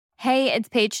Hey, it's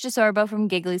Paige DeSorbo from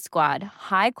Giggly Squad.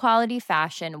 High quality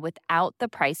fashion without the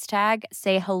price tag.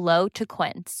 Say hello to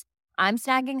Quince. I'm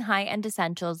snagging high-end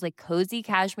essentials like cozy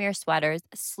cashmere sweaters,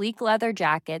 sleek leather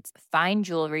jackets, fine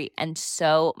jewelry, and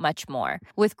so much more.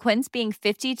 With Quince being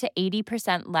 50 to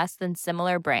 80% less than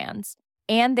similar brands.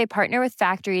 And they partner with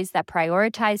factories that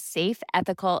prioritize safe,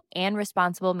 ethical, and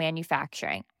responsible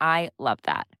manufacturing. I love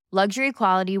that. Luxury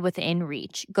quality within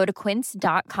reach. Go to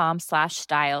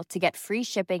quince.com/style to get free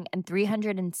shipping and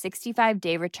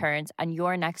 365-day returns on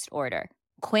your next order.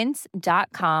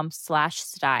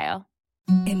 Quince.com/style.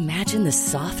 Imagine the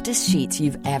softest sheets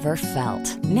you've ever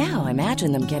felt. Now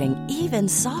imagine them getting even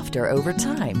softer over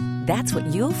time. That's what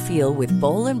you'll feel with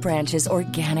Boll & Branch's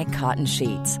organic cotton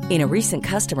sheets. In a recent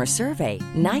customer survey,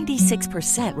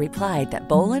 96% replied that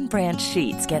Boll & Branch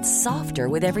sheets get softer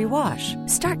with every wash.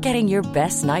 Start getting your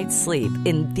best night's sleep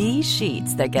in these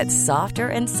sheets that get softer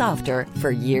and softer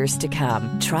for years to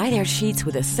come. Try their sheets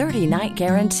with a 30-night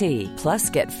guarantee.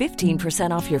 Plus, get 15%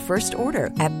 off your first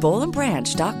order at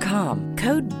bollandbranch.com.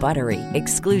 Code BUTTERY.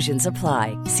 Exclusions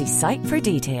apply. See site for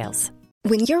details.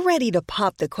 When you're ready to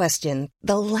pop the question,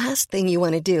 the last thing you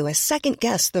want to do is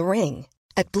second-guess the ring.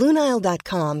 At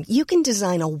BlueNile.com, you can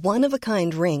design a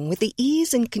one-of-a-kind ring with the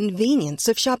ease and convenience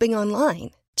of shopping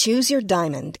online. Choose your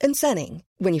diamond and setting.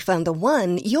 When you find the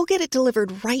one, you'll get it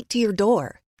delivered right to your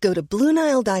door. Go to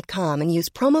BlueNile.com and use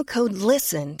promo code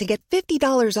LISTEN to get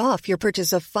 $50 off your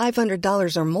purchase of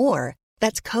 $500 or more.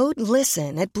 That's code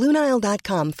LISTEN at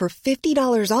BlueNile.com for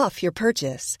 $50 off your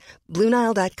purchase.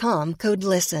 BlueNile.com, code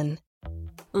LISTEN.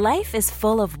 Life is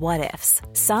full of what-ifs.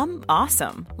 Some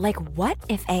awesome, like what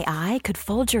if AI could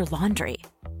fold your laundry?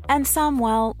 And some,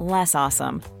 well, less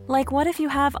awesome, like what if you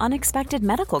have unexpected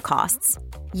medical costs?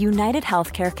 United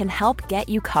Healthcare can help get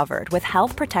you covered with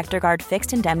Health Protector Guard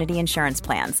fixed indemnity insurance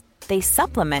plans. They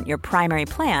supplement your primary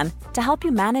plan to help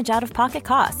you manage out-of-pocket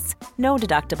costs. No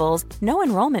deductibles, no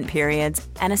enrollment periods,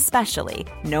 and especially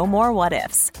no more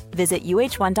what-ifs. Visit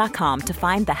uh1.com to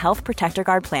find the Health Protector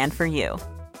Guard plan for you.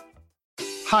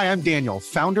 Hi, I'm Daniel,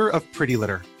 founder of Pretty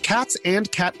Litter. Cats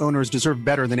and cat owners deserve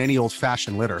better than any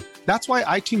old-fashioned litter. That's why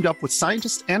I teamed up with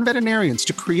scientists and veterinarians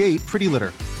to create Pretty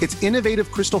Litter. Its innovative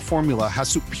crystal formula has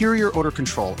superior odor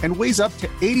control and weighs up to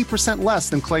 80% less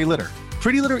than clay litter.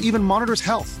 Pretty Litter even monitors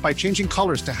health by changing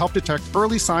colors to help detect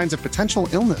early signs of potential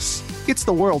illness. It's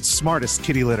the world's smartest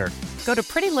kitty litter. Go to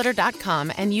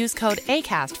prettylitter.com and use code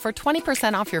ACAST for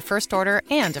 20% off your first order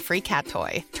and a free cat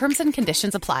toy. Terms and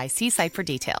conditions apply. See site for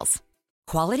details.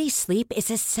 Quality sleep is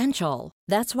essential.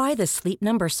 That's why the Sleep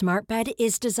Number Smart Bed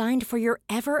is designed for your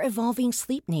ever-evolving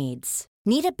sleep needs.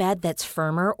 Need a bed that's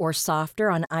firmer or softer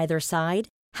on either side?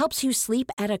 Helps you sleep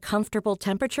at a comfortable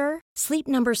temperature? Sleep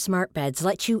Number Smart Beds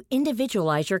let you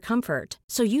individualize your comfort,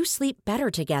 so you sleep better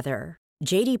together.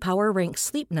 J.D. Power ranks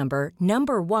Sleep Number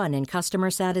number 1 in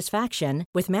customer satisfaction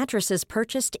with mattresses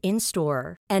purchased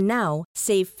in-store. And now,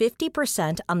 save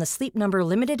 50% on the Sleep Number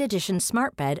Limited Edition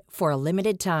Smart Bed for a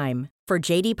limited time. For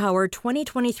J.D. Power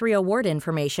 2023 award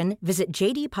information, visit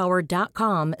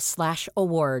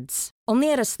jdpower.com/awards.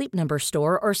 Only at a Sleep Number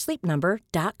store or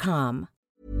sleepnumber.com.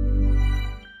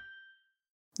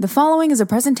 The following is a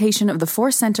presentation of the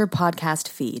Force Center podcast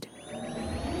feed.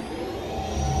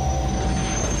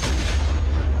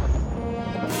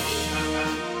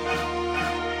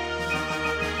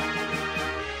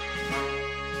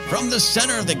 From the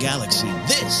center of the galaxy,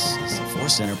 this is the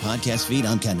Force Center podcast feed.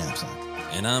 I'm Ken Knapsack.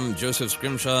 And I'm Joseph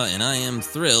Scrimshaw, and I am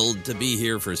thrilled to be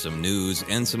here for some news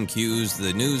and some cues.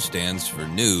 The news stands for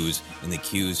news, and the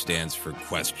Q stands for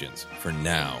questions for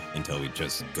now, until we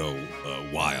just go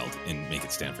wild and make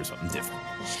it stand for something different.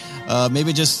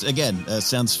 Maybe just, again,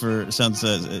 is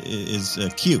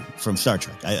Q from Star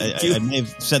Trek. I may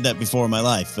have said that before in my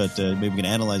life, but maybe we can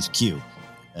analyze Q.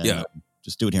 Yeah.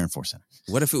 Just do it here in Force Center.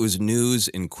 What if it was news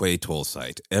in Quay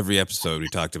Tolsite? Every episode we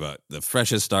talked about the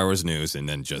freshest Star Wars news and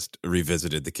then just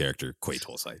revisited the character Quay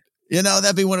Tolsite. You know,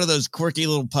 that'd be one of those quirky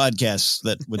little podcasts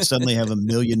that would suddenly have 1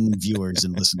 million viewers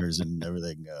and listeners and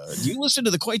everything. Do you listen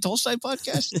to the Quay Tolsite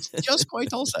podcast? It's just Quay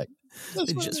Tolsite.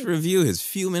 Just review his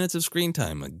few minutes of screen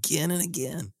time again and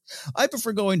again. I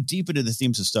prefer going deep into the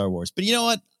themes of Star Wars. But you know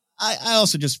what? I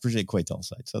also just appreciate Quay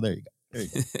Tolsite. So there you go. There you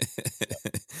go.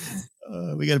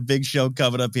 We got a big show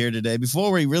coming up here today.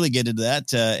 Before we really get into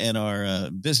that and our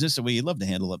business that we love to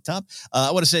handle up top,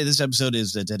 I want to say this episode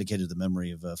is dedicated to the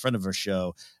memory of a friend of our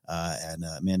show and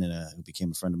a man who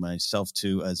became a friend of myself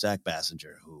too, Zach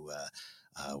Bassinger, who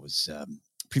was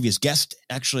previous guest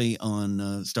actually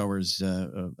on Star Wars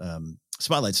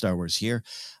Spotlight Star Wars here.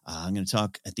 I'm going to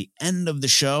talk at the end of the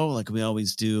show, like we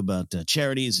always do, about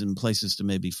charities and places to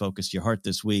maybe focus your heart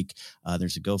this week.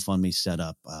 There's a GoFundMe set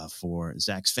up for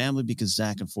Zach's family because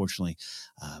Zach, unfortunately,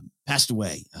 passed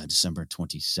away December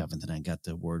 27th. And I got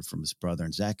the word from his brother.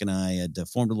 And Zach and I had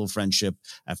formed a little friendship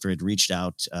after he'd reached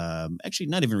out. Actually,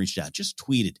 not even reached out, just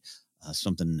tweeted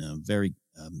something very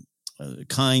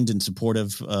kind and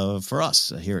supportive for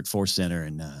us here at Force Center,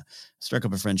 and struck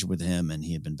up a friendship with him. And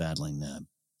he had been battling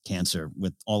cancer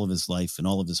with all of his life and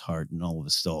all of his heart and all of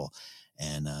his soul,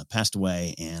 and passed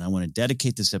away. And I want to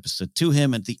dedicate this episode to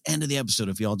him. At the end of the episode,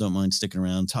 if you all don't mind sticking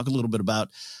around, talk a little bit about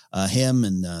him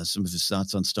and some of his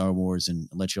thoughts on Star Wars, and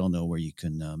let you all know where you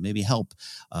can maybe help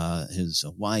his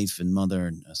wife and mother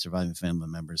and surviving family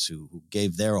members who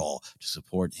gave their all to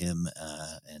support him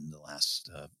in the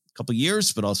last couple of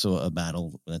years, but also a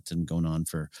battle that's been going on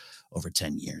for over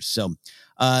 10 years. So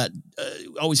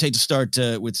always hate to start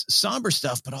with somber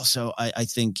stuff, but also I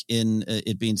think in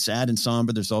it being sad and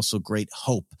somber, there's also great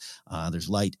hope. There's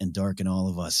light and dark in all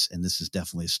of us. And this is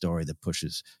definitely a story that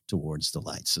pushes towards the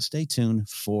light. So stay tuned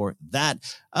for that.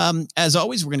 As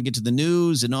always, we're going to get to the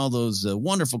news and all those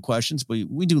wonderful questions, but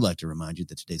we do like to remind you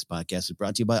that today's podcast is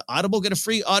brought to you by Audible. Get a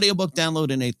free audiobook download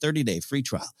and a 30-day free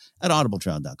trial at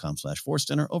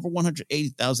audibletrial.com/ForceCenter. Over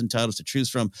 180,000 titles to choose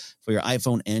from for your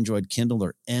iPhone, Android, Kindle,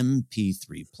 or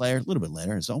MP3 player. A little bit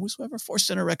later, as always, whoever Force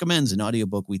Center recommends an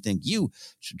audiobook we think you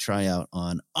should try out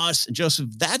on us. And Joseph,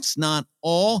 that's not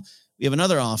all. We have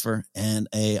another offer and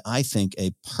I think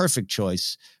a perfect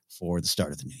choice for the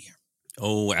start of the new year.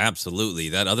 Oh, absolutely.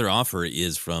 That other offer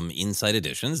is from Insight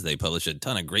Editions. They publish a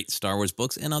ton of great Star Wars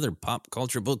books and other pop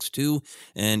culture books, too.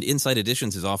 And Insight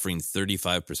Editions is offering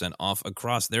 35% off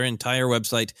across their entire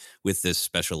website with this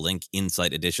special link,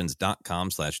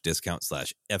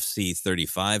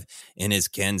 insighteditions.com/discount/FC35. And as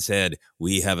Ken said,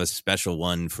 we have a special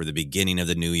one for the beginning of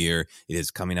the new year. It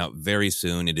is coming out very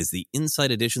soon. It is the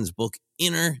Insight Editions book,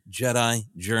 Inner Jedi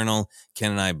Journal.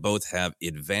 Ken and I both have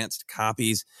advanced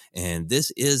copies, and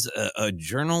this is a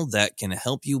journal that can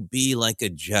help you be like a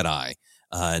Jedi.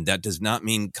 That does not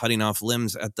mean cutting off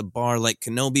limbs at the bar like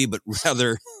Kenobi, but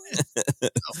rather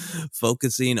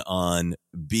focusing on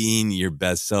being your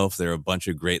best self. There are a bunch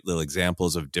of great little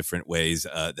examples of different ways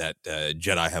that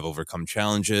Jedi have overcome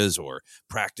challenges or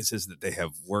practices that they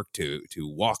have worked to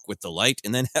walk with the light,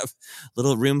 and then have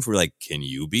little room for like, can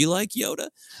you be like Yoda?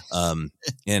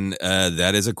 And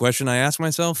that is a question I ask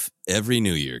myself every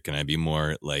new year. Can I be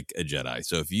more like a Jedi?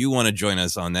 So if you want to join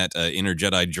us on that Inner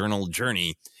Jedi Journal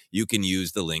journey, you can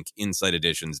use the link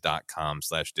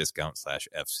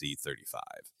insighteditions.com/discount/FC35.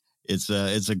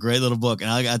 It's a great little book, and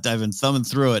I've been thumbing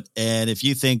through it. And if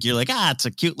you think you're like, it's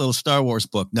a cute little Star Wars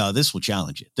book, no, this will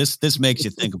challenge you. This makes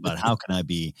you think about how can I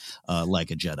be like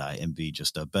a Jedi and be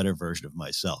just a better version of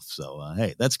myself. So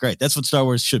hey, that's great. That's what Star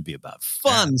Wars should be about: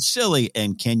 fun, silly,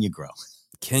 and can you grow?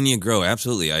 Can you grow?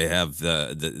 Absolutely. I have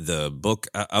the book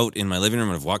out in my living room,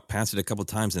 and I've walked past it a couple of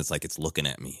times, and it's like it's looking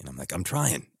at me, and I'm like, I'm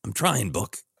trying,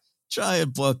 book. Try a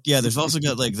book. Yeah, there's also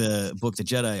got like the book, The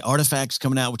Jedi Artifacts,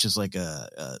 coming out, which is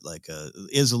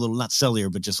is a little not cellular,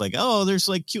 but just like, there's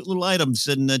like cute little items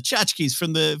and tchotchkes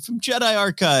from Jedi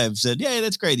archives, and yeah,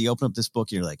 that's great. You open up this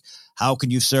book, and you're like, how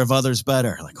can you serve others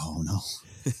better? Like, oh no.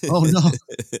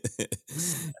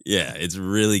 Yeah, it's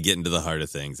really getting to the heart of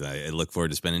things. I look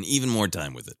forward to spending even more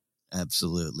time with it.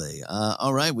 Absolutely.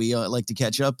 All right, we like to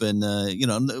catch up, and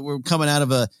we're coming out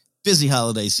of a busy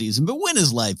holiday season, but when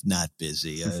is life not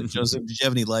busy? Joseph, did you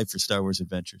have any life or Star Wars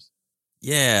adventures?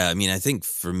 Yeah, I mean, I think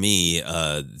for me,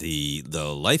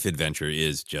 the life adventure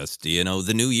is just,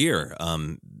 the new year,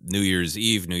 New Year's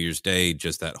Eve, New Year's Day,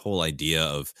 just that whole idea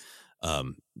of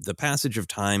the passage of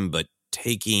time, but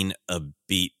taking a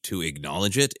beat to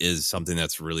acknowledge it is something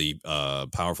that's really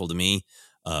powerful to me.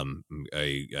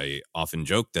 I often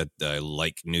joke that I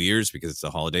like New Year's because it's a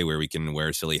holiday where we can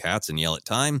wear silly hats and yell at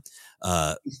time.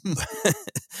 But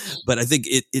I think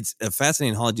it's a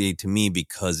fascinating holiday to me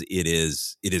because it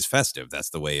is festive. That's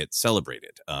the way it's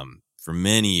celebrated. For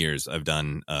many years, I've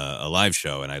done a live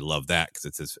show, and I love that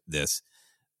because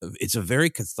it's a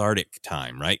very cathartic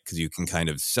time, right? Because you can kind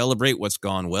of celebrate what's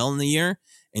gone well in the year,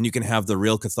 and you can have the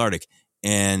real cathartic.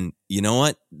 And you know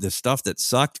what? The stuff that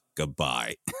sucked,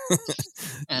 goodbye.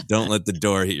 Don't let the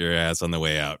door hit your ass on the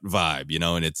way out vibe,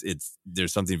 and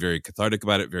there's something very cathartic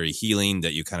about it, very healing,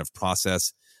 that you kind of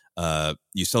process.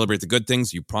 You celebrate the good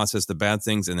things, you process the bad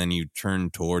things, and then you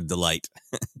turn toward the light.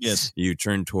 Yes. You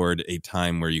turn toward a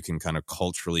time where you can kind of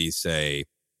culturally say,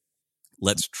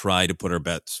 let's try to put our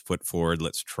best foot forward.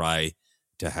 Let's try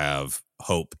to have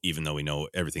hope, even though we know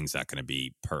everything's not going to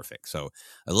be perfect. So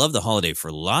I love the holiday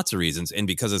for lots of reasons. And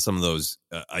because of some of those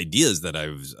ideas that I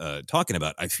was talking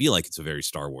about, I feel like it's a very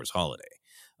Star Wars holiday,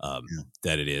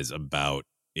 that it is about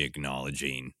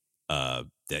acknowledging that,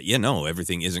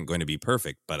 everything isn't going to be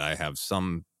perfect, but I have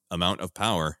some amount of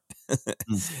power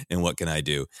and what can I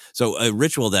do? So a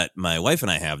ritual that my wife and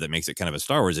I have that makes it kind of a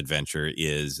Star Wars adventure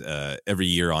is every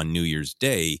year on New Year's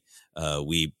Day,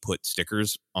 we put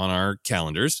stickers on our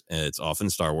calendars. It's often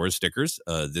Star Wars stickers.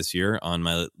 This year on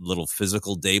my little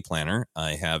physical day planner,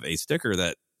 I have a sticker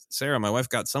that Sarah, my wife,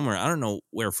 got somewhere. I don't know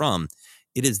where from.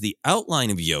 It is the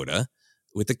outline of Yoda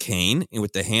with the cane and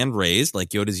with the hand raised like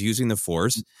Yoda's using the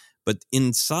Force. But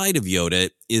inside of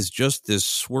Yoda is just this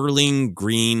swirling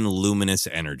green luminous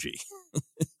energy.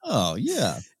 Oh,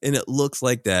 yeah. And it looks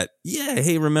like that. Yeah.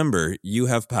 Hey, remember, you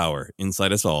have power.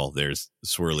 Inside us all, there's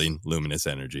swirling luminous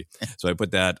energy. So I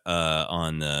put that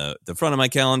on the front of my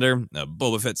calendar, a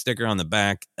Boba Fett sticker on the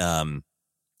back. And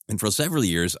for several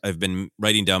years, I've been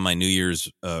writing down my New Year's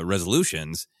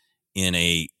resolutions in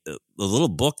a little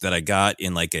book that I got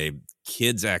in like a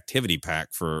kids activity pack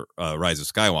for Rise of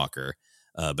Skywalker.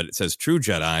 But it says True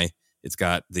Jedi. It's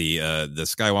got the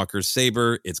Skywalker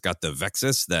saber. It's got the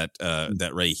Vexus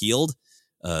that Rey healed.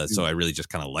 So I really just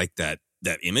kind of like that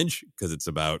image because it's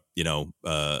about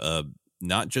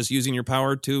not just using your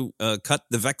power to cut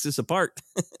the Vexus apart,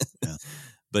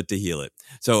 but to heal it.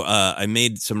 So I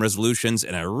made some resolutions,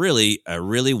 and I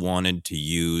really wanted to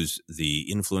use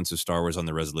the influence of Star Wars on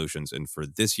the resolutions. And for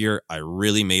this year, I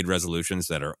really made resolutions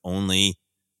that are only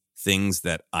things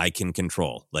that I can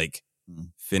control, like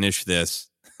finish this,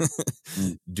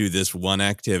 do this one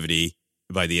activity.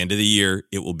 By the end of the year,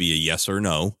 it will be a yes or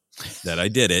no that I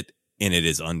did it, and it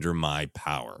is under my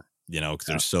power, because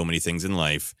there's so many things in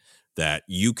life that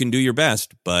you can do your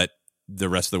best, but the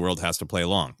rest of the world has to play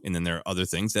along. And then there are other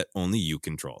things that only you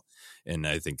control. And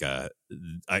I think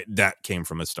that came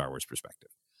from a Star Wars perspective.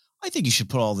 I think you should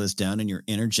put all this down in your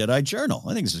inner Jedi journal.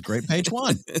 I think this is great. Page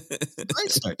 1. Great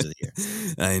start to the year.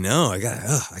 I know. I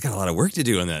got a lot of work to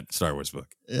do on that Star Wars book.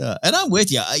 Yeah. And I'm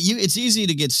with you. It's easy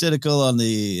to get cynical on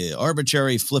the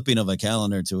arbitrary flipping of a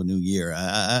calendar to a new year.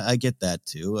 I get that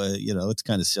too. It's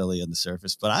kind of silly on the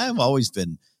surface, but I have always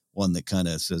been one that kind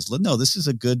of says, no, this is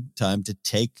a good time to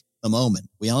take a moment.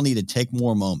 We all need to take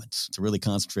more moments to really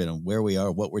concentrate on where we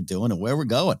are, what we're doing, and where we're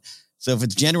going. So if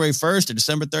it's January 1st or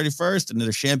December 31st and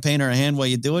there's champagne or a hand while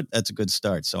you do it, that's a good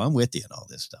start. So I'm with you in all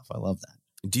this stuff. I love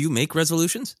that. Do you make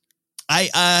resolutions?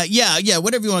 Yeah,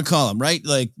 whatever you want to call them, right?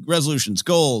 Like resolutions,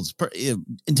 goals,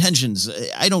 intentions.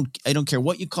 I don't care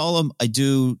what you call them. I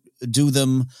do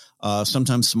them.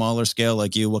 Sometimes smaller scale,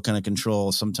 like you. What kind of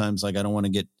control? Sometimes like I don't want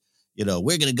to get.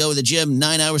 We're going to go to the gym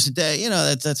 9 hours a day.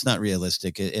 That's not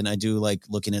realistic. And I do like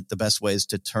looking at the best ways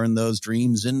to turn those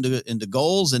dreams into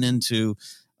goals and into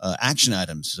action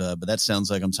items. But that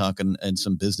sounds like I'm talking in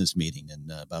some business meeting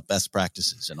and about best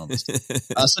practices and all this.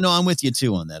 So no, I'm with you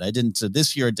too on that. I didn't,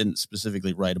 this year I didn't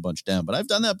specifically write a bunch down, but I've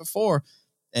done that before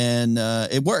and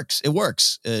it works. It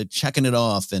works. Checking it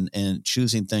off and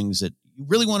choosing things that you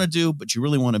really want to do, but you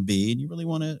really want to be, and you really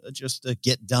want to just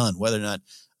get done, whether or not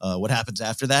what happens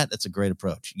after that. That's a great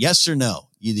approach. Yes or no.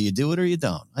 Either you do it or you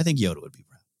don't. I think Yoda would be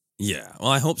proud. Yeah, well,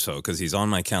 I hope so, because he's on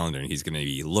my calendar and he's going to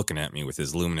be looking at me with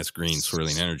his luminous green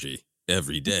swirling energy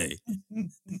every day.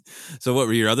 So what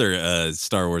were your other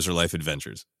Star Wars or life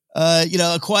adventures?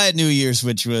 A quiet New Year's,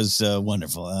 which was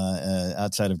wonderful,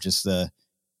 outside of just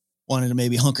wanted to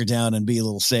maybe hunker down and be a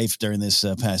little safe during this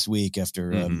past week after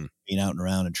being out and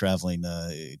around and traveling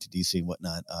to DC and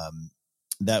whatnot.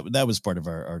 That was part of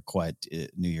our quiet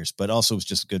New Year's, but also was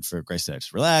just good for Grace and I to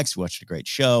relax. We watched a great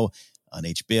show on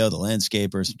HBO, The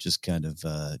Landscapers, just kind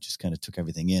of took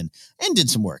everything in and did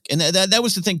some work. And that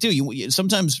was the thing too. You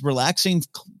sometimes relaxing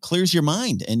clears your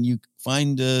mind and you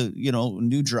find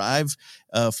new drive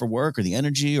for work or the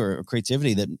energy or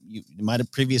creativity that you might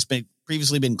have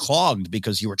previously been clogged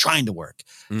because you were trying to work.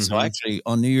 Mm-hmm. So I actually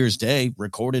on New Year's Day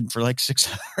recorded for like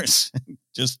 6 hours,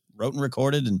 just wrote and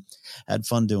recorded and had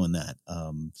fun doing that.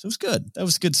 So it was good. That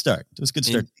was a good start. It was a good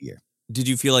start to the year. Did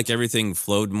you feel like everything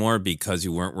flowed more because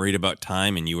you weren't worried about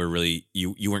time and you were really,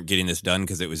 you weren't getting this done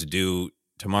because it was due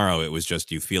tomorrow? It was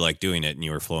just, you feel like doing it and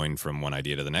you were flowing from one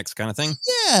idea to the next kind of thing?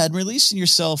 Yeah. And releasing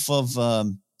yourself of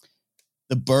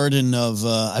the burden of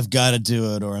I've got to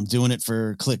do it, or I'm doing it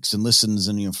for clicks and listens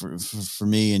and, for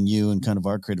me and you and kind of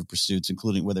our creative pursuits,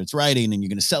 including whether it's writing and you're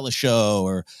going to sell a show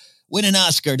or win an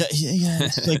Oscar. Yeah,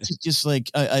 it's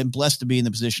like I'm blessed to be in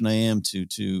the position I am to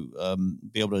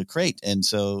be able to create. And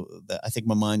so I think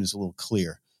my mind was a little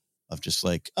clear of just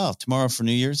like, oh, tomorrow for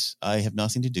New Year's, I have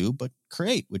nothing to do but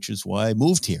create, which is why I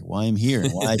moved here, why I'm here,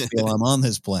 and why I feel I'm on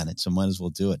this planet. So might as well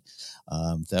do it.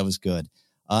 That was good.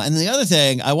 And the other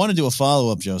thing, I want to do a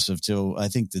follow-up, Joseph, to, I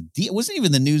think it wasn't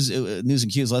even the news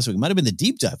and cues last week. It might have been the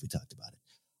deep dive we talked about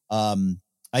it.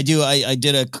 I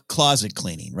did a closet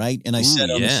cleaning, right? And I said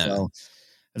on the show,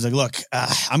 I was like, look,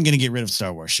 I'm going to get rid of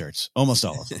Star Wars shirts, almost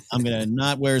all of them. I'm going to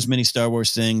not wear as many Star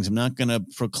Wars things. I'm not going to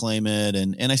proclaim it.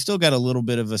 And I still got a little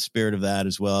bit of a spirit of that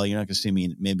as well. You're not going to see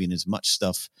me maybe in as much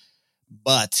stuff.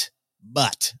 But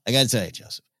I got to tell you,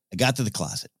 Joseph, I got to the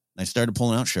closet. And I started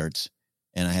pulling out shirts.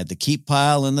 And I had the keep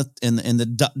pile and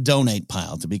the donate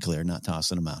pile, to be clear, not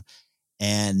tossing them out.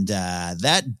 And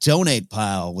that donate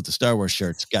pile with the Star Wars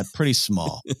shirts got pretty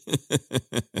small,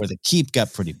 where the keep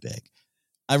got pretty big.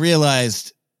 I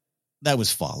realized that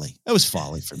was folly. That was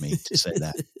folly for me to say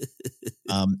that.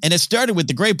 And it started with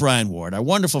the great Brian Ward, our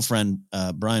wonderful friend,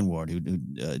 Brian Ward, who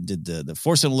did the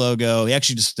Force Center logo. He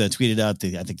actually just tweeted out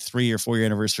the, I think, 3 or 4 year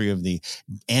anniversary of the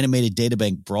animated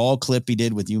Databank Brawl clip he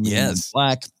did with You, Me, and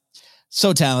Black.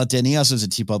 So talented. And he also has a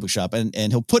TeePublic shop, and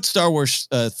he'll put Star Wars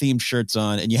themed shirts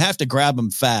on, and you have to grab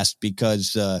them fast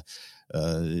because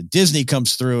Disney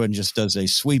comes through and just does a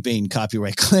sweeping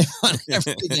copyright claim on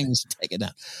everything is taken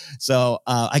down. So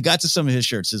I got to some of his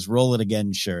shirts, his Roll It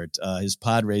Again shirt, his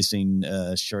pod racing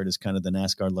shirt is kind of the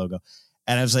NASCAR logo.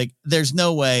 And I was like, there's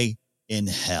no way in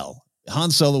hell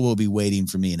Han Solo will be waiting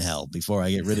for me in hell before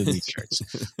I get rid of these shirts.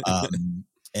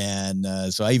 And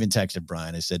so I even texted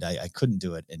Brian. I said, I couldn't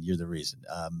do it, and you're the reason.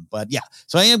 But yeah,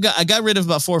 so I got rid of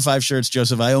about 4 or 5 shirts,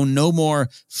 Joseph. I own no more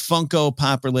Funko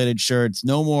Pop-related shirts,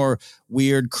 no more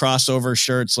weird crossover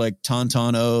shirts like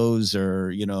Tauntaun O's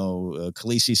or,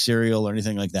 Khaleesi cereal or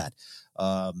anything like that.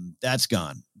 That's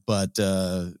gone. But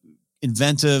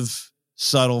inventive,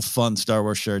 subtle, fun Star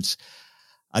Wars shirts.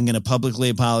 I'm going to publicly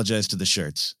apologize to the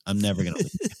shirts. I'm never going to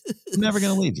leave you. I'm never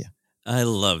going to leave you. I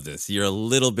love this. You're a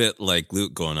little bit like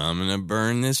Luke going, I'm going to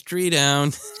burn this tree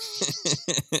down.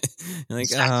 You're like,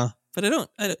 but I don't.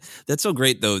 That's so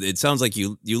great, though. It sounds like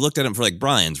you looked at him for like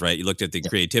Brian's, right? You looked at the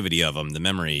creativity of him, the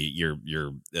memory,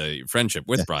 your friendship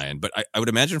with Brian. But I would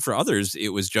imagine for others, it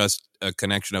was just a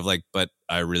connection of like, but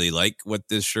I really like what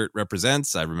this shirt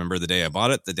represents. I remember the day I bought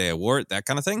it, the day I wore it, that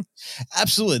kind of thing.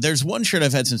 Absolutely. There's one shirt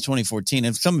I've had since 2014,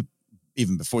 and some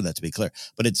even before that, to be clear,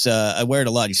 but it's I wear it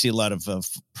a lot. You see a lot of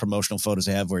promotional photos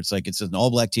I have where it's an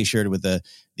all black t-shirt with the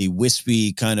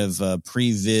wispy kind of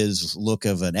pre-viz look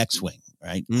of an X-wing,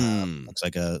 right? Looks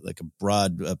like a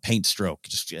broad paint stroke,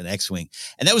 just an X-wing.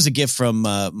 And that was a gift from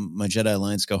my Jedi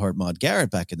Alliance cohort Maude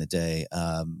Garrett back in the day,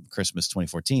 Christmas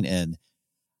 2014. And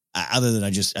other than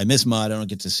I miss Maude, I don't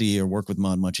get to see or work with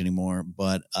Maude much anymore,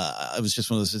 but it was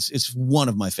just one of those. It's one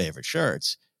of my favorite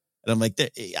shirts. And I'm like,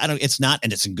 it's not,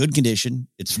 and it's in good condition.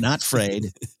 It's not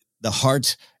frayed. The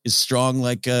heart is strong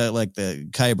like the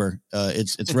Kyber.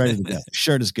 It's ready to go. The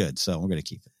shirt is good, so we're going to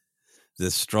keep it. The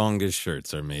strongest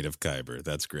shirts are made of Kyber.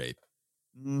 That's great.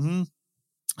 Mm-hmm.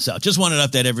 So just wanted to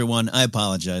update everyone. I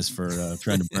apologize for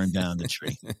trying to burn down the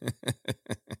tree.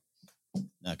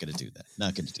 Not going to do that.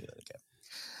 Not going to do that again.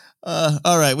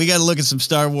 All right, we got to look at some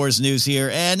Star Wars news here.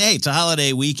 And hey, it's a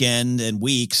holiday weekend and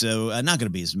week, so not going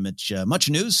to be as much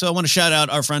news. So I want to shout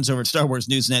out our friends over at Star Wars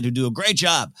Newsnet who do a great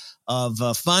job of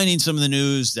finding some of the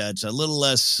news that's a little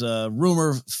less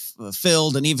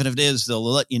rumor-filled. And even if it is, they'll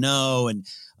let you know. And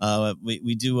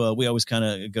we always kind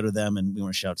of go to them, and we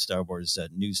want to shout Star Wars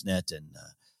Newsnet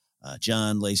and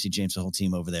John, Lacey, James, the whole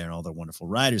team over there, and all their wonderful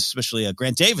writers, especially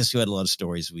Grant Davis, who had a lot of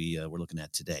stories we were looking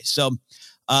at today. So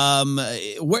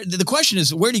the question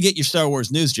is, where do you get your Star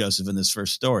Wars news, Joseph, in this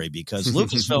first story? Because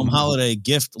Lucasfilm holiday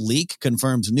gift leak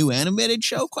confirms new animated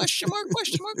show? Question mark.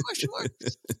 This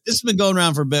has been going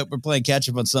around for a bit. We're playing catch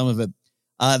up on some of it.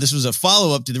 This was a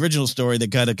follow-up to the original story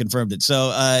that kind of confirmed it. So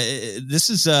this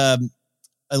is a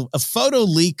photo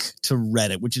leak to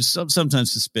Reddit, which is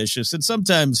sometimes suspicious, and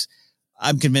sometimes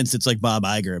I'm convinced it's like Bob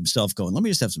Iger himself going, let me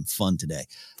just have some fun today.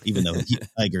 Even though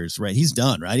Iger's right. He's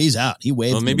done, right? He's out. He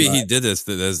waved. Well, maybe he did this.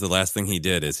 As the last thing he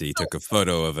did is he took a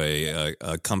photo of a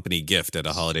company gift at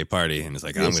a holiday party. And it's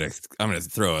like, I'm going to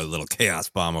throw a little chaos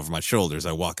bomb over my shoulders.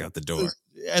 I walk out the door.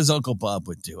 As Uncle Bob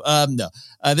would do. No,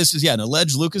 this is an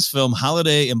alleged Lucasfilm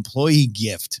holiday employee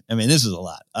gift. I mean, this is a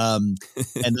lot. And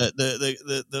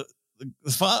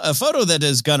a photo that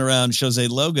has gone around shows a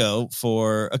logo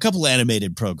for a couple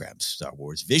animated programs, Star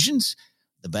Wars Visions,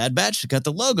 The Bad Batch, got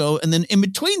the logo, and then in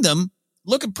between them,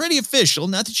 looking pretty official,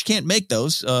 not that you can't make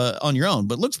those on your own,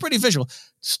 but looks pretty official,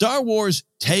 Star Wars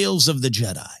Tales of the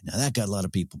Jedi. Now, that got a lot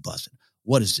of people buzzing.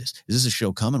 What is this? Is this a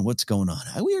show coming? What's going on?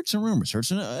 We heard some rumors.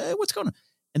 What's going on?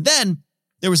 And then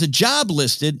there was a job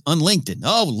listed on LinkedIn.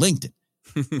 Oh, LinkedIn.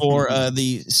 For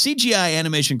the CGI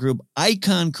animation group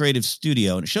Icon Creative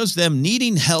Studio. And it shows them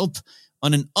needing help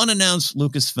on an unannounced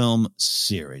Lucasfilm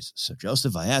series. So,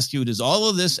 Joseph, I ask you, does all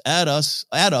of this add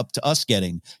up to us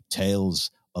getting Tales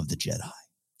of the Jedi?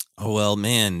 Oh, well,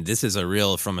 man, this is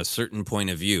from a certain point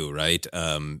of view, right?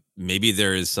 Maybe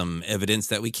there is some evidence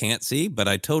that we can't see, but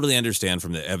I totally understand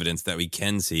from the evidence that we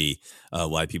can see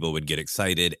why people would get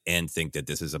excited and think that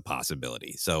this is a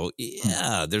possibility. So,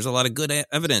 yeah, there's a lot of good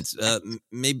evidence.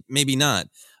 Maybe not.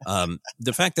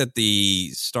 The fact that the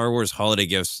Star Wars holiday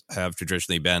gifts have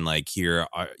traditionally been like, here,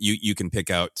 you can pick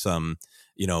out some,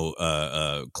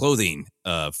 clothing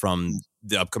from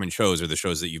the upcoming shows or the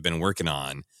shows that you've been working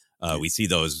on. We see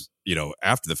those,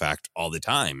 after the fact all the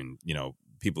time. And,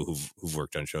 people who've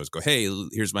worked on shows go, hey,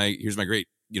 here's my great,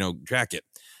 jacket.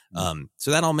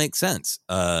 So that all makes sense.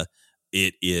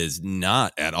 It is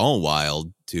not at all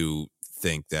wild to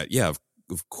think that, yeah,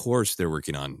 of course they're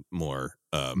working on more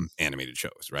animated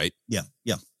shows, right? Yeah.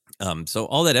 Yeah. So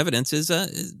all that evidence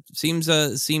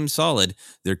seems solid.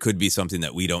 There could be something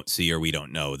that we don't see or we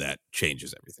don't know that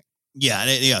changes everything.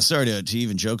 Yeah. Sorry to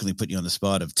even jokingly put you on the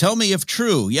spot of tell me if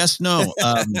true. Yes, no.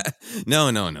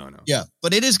 No. Yeah,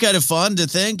 but it is kind of fun to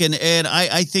think. And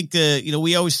I think,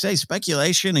 we always say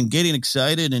speculation and getting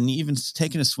excited and even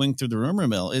taking a swing through the rumor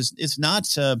mill is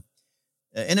not in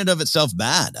and of itself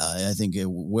bad. I think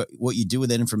what you do with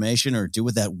that information or do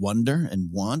with that wonder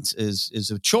and want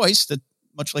is a choice that,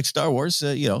 much like Star Wars,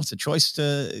 it's a choice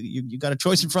you got a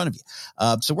choice in front of you.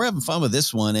 So we're having fun with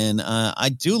this one. And I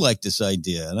do like this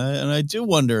idea. And I do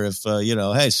wonder if,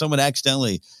 hey, someone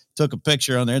accidentally took a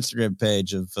picture on their Instagram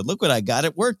page of look what I got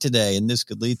at work today. And this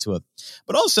could lead to it.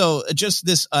 But also just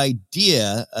this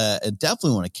idea, and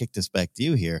definitely want to kick this back to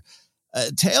you here.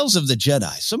 Tales of the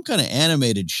Jedi, some kind of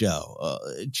animated show,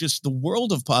 just the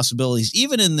world of possibilities,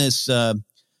 even in this,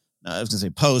 I was going to say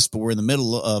post, but we're in the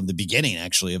middle of the beginning,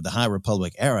 actually, of the High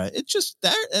Republic era. It's just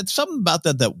it's something about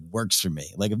that works for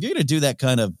me. Like, if you're going to do that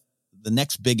kind of the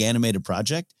next big animated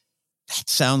project, that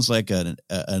sounds like an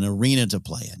arena to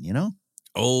play in,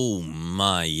 Oh,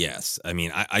 my, yes. I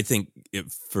mean, I think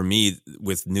for me,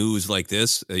 with news like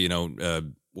this,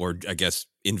 or I guess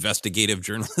investigative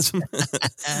journalism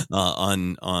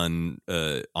on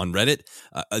Reddit,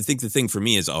 I think the thing for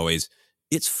me is always,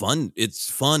 it's fun. It's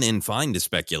fun and fine to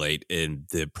speculate. And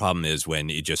the problem is when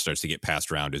it just starts to get passed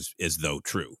around as though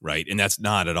true. Right. And that's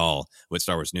not at all what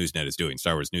Star Wars Newsnet is doing.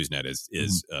 Star Wars Newsnet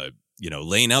is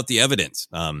laying out the evidence.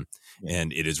 And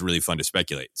it is really fun to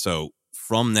speculate. So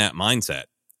from that mindset,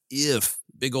 if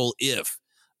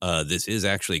this is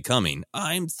actually coming,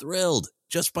 I'm thrilled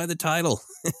just by the title.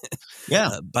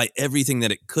 Yeah. By everything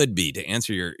that it could be, to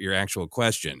answer your actual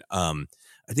question. I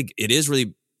think it is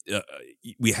really,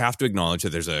 we have to acknowledge that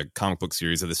there's a comic book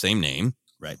series of the same name.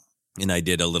 Right. And I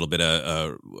did a little bit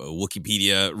of a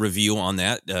Wikipedia review on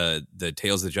that. The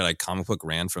Tales of the Jedi comic book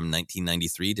ran from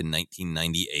 1993 to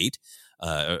 1998.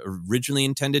 Originally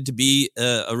intended to be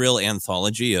a real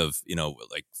anthology of,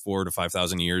 like 4,000 to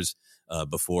 5,000 years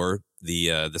before the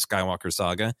Skywalker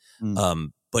saga.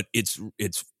 But it's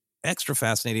extra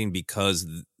fascinating because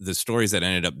the stories that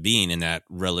ended up being in that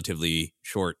relatively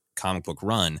short comic book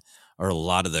run are a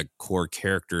lot of the core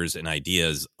characters and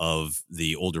ideas of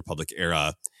the Old Republic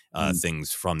era.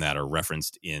 Things from that are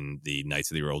referenced in the Knights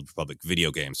of the Old Republic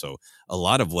video game. So a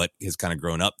lot of what has kind of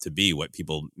grown up to be what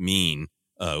people mean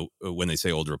when they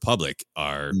say Old Republic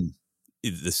are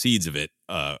the seeds of it,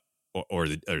 or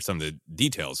some of the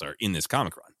details are in this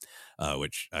comic run,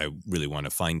 which I really want to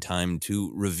find time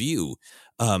to review.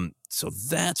 So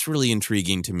that's really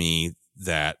intriguing to me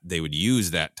that they would use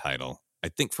that title. I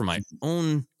think for my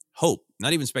own hope,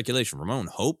 not even speculation, from my own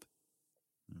hope,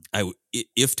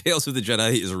 if Tales of the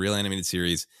Jedi is a real animated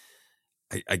series,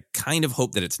 I kind of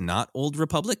hope that it's not Old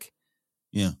Republic.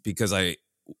 Yeah. Because I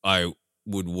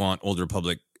would want Old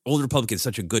Republic. Old Republic is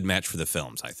such a good match for the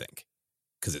films, I think,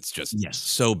 because it's just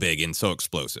so big and so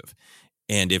explosive.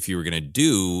 And if you were going to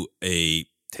do a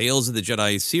Tales of the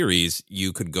Jedi series,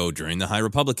 you could go during the High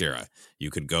Republic era. You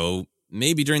could go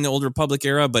maybe during the Old Republic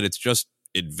era, but it's just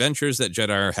adventures that Jedi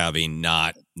are having,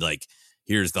 not like,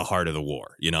 here's the heart of the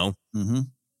war,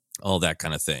 all that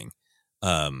kind of thing.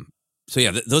 So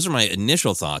yeah, those are my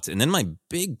initial thoughts. And then my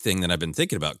big thing that I've been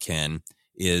thinking about, Ken,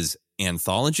 is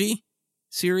anthology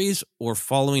series or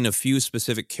following a few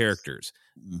specific characters.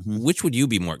 Which would you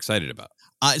be more excited about?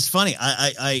 It's funny.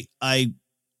 I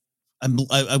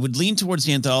would lean towards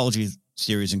the anthology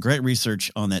series, and great research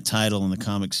on that title and the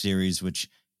comic series, which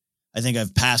I think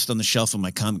I've passed on the shelf of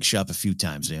my comic shop a few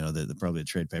times. Probably a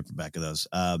trade paperback of those.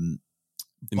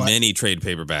 many trade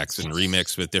paperbacks and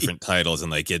remixed with different titles,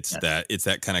 and like it's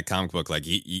that kind of comic book. Like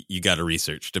you got to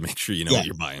research to make sure you know what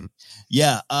you're buying.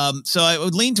 Yeah. So I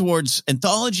would lean towards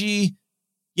anthology.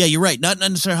 Yeah, you're right. Not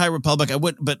necessarily High Republic. I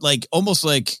would, but like almost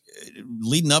like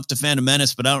leading up to Phantom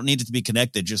Menace, but I don't need it to be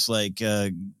connected. Just like,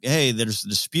 hey, there's a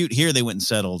dispute here they went and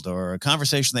settled, or a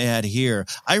conversation they had here.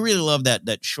 I really love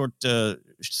that short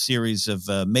series of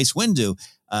Mace Windu,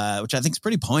 which I think is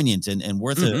pretty poignant and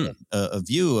worth a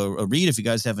view, a read if you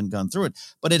guys haven't gone through it.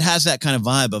 But it has that kind of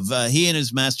vibe of he and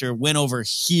his master went over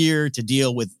here to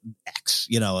deal with X,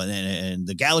 and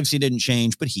the galaxy didn't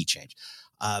change, but he changed.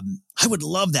 I would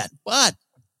love that, but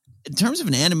in terms of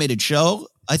an animated show,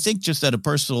 I think just at a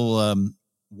personal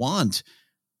want,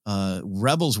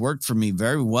 Rebels worked for me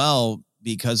very well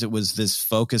because it was this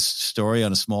focused story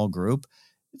on a small group.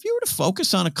 If you were to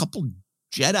focus on a couple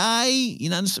Jedi,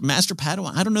 Master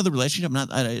Padawan, I don't know the relationship,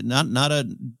 not a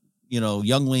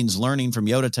younglings learning from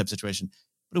Yoda type situation.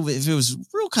 But if it was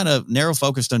real kind of narrow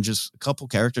focused on just a couple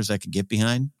characters I could get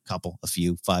behind, a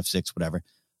few, 5, 6, whatever,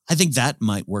 I think that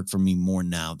might work for me more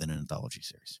now than an anthology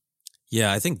series.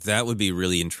 Yeah, I think that would be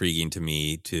really intriguing to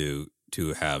me to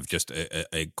have just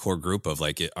a core group of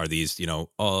like, are these,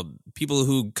 people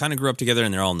who kind of grew up together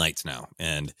and they're all knights now?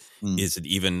 And is it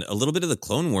even a little bit of the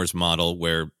Clone Wars model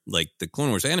where like the Clone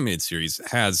Wars animated series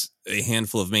has a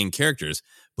handful of main characters,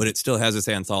 but it still has this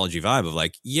anthology vibe of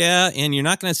like, yeah, and you're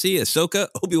not going to see Ahsoka,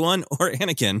 Obi-Wan, or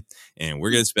Anakin, and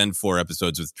we're going to spend 4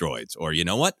 episodes with droids. Or you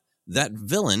know what? That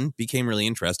villain became really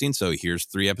interesting, so here's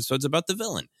 3 episodes about the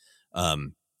villain.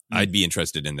 I'd be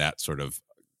interested in that sort of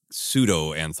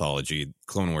pseudo anthology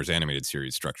Clone Wars animated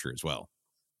series structure as well.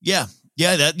 Yeah.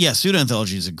 Pseudo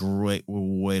anthology is a great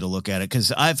way to look at it,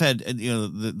 because I've had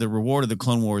the reward of the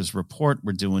Clone Wars report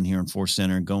we're doing here in Force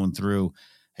Center and going through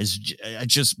has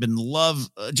just been love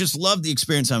the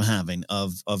experience I'm having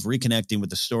of reconnecting with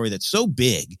the story that's so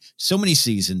big, so many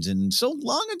seasons, and so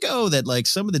long ago that like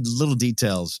some of the little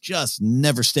details just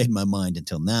never stayed in my mind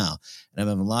until now. And I'm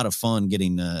having a lot of fun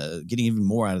getting even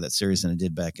more out of that series than I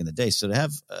did back in the day. So to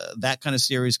have that kind of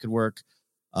series could work.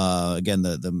 Again,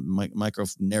 the micro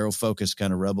narrow focus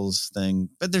kind of Rebels thing,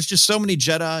 but there's just so many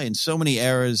Jedi and so many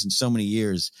eras and so many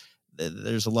years.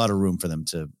 There's a lot of room for them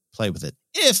to play with it.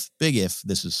 If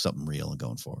this is something real and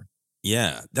going forward.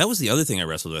 Yeah, that was the other thing I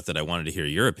wrestled with that I wanted to hear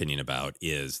your opinion about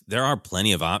is there are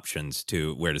plenty of options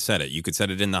to where to set it. You could set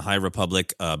it in the High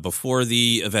Republic before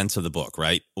the events of the book,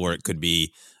 right? Or it could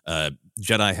be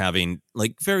Jedi having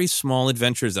like very small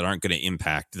adventures that aren't going to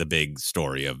impact the big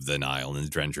story of the Nile and the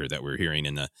Drenger that we're hearing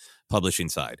in the publishing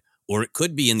side. Or it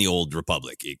could be in the Old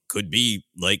Republic. It could be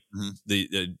like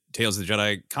the Tales of the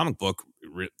Jedi comic book,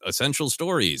 essential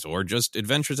stories, or just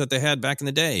adventures that they had back in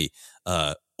the day.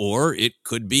 Or it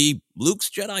could be Luke's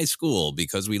Jedi School,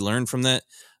 because we learned from that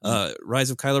Rise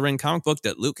of Kylo Ren comic book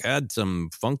that Luke had some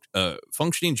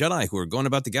functioning Jedi who were going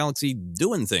about the galaxy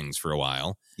doing things for a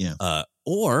while. Yeah.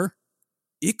 Or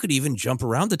it could even jump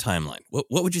around the timeline. What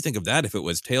would you think of that if it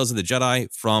was Tales of the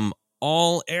Jedi from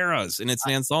all eras and it's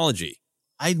an anthology?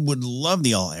 I would love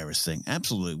the all eras thing.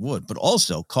 Absolutely would. But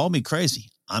also, call me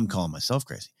crazy. I'm calling myself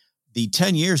crazy. The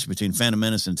 10 years between Phantom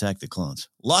Menace and Attack of the Clones.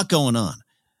 A lot going on.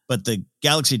 But the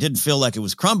galaxy didn't feel like it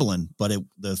was crumbling, but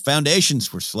the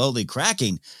foundations were slowly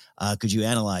cracking. Could you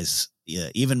analyze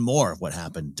even more of what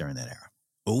happened during that era?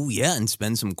 Oh, yeah, and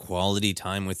spend some quality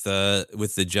time with the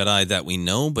Jedi that we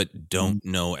know but don't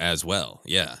know as well.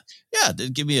 Yeah. Yeah,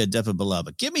 give me a Depa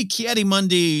Billaba. Give me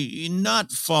Ki-Adi-Mundi not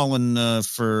falling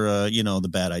for, the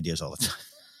bad ideas all the time.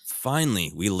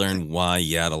 Finally, we learn why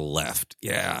Yaddle left.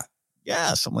 Yeah.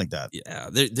 Yeah, something like that. Yeah,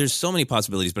 there's so many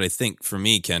possibilities, but I think for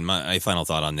me, Ken, my final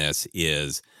thought on this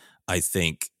is I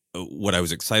think what I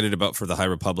was excited about for the High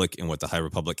Republic and what the High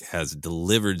Republic has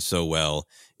delivered so well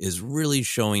is really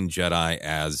showing Jedi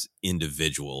as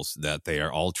individuals, that they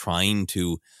are all trying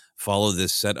to follow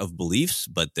this set of beliefs,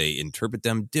 but they interpret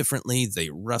them differently.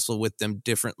 They wrestle with them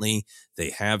differently.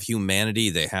 They have humanity.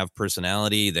 They have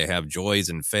personality. They have joys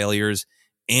and failures.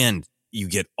 And you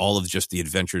get all of just the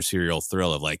adventure serial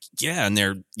thrill of like, yeah, and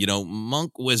they're,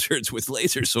 monk wizards with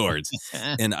laser swords.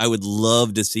 And I would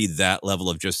love to see that level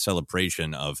of just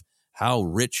celebration of how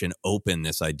rich and open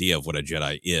this idea of what a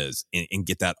Jedi is and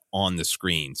get that on the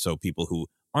screen. So people who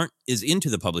aren't as into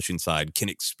the publishing side can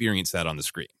experience that on the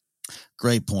screen.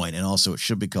 Great point. And also it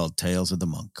should be called Tales of the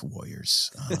Monk Warriors.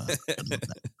 I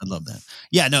love that.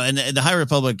 Yeah, no. And the High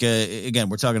Republic, again,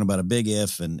 we're talking about a big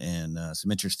if and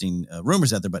some interesting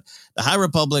rumors out there, but the High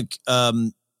Republic,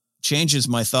 changes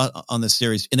my thought on this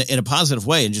series in a positive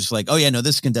way, and just like, oh yeah, no,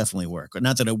 this can definitely work.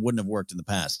 Not that it wouldn't have worked in the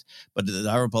past, but the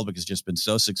High Republic has just been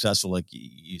so successful, like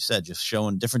you said, just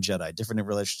showing different Jedi, different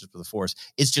relationships with the Force.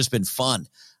 It's just been fun.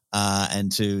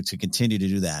 And to continue to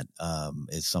do that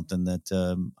is something that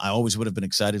I always would have been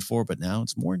excited for, but now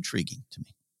it's more intriguing to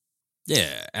me.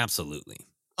 Yeah, absolutely.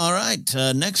 All right,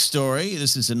 next story.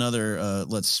 This is another,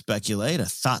 let's speculate, a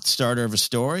thought starter of a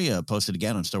story, posted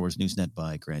again on Star Wars Newsnet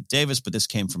by Grant Davis, but this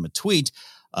came from a tweet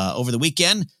over the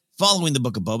weekend. Following the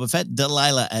Book of Boba Fett,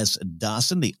 Delilah S.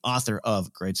 Dawson, the author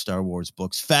of great Star Wars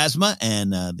books Phasma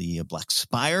and the Black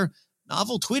Spire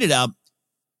novel, tweeted out,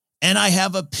 "And I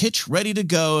have a pitch ready to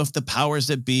go if the powers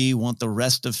that be want the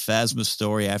rest of Phasma's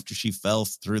story after she fell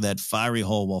through that fiery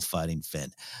hole while fighting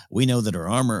Finn. We know that her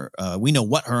armor, we know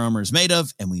what her armor is made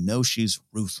of, and we know she's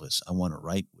ruthless. I want to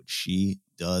write what she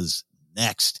does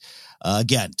next."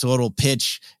 Again, total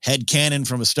pitch, headcanon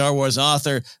from a Star Wars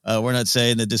author. We're not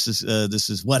saying that this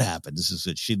is what happened. This is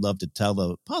that she'd love to tell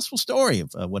the possible story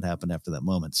of what happened after that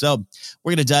moment. So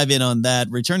we're going to dive in on that.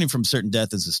 Returning from certain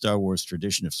death is a Star Wars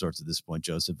tradition of sorts at this point,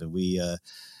 Joseph. And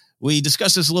we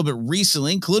discussed this a little bit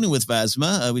recently, including with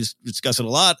Phasma. We discussed it a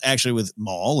lot, actually, with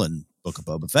Maul and Book of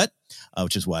Boba Fett,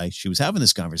 which is why she was having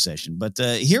this conversation. But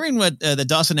hearing what that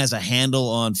Dawson has a handle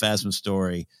on Phasma's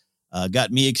story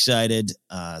got me excited.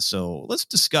 So let's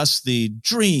discuss the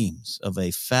dreams of a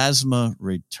Phasma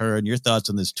return. Your thoughts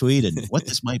on this tweet and what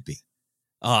this might be.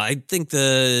 I think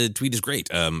the tweet is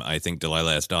great. I think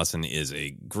Delilah S. Dawson is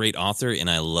a great author, and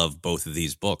I love both of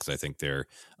these books. I think they're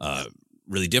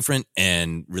really different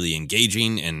and really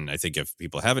engaging. And I think if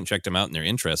people haven't checked them out and they're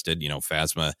interested,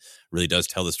 Phasma really does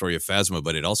tell the story of Phasma,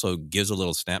 but it also gives a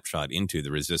little snapshot into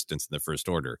the Resistance and the First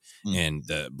Order. And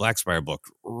the Black Spire book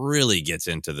really gets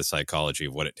into the psychology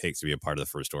of what it takes to be a part of the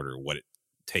First Order, what it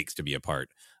takes to be a part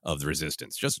of the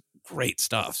Resistance. Just great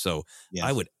stuff. So yes.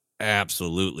 I would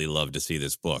absolutely love to see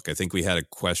this book. I think we had a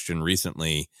question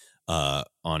recently on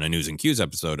a News and Cues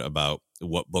episode about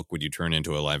what book would you turn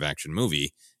into a live action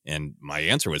movie? And my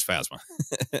answer was Phasma,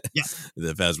 yeah,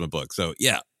 the Phasma book. So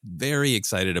yeah, very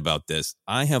excited about this.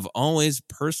 I have always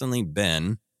personally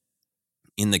been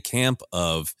in the camp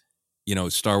of,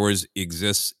 Star Wars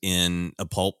exists in a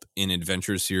pulp in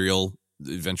adventure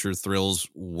thrills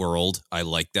world. I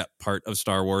like that part of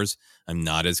Star Wars. I'm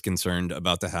not as concerned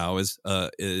about the how as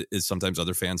sometimes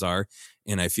other fans are.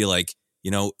 And I feel like,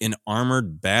 an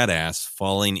armored badass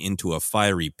falling into a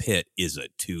fiery pit is a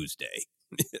Tuesday.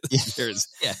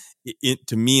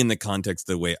 To me, in the context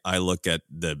of the way I look at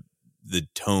the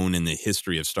tone and the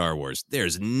history of Star Wars,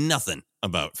 there's nothing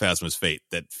about Phasma's fate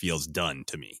that feels done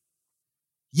to me.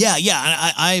 Yeah.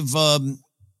 I've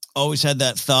always had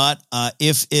that thought.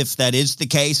 If that is the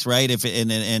case, right?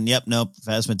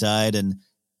 Phasma died, and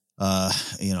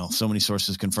so many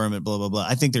sources confirm it. Blah blah blah.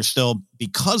 I think there's still,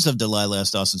 because of Delilah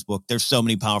S. Dawson's book, there's so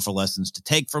many powerful lessons to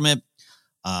take from it.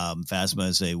 Phasma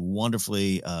is a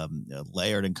wonderfully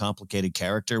layered and complicated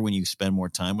character when you spend more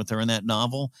time with her in that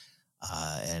novel.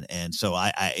 And so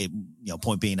I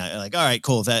point being, I like, all right,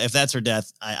 cool. If that's her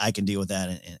death, I can deal with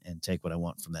that and take what I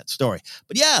want from that story.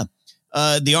 But yeah,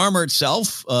 the armor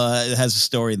itself has a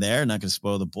story there. Not going to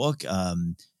spoil the book.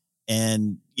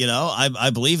 And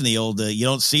I believe in the old, you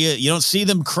don't see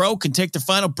them croak and take their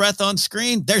final breath on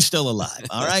screen. They're still alive.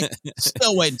 All right.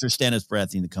 Still waiting for Stannis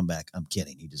Baratheon to come back. I'm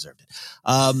kidding. He deserved it.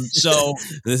 So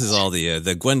this is all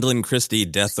the Gwendolyn Christie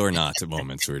death or not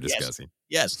moments we're discussing.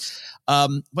 Yes.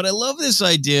 But I love this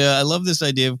idea.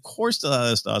 Of course,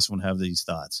 Delilah S. Dawson would have these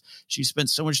thoughts. She spent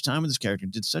so much time with this character,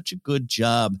 did such a good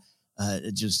job,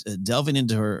 just delving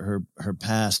into her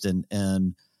past,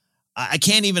 and I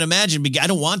can't even imagine. I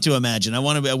don't want to imagine. I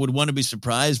would want to be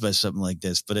surprised by something like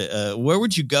this. But where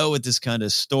would you go with this kind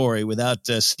of story without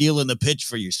stealing the pitch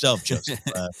for yourself, Joseph?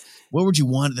 Where would you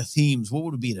want the themes? What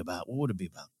would it be about?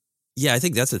 Yeah, I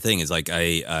think that's the thing. Is like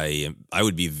I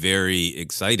would be very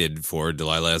excited for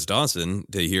Delilah S. Dawson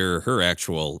to hear her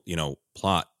actual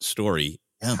plot story,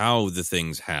 how the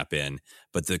things happen,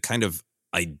 but the kind of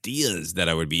ideas that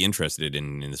I would be interested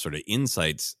in the sort of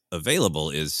insights available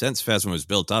is, since Phasma was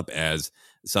built up as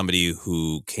somebody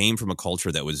who came from a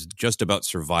culture that was just about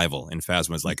survival, and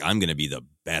Phasma's like, I'm going to be the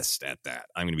best at that.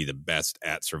 I'm going to be the best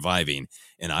at surviving,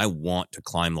 and I want to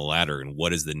climb the ladder, and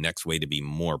what is the next way to be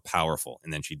more powerful?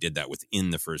 And then she did that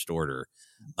within the First Order.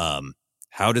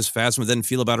 How does Phasma then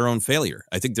feel about her own failure?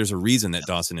 I think there's a reason that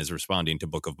Dawson is responding to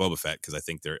Book of Boba Fett, because I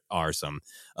think there are some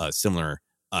similar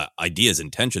ideas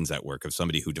and tensions at work of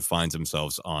somebody who defines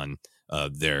themselves on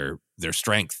their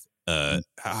strength.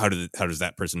 How does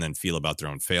that person then feel about their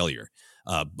own failure?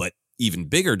 But even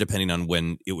bigger, depending on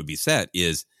when it would be set,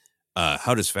 is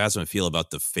how does Phasma feel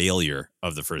about the failure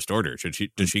of the First Order?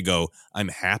 Does she go, I'm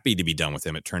happy to be done with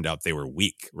him? It turned out they were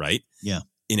weak, right? Yeah.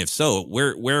 And if so,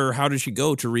 how does she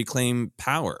go to reclaim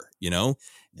power? Yeah.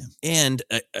 And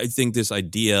I think this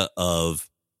idea of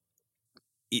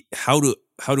how do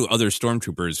other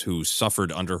stormtroopers who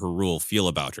suffered under her rule feel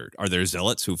about her? Are there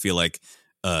zealots who feel like,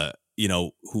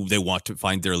 who they want to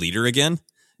find their leader again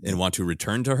and want to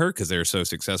return to her because they're so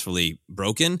successfully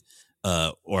broken?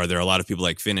 Or are there a lot of people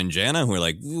like Finn and Jannah who are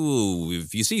like, ooh,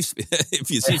 if you see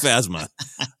Phasma,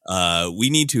 we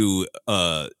need to,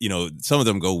 some of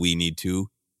them go, we need to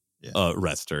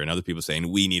arrest her, and other people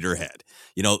saying we need her head.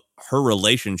 Her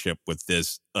relationship with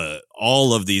this,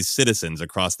 all of these citizens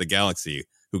across the galaxy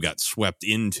who got swept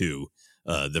into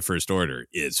the First Order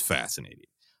is fascinating.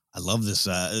 I love this.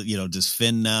 Does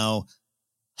Finn now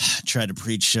try to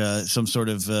preach some sort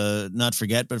of not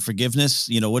forget but forgiveness?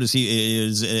 What is he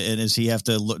is, and does he have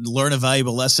to learn a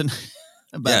valuable lesson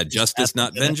about justice,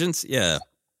 not vengeance? Yeah.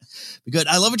 Good.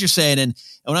 I love what you're saying. And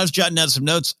when I was jotting down some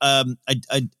notes, I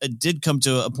did come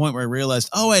to a point where I realized,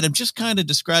 wait, I'm just kind of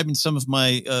describing some of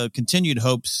my continued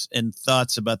hopes and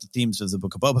thoughts about the themes of the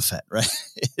Book of Boba Fett, right?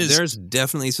 There's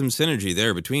definitely some synergy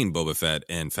there between Boba Fett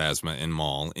and Phasma and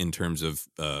Maul in terms of,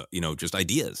 just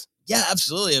ideas. Yeah,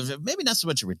 absolutely. Maybe not so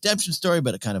much a redemption story,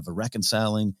 but a kind of a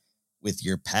reconciling with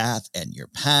your path and your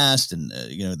past. And,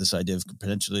 this idea of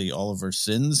potentially all of her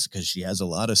sins, because she has a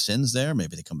lot of sins there.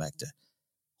 Maybe they come back to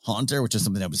haunt her, which is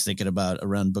something I was thinking about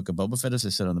around Book of Boba Fett, as I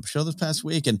said on the show this past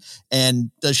week.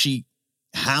 And does she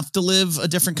have to live a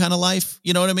different kind of life?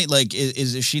 You know what I mean? Like,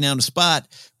 is she now in a spot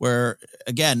where,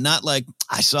 again, not like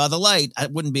I saw the light,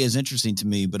 it wouldn't be as interesting to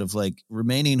me, but of like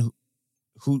remaining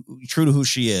true to who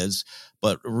she is,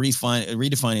 but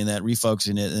redefining that,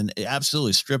 refocusing it, and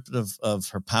absolutely stripped of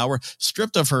her power,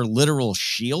 stripped of her literal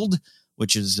shield,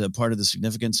 which is part of the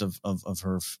significance of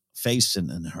her face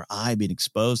and her eye being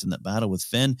exposed in that battle with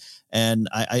Finn. And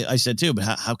I said too, but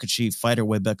how could she fight her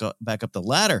way back up the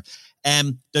ladder?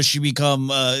 And does she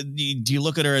become, do you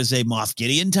look at her as a Moff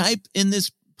Gideon type in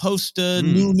this post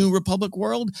New Republic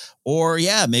world? Or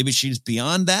maybe she's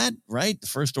beyond that, right? The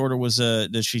First Order was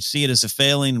does she see it as a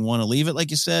failing and want to leave it,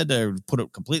 like you said, or put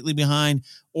it completely behind?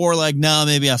 Or like, no,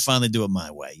 maybe I finally do it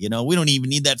my way. We don't even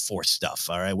need that Force stuff.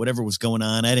 All right. Whatever was going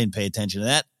on, I didn't pay attention to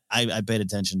that. I paid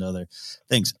attention to other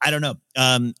things. I don't know.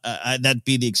 That'd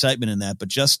be the excitement in that, but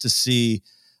just to see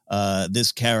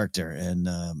this character and,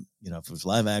 if it was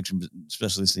live action,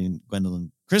 especially seeing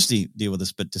Gwendolyn Christie deal with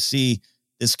this, but to see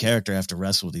this character have to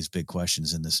wrestle with these big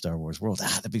questions in this Star Wars world,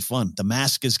 that'd be fun. The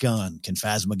mask is gone. Can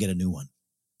Phasma get a new one?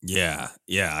 Yeah,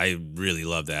 I really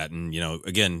love that. And,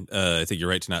 again, I think you're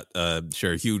right to not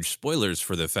share huge spoilers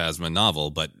for the Phasma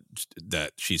novel, but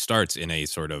that she starts in a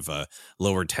sort of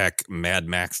lower tech Mad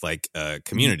Max like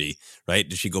community, right?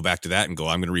 Does she go back to that and go,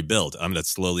 I'm going to rebuild. I'm going to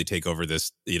slowly take over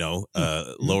this,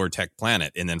 lower tech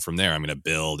planet. And then from there, I'm going to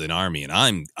build an army and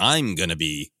I'm going to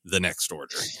be the next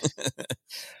order.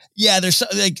 Yeah, there's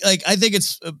like I think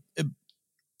it's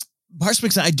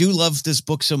Parspex. I do love this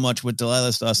book so much. What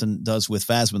Delilah Dawson does with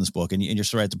Phasma in this book, and you're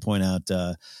so right to point out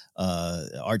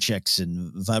Archex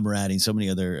and Viberati and so many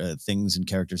other things and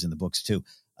characters in the books too,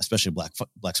 especially Black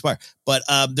Spire. But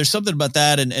there's something about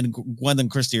that, and Gwendolyn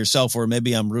Christie herself, where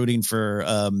maybe I'm rooting for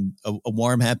a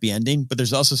warm, happy ending. But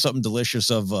there's also something delicious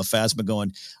of Phasma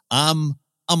going, I'm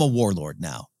a warlord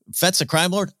now. Fett's a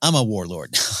crime lord. I'm a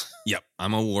warlord. Yep,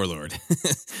 I'm a warlord,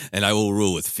 and I will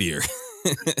rule with fear.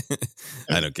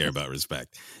 I don't care about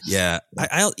respect. Yeah,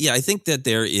 I think that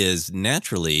there is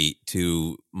naturally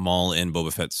to Maul and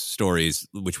Boba Fett's stories,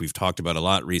 which we've talked about a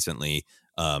lot recently,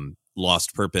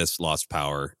 lost purpose, lost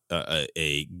power,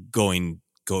 literally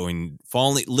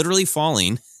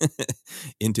falling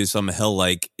into some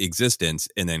hell-like existence,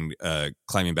 and then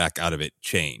climbing back out of it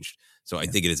changed. So I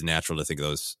think it is natural to think of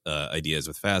those ideas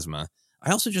with Phasma. I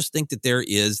also just think that there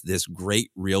is this great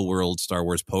real world Star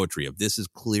Wars poetry of this is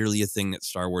clearly a thing that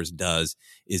Star Wars does,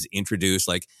 is introduce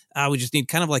like, we just need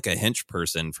kind of like a hench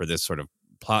person for this sort of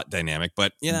plot dynamic,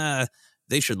 but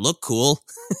they should look cool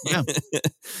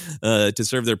to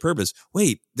serve their purpose.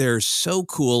 Wait, they're so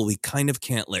cool. We kind of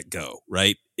can't let go.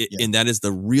 Right. And that is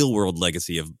the real world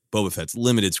legacy of Boba Fett's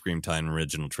limited screen time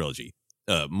original trilogy.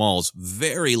 Maul's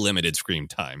very limited screen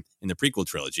time in the prequel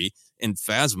trilogy, and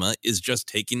Phasma is just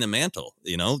taking the mantle,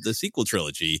 the sequel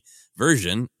trilogy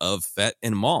version of Fett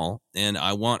and Maul, and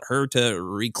I want her to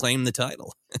reclaim the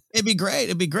title. It'd be great.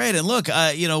 And look,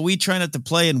 we try not to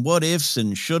play in what ifs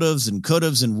and should haves and could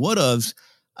haves and would haves.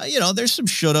 There's some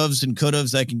should haves and could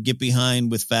haves I can get behind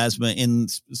with Phasma in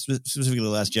specifically The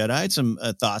Last Jedi. I had some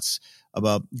thoughts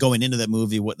about going into that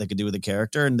movie, what they could do with the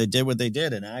character, and they did what they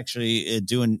did, and I actually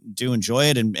do enjoy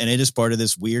it, and it is part of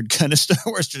this weird kind of Star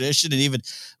Wars tradition. And even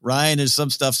Ryan has some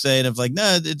stuff saying of like,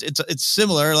 no, it's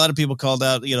similar. A lot of people called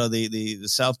out, the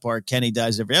South Park Kenny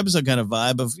dies every episode kind of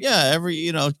vibe of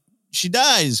she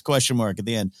dies ? At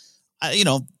the end.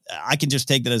 I can just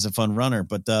take that as a fun runner,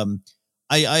 but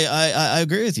I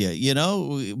agree with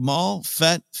you. Maul,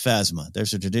 Fett, Phasma.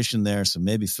 There's a tradition there, so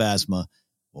maybe Phasma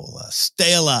will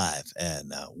stay alive,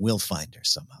 and we'll find her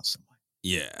somehow, some way.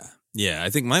 Yeah. I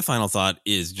think my final thought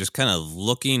is just kind of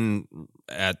looking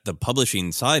at the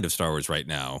publishing side of Star Wars right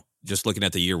now, just looking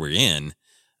at the year we're in.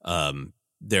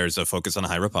 There's a focus on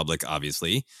High Republic,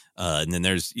 obviously. And then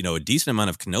there's, a decent amount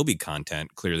of Kenobi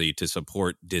content, clearly, to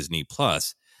support Disney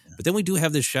Plus. Yeah. But then we do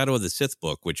have this Shadow of the Sith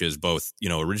book, which is both,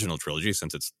 original trilogy,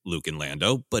 since it's Luke and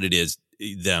Lando, but it is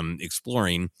them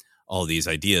exploring all these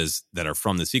ideas that are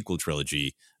from the sequel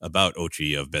trilogy about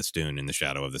Ochi of Bestoon and the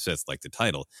Shadow of the Sith, like the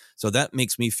title. So that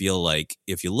makes me feel like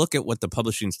if you look at what the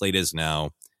publishing slate is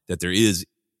now, that there is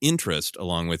interest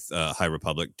along with High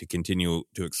Republic to continue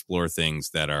to explore things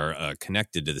that are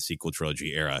connected to the sequel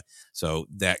trilogy era. So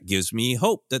that gives me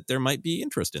hope that there might be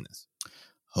interest in this.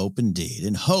 Hope indeed.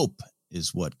 And hope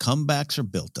is what comebacks are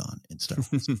built on in Star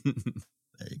Wars.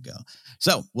 There you go.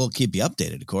 So we'll keep you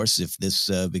updated, of course, if this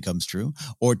becomes true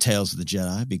or Tales of the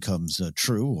Jedi becomes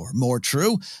true or more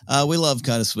true. We love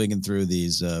kind of swinging through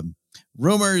these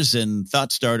rumors and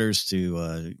thought starters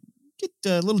to get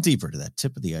a little deeper to that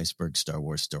tip of the iceberg Star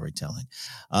Wars storytelling.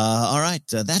 All right.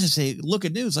 That is a look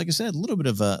at news. Like I said, a little bit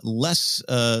of less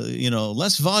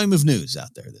volume of news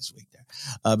out there this week there.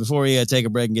 Before we take a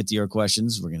break and get to your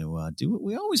questions, we're going to do what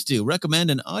we always do. Recommend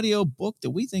an audio book that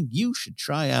we think you should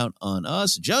try out on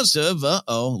us. Joseph,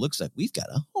 looks like we've got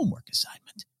a homework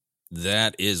assignment.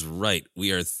 That is right.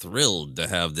 We are thrilled to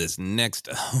have this next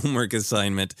homework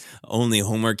assignment. Only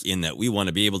homework in that we want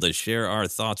to be able to share our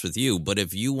thoughts with you. But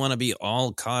if you want to be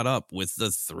all caught up with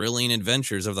the thrilling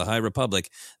adventures of the High Republic,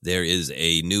 there is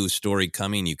a new story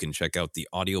coming. You can check out the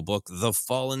audiobook, The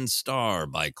Fallen Star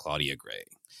by Claudia Gray.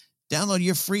 Download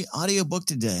your free audiobook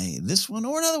today, this one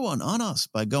or another one, on us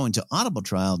by going to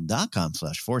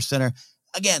audibletrial.com/forcecenter.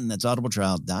 Again, that's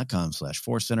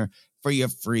audibletrial.com/forcecenter for your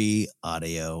free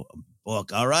audio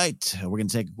book. All right, we're going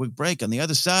to take a quick break. On the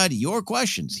other side, your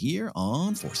questions here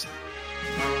on Force Center.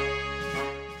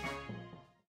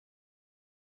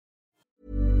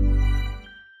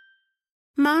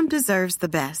 Mom deserves the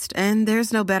best, and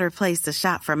there's no better place to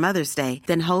shop for Mother's Day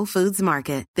than Whole Foods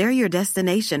Market. They're your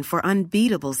destination for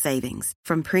unbeatable savings,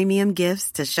 from premium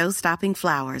gifts to show-stopping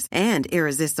flowers and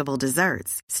irresistible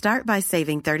desserts. Start by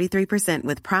saving 33%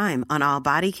 with Prime on all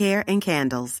body care and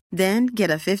candles. Then get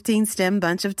a 15-stem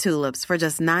bunch of tulips for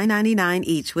just $9.99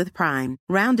 each with Prime.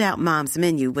 Round out Mom's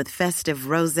menu with festive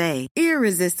rosé,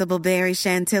 irresistible berry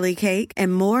chantilly cake,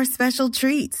 and more special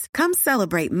treats. Come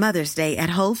celebrate Mother's Day at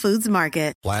Whole Foods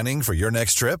Market. Planning for your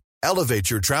next trip?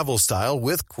 Elevate your travel style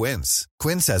with Quince.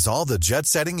 Quince has all the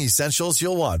jet-setting essentials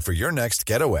you'll want for your next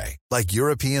getaway, like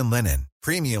European linen,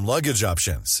 premium luggage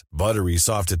options, buttery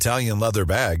soft Italian leather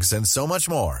bags, and so much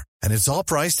more. And it's all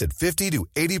priced at 50 to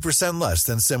 80% less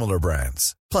than similar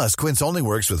brands. Plus, Quince only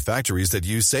works with factories that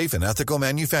use safe and ethical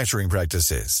manufacturing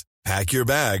practices. Pack your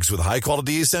bags with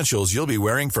high-quality essentials you'll be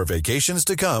wearing for vacations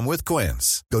to come with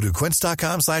Quince. Go to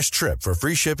quince.com/trip for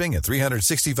free shipping and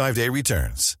 365-day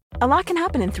returns. A lot can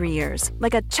happen in 3 years,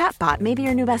 like a chatbot may be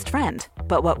your new best friend.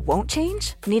 But what won't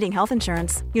change? Needing health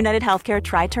insurance. United Healthcare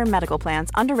Tri-Term Medical Plans,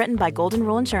 underwritten by Golden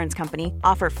Rule Insurance Company,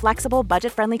 offer flexible,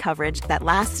 budget-friendly coverage that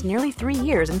lasts nearly 3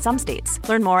 years in some states.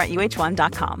 Learn more at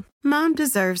UH1.com. Mom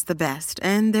deserves the best,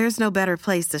 and there's no better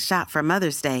place to shop for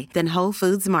Mother's Day than Whole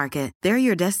Foods Market. They're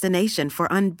your destination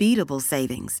for unbeatable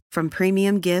savings, from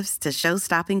premium gifts to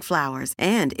show-stopping flowers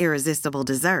and irresistible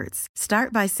desserts.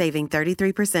 Start by saving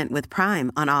 33% with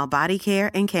Prime on all body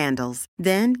care and candles.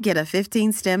 Then get a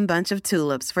 15-stem bunch of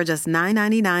tulips for just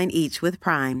 $9.99 each with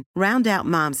Prime. Round out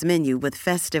Mom's menu with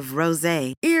festive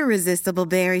rosé, irresistible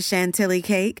berry chantilly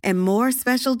cake, and more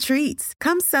special treats.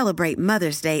 Come celebrate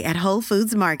Mother's Day at Whole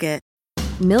Foods Market.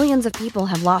 Millions of people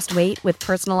have lost weight with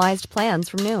personalized plans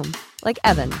from Noom, like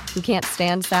Evan, who can't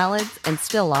stand salads and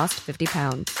still lost 50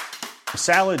 pounds.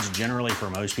 Salads generally for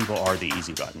most people are the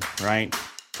easy button, right?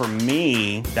 For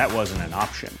me, that wasn't an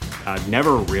option. I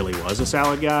never really was a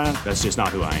salad guy. That's just not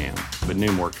who I am. But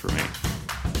Noom worked for me.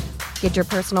 Get your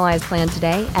personalized plan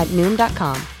today at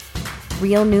Noom.com.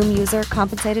 Real Noom user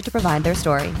compensated to provide their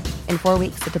story. In 4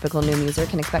 weeks, the typical Noom user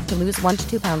can expect to lose 1 to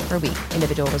 2 pounds per week.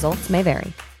 Individual results may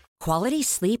vary. Quality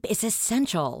sleep is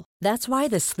essential. That's why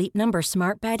the Sleep Number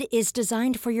Smart Bed is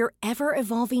designed for your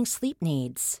ever-evolving sleep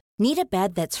needs. Need a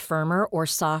bed that's firmer or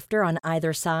softer on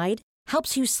either side?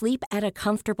 Helps you sleep at a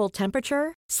comfortable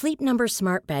temperature? Sleep Number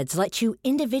Smart Beds let you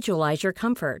individualize your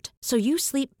comfort so you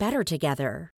sleep better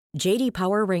together. J.D.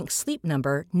 Power ranks Sleep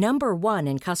Number number 1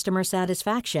 in customer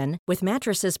satisfaction with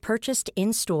mattresses purchased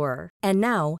in-store. And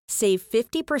now, save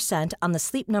 50% on the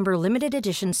Sleep Number Limited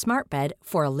Edition Smart Bed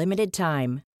for a limited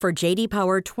time. For J.D.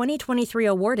 Power 2023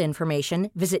 award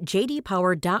information, visit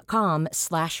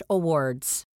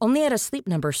jdpower.com/awards. Only at a Sleep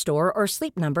Number store or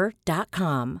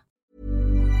sleepnumber.com.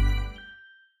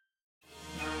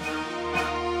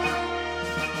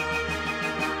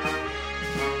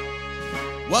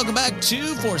 Welcome back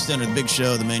to Force Center, the big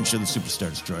show, the main show, the Superstar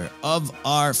Destroyer of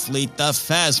our fleet, the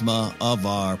Phasma of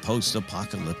our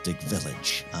post-apocalyptic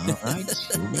village. All right,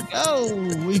 here we go.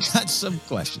 We got some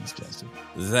questions, Jesse.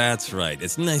 That's right.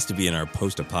 It's nice to be in our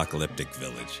post-apocalyptic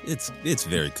village. It's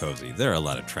very cozy. There are a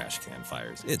lot of trash can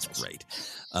fires. It's great.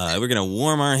 We're going to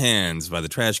warm our hands by the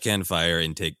trash can fire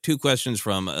and take 2 questions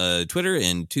from Twitter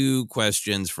and 2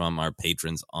 questions from our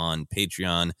patrons on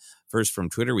Patreon. First from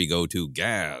Twitter, we go to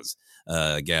Gaz.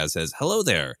 Gaz says, hello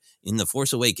there. In The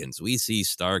Force Awakens, we see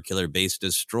Starkiller Base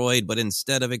destroyed, but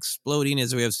instead of exploding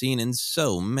as we have seen in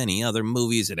so many other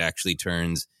movies, it actually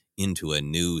turns into a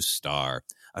new star.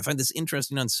 I find this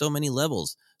interesting on so many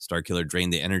levels. Starkiller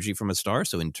drained the energy from a star,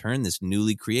 so in turn, this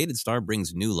newly created star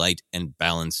brings new light and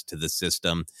balance to the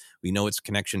system. We know its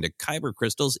connection to Kyber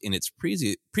crystals in its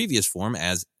previous form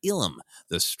as Ilum.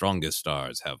 The strongest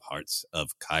stars have hearts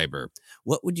of Kyber.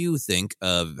 What would you think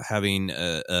of having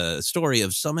a story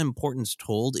of some importance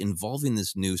told involving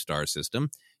this new star system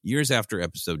years after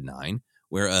Episode 9,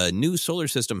 where a new solar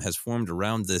system has formed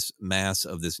around this mass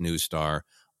of this new star?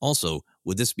 Also,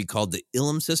 would this be called the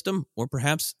Ilum system or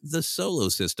perhaps the Solo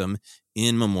system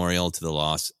in memorial to the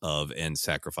loss of and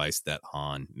sacrifice that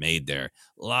Han made there?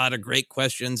 A lot of great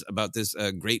questions about this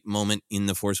great moment in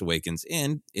The Force Awakens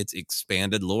and its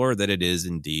expanded lore that it is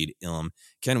indeed Ilum.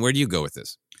 Ken, where do you go with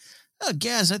this?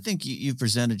 Gaz, I think you've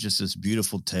presented just this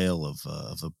beautiful tale of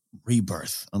a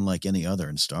rebirth, unlike any other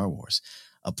in Star Wars.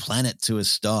 A planet to a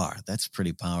star. That's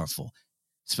pretty powerful.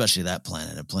 Especially that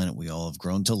planet, a planet we all have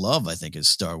grown to love, I think, as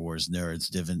Star Wars nerds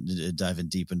diving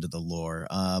deep into the lore.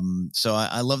 So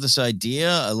I love this idea.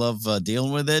 I love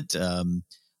dealing with it.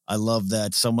 I love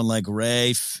that someone like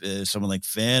Rey, someone like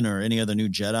Finn, or any other new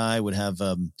Jedi would have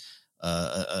a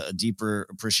deeper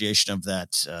appreciation of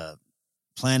that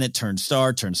planet turned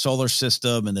star, turned solar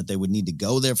system, and that they would need to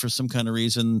go there for some kind of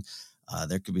reason.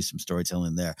 There could be some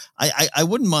storytelling there. I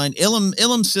wouldn't mind.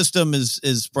 Ilum system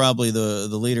is probably the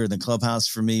leader in the clubhouse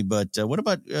for me. But what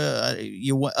about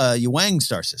Wang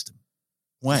star system?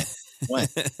 Wang,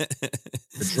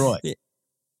 the droid.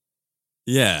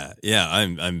 Yeah.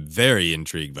 I'm very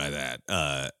intrigued by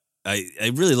that.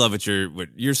 I really love what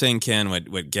you're saying, Ken.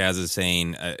 What Gaz is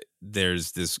saying.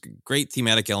 There's this great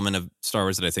thematic element of Star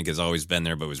Wars that I think has always been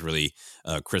there, but was really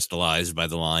crystallized by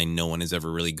the line "No one has ever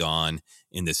really gone."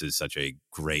 And this is such a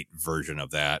great version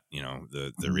of that. You know,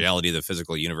 the reality of the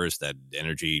physical universe, that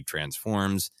energy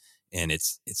transforms, and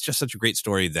it's just such a great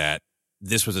story that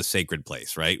this was a sacred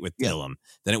place, right? With Ilum,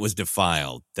 then it was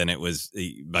defiled, then it was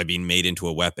by being made into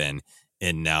a weapon,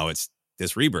 and now it's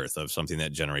this rebirth of something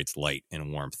that generates light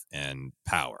and warmth and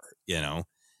power. You know.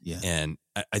 Yeah. And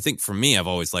I think for me, I've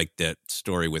always liked that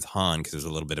story with Han because there's a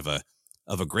little bit of a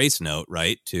grace note,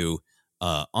 right? To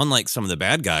unlike some of the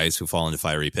bad guys who fall into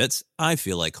fiery pits, I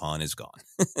feel like Han is gone.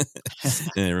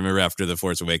 And I remember after The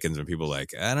Force Awakens when people were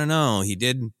like, I don't know, he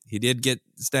did get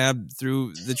stabbed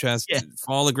through the chest,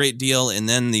 fall a great deal, and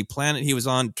then the planet he was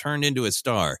on turned into a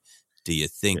star. Do you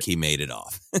think he made it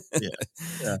off?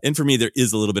 Yeah. And for me, there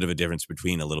is a little bit of a difference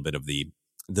between a little bit of the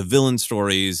villain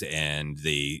stories and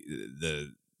the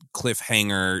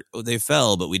cliffhanger. Oh, they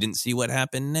fell, but we didn't see what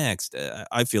happened next.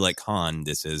 I feel like Han,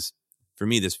 for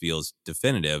me, this feels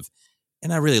definitive.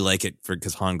 And I really like it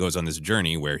because Han goes on this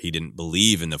journey where he didn't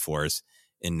believe in the Force.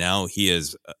 And now he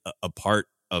is a part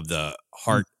of the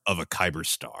heart of a Kyber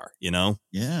star, you know?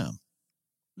 Yeah.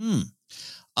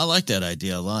 I like that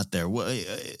idea a lot there.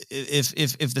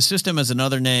 If the system has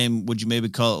another name, would you maybe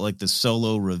call it like the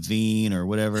Solo Ravine or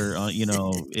whatever,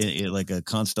 like a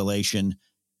constellation?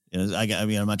 You know, I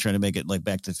mean, I'm not trying to make it like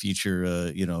Back to the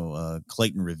Future,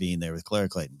 Clayton Ravine there with Clara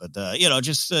Clayton, but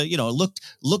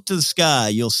look to the sky,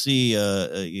 you'll see,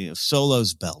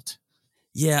 Solo's belt.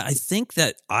 Yeah, I think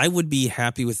that I would be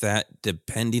happy with that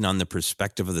depending on the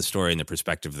perspective of the story and the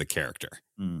perspective of the character.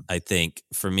 I think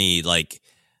for me, like,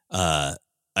 I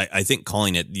think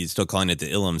you still calling it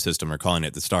the Ilum system or calling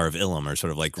it the Star of Ilum or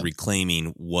sort of like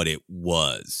reclaiming what it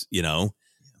was, you know?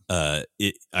 I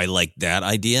like that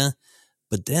idea.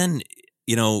 But then,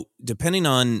 depending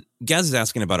on, Gaz is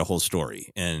asking about a whole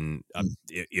story, and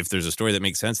if there's a story that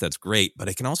makes sense, that's great. But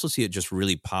I can also see it just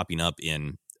really popping up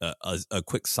in a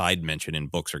quick side mention in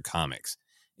books or comics.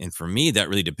 And for me, that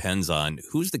really depends on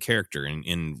who's the character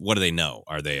and what do they know?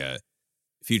 Are they a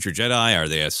future Jedi? Are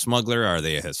they a smuggler? Are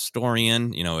they a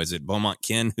historian? Is it Beaumont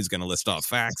Kin who's going to list off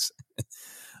facts?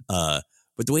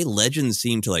 But the way legends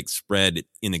seem to spread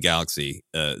in the galaxy,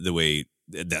 the way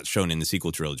that's shown in the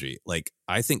sequel trilogy,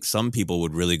 I think some people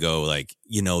would really go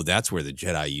that's where the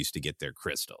Jedi used to get their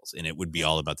crystals, and it would be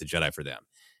all about the Jedi for them.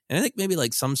 And I think maybe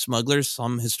some smugglers,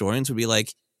 some historians would be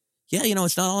yeah,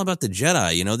 it's not all about the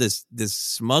Jedi. This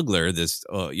smuggler, this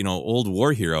old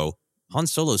war hero, Han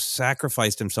Solo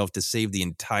sacrificed himself to save the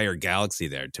entire galaxy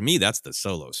there. To me, that's the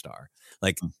Solo Star.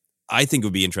 I think it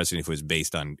would be interesting if it was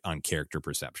based on character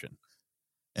perception.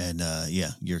 And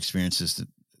your experiences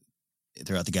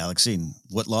throughout the galaxy and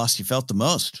what loss you felt the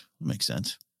most. Makes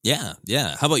sense. Yeah.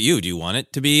 How about you? Do you want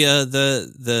it to be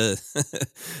the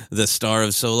star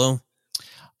of Solo?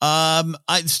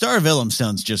 Star of Ilum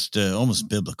sounds just almost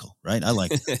biblical, right? I like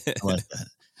that.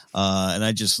 And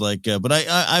I just but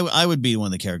I would be one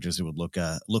of the characters who would look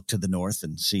to the north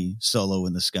and see Solo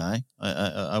in the sky.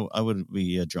 I would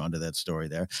be drawn to that story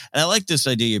there. And I like this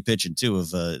idea you're pitching too of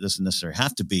doesn't necessarily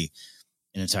have to be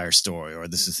an entire story or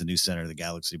this is the new center of the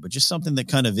galaxy, but just something that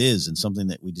kind of is, and something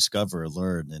that we discover or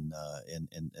learn in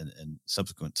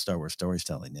subsequent Star Wars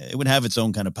storytelling. It would have its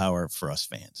own kind of power for us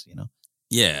fans,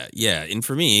 Yeah. And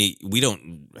for me, we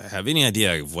don't have any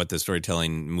idea of what the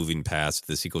storytelling moving past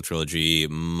the sequel trilogy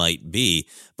might be.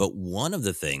 But one of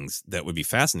the things that would be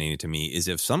fascinating to me is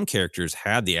if some characters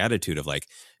had the attitude of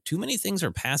too many things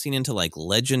are passing into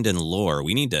legend and lore.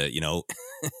 We need to,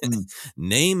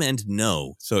 name and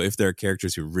know. So if there are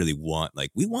characters who really want,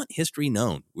 we want history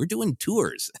known, we're doing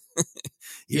tours.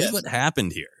 Here's what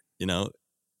happened here,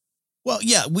 Well,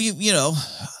 yeah,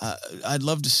 I'd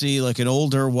love to see an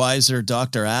older, wiser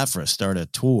Dr. Aphra start a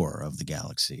tour of the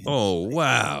galaxy. Oh,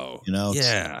 wow.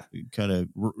 Yeah. Kind of,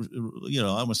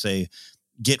 I would say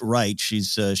get right.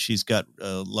 She's got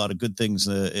a lot of good things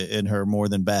in her more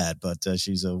than bad, but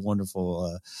she's a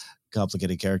wonderful,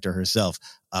 complicated character herself.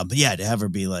 But yeah, to have her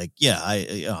be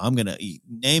I'm going to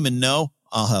name and know,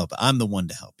 I'll help. I'm the one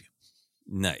to help you.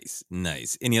 Nice.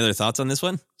 Any other thoughts on this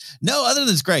one? No, other than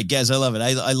it's great, Gaz. I love it.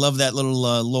 I love that little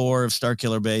lore of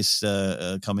Starkiller Base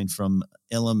coming from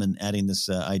Ilum and adding this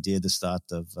idea, this thought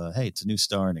of, hey, it's a new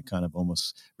star and it kind of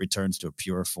almost returns to a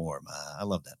pure form. I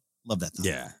love that. Love that thought.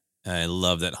 Yeah, I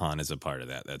love that Han is a part of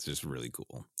that. That's just really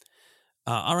cool.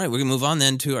 All right, we're going to move on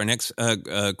then to our next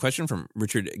question from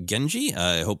Richard Genji.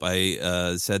 I hope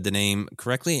I said the name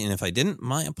correctly, and if I didn't,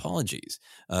 my apologies.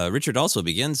 Richard also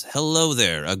begins, hello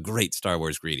there, a great Star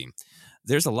Wars greeting.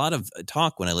 There's a lot of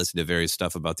talk when I listen to various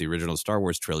stuff about the original Star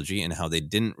Wars trilogy and how they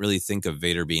didn't really think of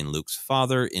Vader being Luke's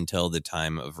father until the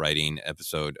time of writing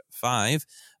Episode 5.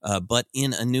 But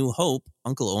in A New Hope,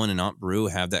 Uncle Owen and Aunt Beru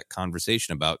have that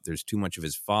conversation about there's too much of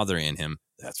his father in him.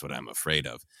 That's what I'm afraid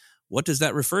of. What does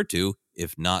that refer to,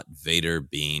 if not Vader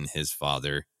being his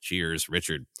father? Cheers,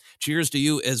 Richard. Cheers to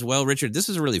you as well, Richard. This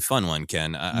is a really fun one,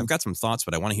 Ken. I've got some thoughts,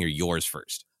 but I want to hear yours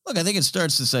first. Look, I think it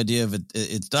starts this idea of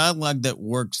it's dialogue that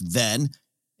works then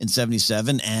in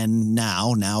 77 and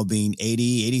now being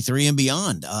 80, 83 and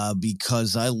beyond,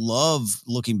 because I love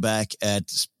looking back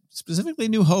at specifically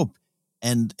New Hope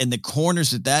and the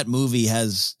corners that movie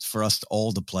has for us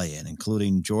all to play in,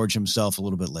 including George himself a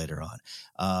little bit later on.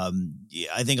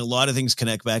 I think a lot of things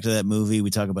connect back to that movie. We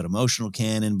talk about emotional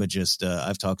canon, but just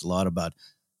I've talked a lot about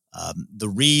the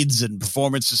reads and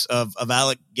performances of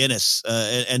Alec Guinness,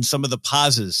 and some of the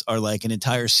pauses are like an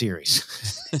entire series.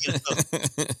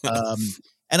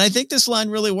 And I think this line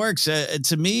really works.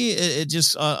 To me, it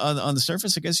just on the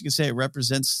surface, I guess you could say it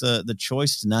represents the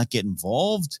choice to not get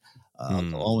involved.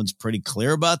 Owen's pretty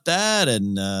clear about that,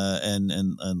 and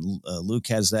Luke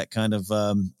has that kind of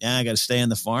I got to stay on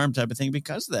the farm type of thing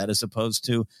because of that, as opposed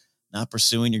to not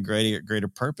pursuing your greater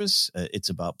purpose. It's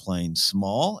about playing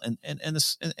small,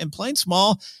 and playing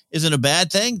small isn't a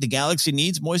bad thing. The galaxy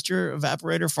needs moisture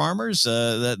evaporator farmers.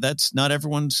 That's not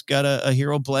everyone's got a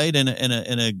hero blade and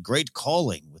a great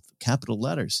calling with capital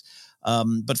letters.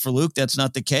 But for Luke, that's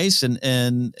not the case.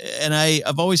 And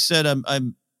I've always said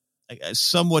I'm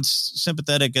somewhat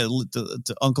sympathetic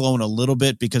to Uncle Owen a little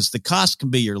bit because the cost can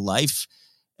be your life.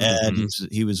 And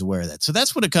he was aware of that. So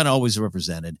that's what it kind of always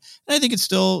represented. And I think it's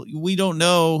still, we don't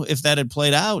know if that had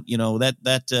played out,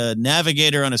 that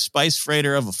navigator on a spice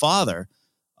freighter of a father,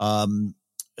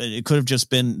 it could have just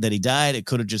been that he died. It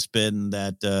could have just been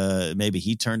that maybe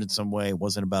he turned in some way. It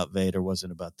wasn't about Vader,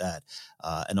 wasn't about that.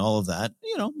 And all of that,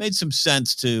 made some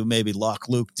sense to maybe lock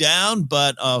Luke down,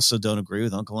 but also don't agree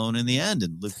with Uncle Owen in the end.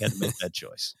 And Luke had to make that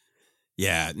choice.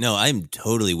 Yeah, no, I'm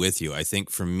totally with you. I think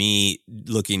for me,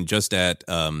 looking just at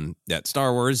that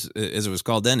Star Wars, as it was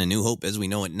called then, A New Hope as we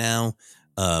know it now,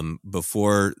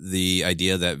 before the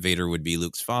idea that Vader would be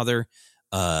Luke's father,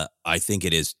 I think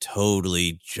it is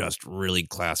totally just really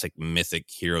classic mythic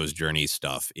hero's journey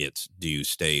stuff. It's, do you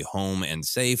stay home and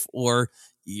safe, or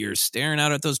you're staring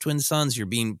out at those twin suns, you're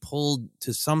being pulled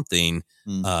to something.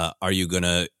 Are you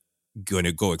gonna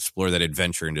go explore that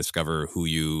adventure and discover who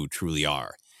you truly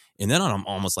are? And then on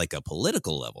almost like a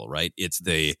political level, right? It's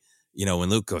the, when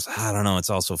Luke goes, I don't know, it's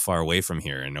all so far away from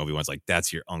here. And Obi-Wan's like,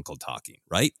 that's your uncle talking,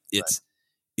 right?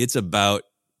 It's about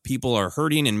people are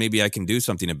hurting and maybe I can do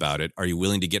something about it. Are you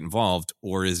willing to get involved,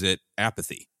 or is it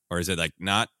apathy? Or is it like,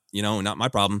 not my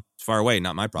problem. It's far away,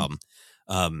 not my problem.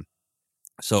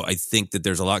 So I think that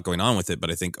there's a lot going on with it,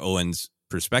 but I think Owen's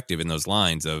perspective in those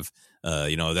lines of,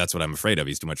 that's what I'm afraid of.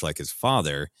 He's too much like his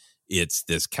father. It's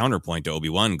this counterpoint to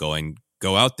Obi-Wan going,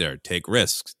 go out there, take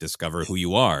risks, discover who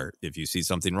you are. If you see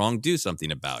something wrong, do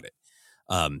something about it.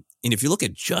 And if you look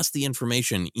at just the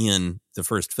information in the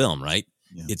first film, right,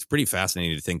 it's pretty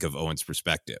fascinating to think of Owen's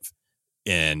perspective.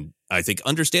 And I think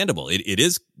understandable. It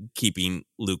is keeping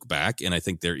Luke back, and I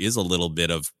think there is a little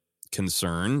bit of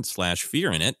concern /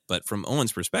 fear in it. But from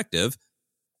Owen's perspective,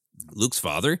 Luke's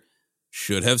father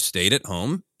should have stayed at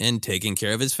home and taken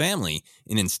care of his family.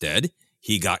 And instead,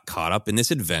 he got caught up in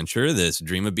this adventure, this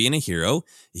dream of being a hero.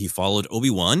 He followed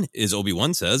Obi-Wan, as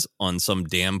Obi-Wan says, on some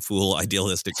damn fool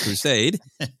idealistic crusade.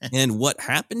 And what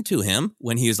happened to him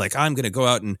when he was like, I'm going to go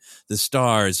out in the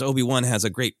stars. Obi-Wan has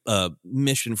a great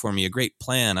mission for me, a great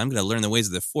plan. I'm going to learn the ways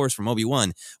of the Force from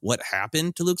Obi-Wan. What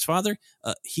happened to Luke's father?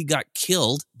 He got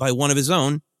killed by one of his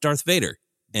own, Darth Vader.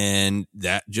 And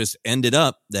that just ended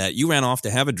up that you ran off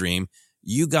to have a dream.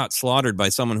 You got slaughtered by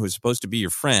someone who was supposed to be your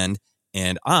friend.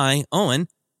 And I, Owen,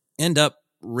 end up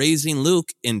raising Luke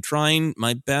and trying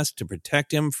my best to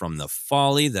protect him from the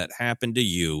folly that happened to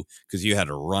you because you had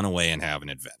to run away and have an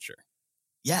adventure.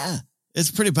 Yeah,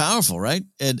 it's pretty powerful, right?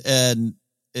 And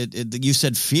you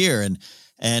said fear,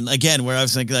 and again, where I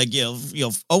was thinking, like,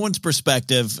 Owen's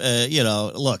perspective,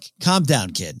 look, calm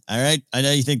down, kid. All right, I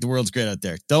know you think the world's great out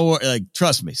there. Don't worry, like,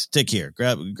 trust me. Stick here,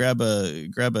 grab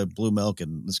a blue milk,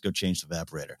 and let's go change the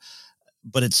evaporator.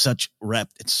 But it's so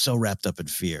wrapped up in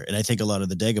fear. And I think a lot of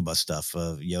the Dagobah stuff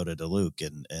of Yoda to Luke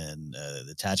and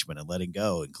the attachment and letting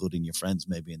go, including your friends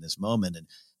maybe in this moment. And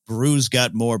Beru's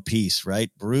got more peace,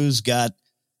 right? Beru's got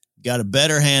a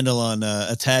better handle on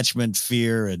attachment,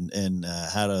 fear, and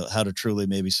how to truly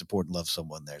maybe support and love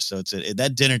someone there. So it's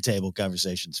that dinner table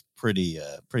conversation's pretty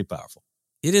powerful.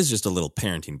 It is just a little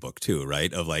parenting book too,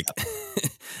 right? Of like,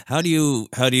 how do you,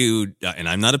 and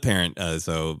I'm not a parent,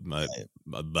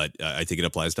 but I think it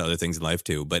applies to other things in life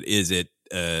too. But is it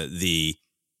how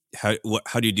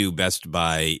do you do best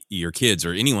by your kids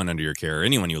or anyone under your care or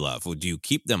anyone you love? Well, do you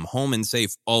keep them home and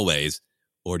safe always,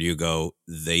 or do you go,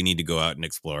 they need to go out and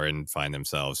explore and find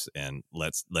themselves, and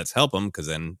let's help them, because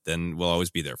then we'll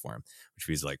always be there for them, which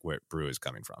feels like where Beru is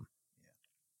coming from.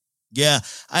 Yeah,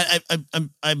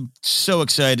 I'm so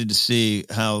excited to see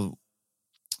how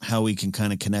we can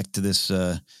kind of connect to this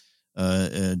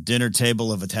dinner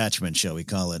table of attachment, shall we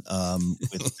call it,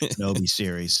 with the Kenobi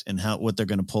series, and what they're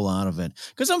going to pull out of it.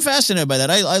 Because I'm fascinated by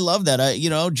that. I love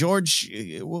that. George,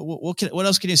 what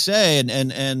else can you say?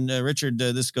 And Richard,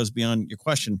 this goes beyond your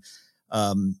question.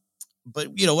 But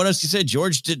what else you say?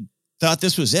 George thought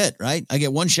this was it, right? I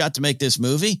get one shot to make this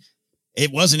movie.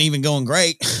 It wasn't even going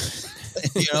great.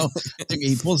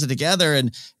 He pulls it together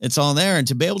and it's all there, and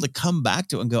to be able to come back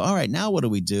to it and go, all right, now what do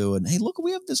we do? And hey, look,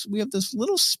 we have this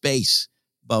little space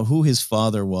about who his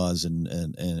father was, and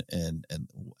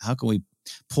how can we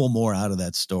pull more out of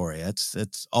that story?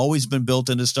 That's always been built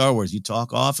into Star Wars. You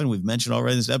talk often, we've mentioned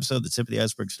already in this episode, the tip of the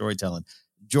iceberg storytelling.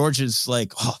 George is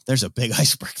like, oh, there's a big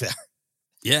iceberg there.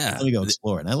 Yeah. Let me go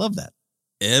explore it. And I love that.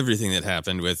 Everything that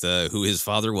happened with who his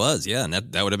father was. Yeah. And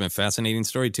that would have been a fascinating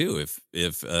story too.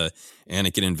 If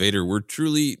Anakin and Vader were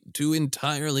truly two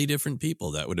entirely different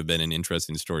people, that would have been an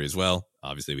interesting story as well.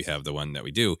 Obviously we have the one that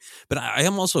we do, but I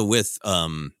am also with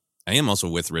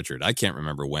Richard. I can't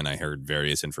remember when I heard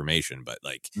various information, but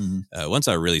once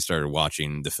I really started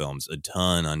watching the films a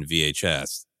ton on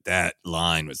VHS, that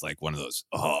line was like one of those,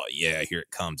 oh yeah, here it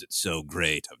comes. It's so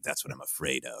great. That's what I'm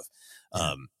afraid of.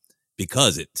 Yeah.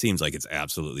 Because it seems like it's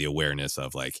absolutely awareness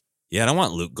of like, yeah, I don't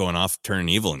want Luke going off, turning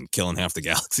evil and killing half the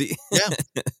galaxy. Yeah.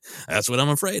 That's what I'm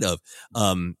afraid of.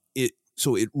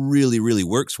 So it really, really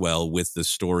works well with the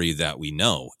story that we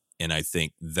know. And I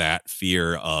think that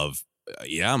fear of,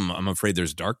 I'm afraid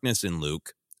there's darkness in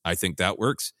Luke. I think that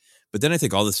works. But then I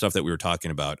think all the stuff that we were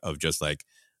talking about of just like,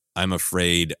 I'm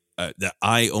afraid that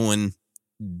Owen,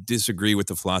 disagree with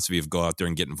the philosophy of go out there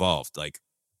and get involved. Like,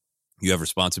 you have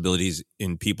responsibilities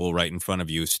in people right in front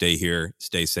of you. Stay here,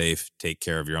 stay safe, take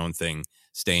care of your own thing,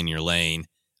 stay in your lane.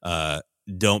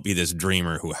 Don't be this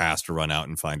dreamer who has to run out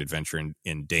and find adventure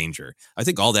in danger. I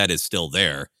think all that is still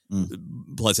there.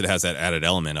 Plus it has that added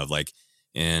element of like,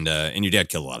 and your dad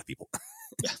killed a lot of people.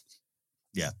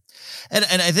 Yeah. And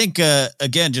I think,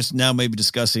 again, just now maybe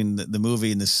discussing the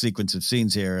movie and the sequence of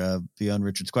scenes here beyond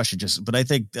Richard's question, but I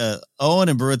think Owen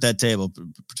and Beru at that table,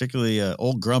 particularly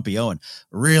old grumpy Owen,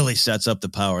 really sets up the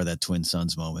power of that twin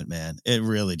sons moment, man. It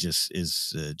really just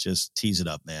is, just tease it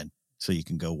up, man, so you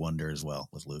can go wonder as well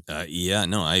with Luke.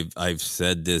 I've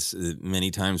said this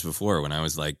many times before when I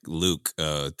was like Luke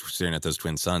staring at those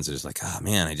twin sons. It's like, oh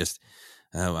man,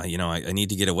 I need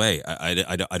to get away.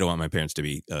 I don't want my parents to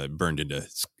be burned into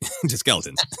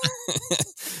skeletons.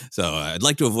 So I'd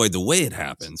like to avoid the way it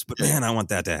happens, but man, I want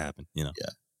that to happen. Yeah.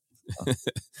 Oh,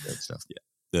 great stuff.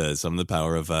 Yeah. Some of the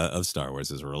power of Star Wars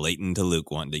is relating to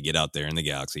Luke wanting to get out there in the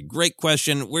galaxy. Great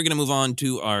question. We're going to move on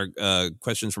to our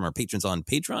questions from our patrons on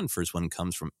Patreon. First one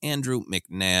comes from Andrew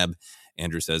McNabb.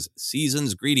 Andrew says,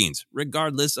 season's greetings.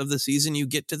 Regardless of the season, you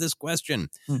get to this question.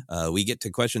 We get to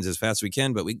questions as fast as we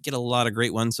can, but we get a lot of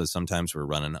great ones, so sometimes we're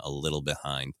running a little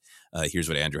behind. Here's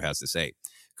what Andrew has to say.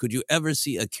 Could you ever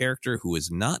see a character who is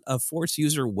not a Force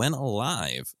user when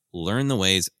alive learn the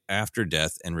ways after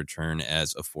death and return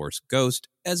as a Force ghost,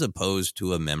 as opposed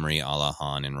to a memory a la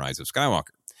Han in Rise of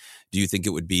Skywalker? Do you think it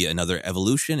would be another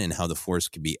evolution in how the Force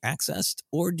could be accessed?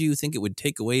 Or do you think it would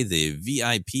take away the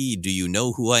VIP, do you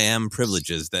know who I am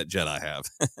privileges that Jedi have?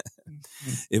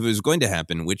 If it was going to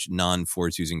happen, which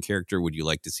non-Force using character would you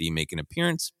like to see make an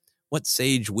appearance? What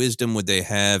sage wisdom would they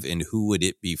have, and who would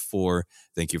it be for?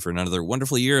 Thank you for another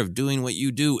wonderful year of doing what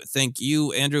you do. Thank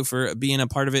you, Andrew, for being a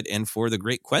part of it and for the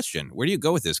great question. Where do you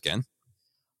go with this, Ken?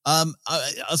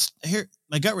 Here,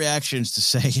 my gut reaction is to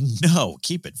say, no,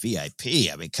 keep it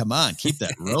VIP. I mean, come on, keep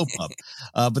that rope up.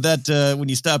 But that, when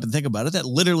you stop and think about it, that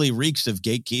literally reeks of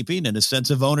gatekeeping and a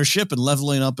sense of ownership and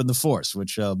leveling up in the Force,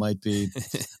 which might be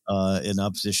in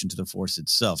opposition to the Force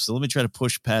itself. So let me try to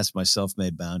push past my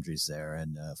self-made boundaries there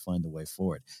and find a way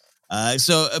forward.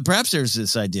 So perhaps there's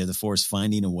this idea of the Force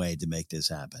finding a way to make this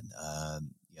happen.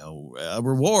 A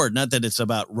reward, not that it's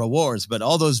about rewards, but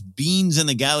all those beings in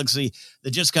the galaxy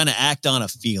that just kind of act on a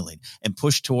feeling and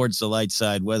push towards the light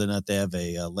side, whether or not they have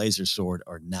a laser sword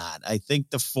or not. I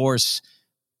think the Force,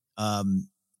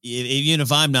 even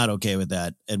if I'm not okay with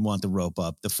that and want the rope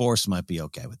up, the Force might be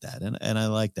okay with that. And I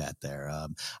like that there.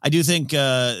 I do think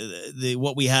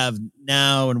what we have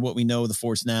now and what we know of the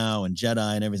Force now and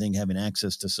Jedi and everything having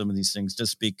access to some of these things does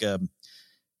speak,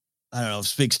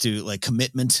 speaks to like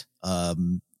commitment,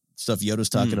 stuff Yoda's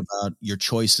talking about, your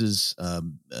choices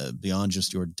beyond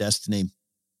just your destiny.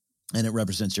 And it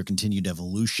represents your continued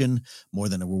evolution more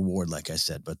than a reward, like I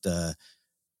said. But,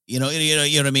 you know what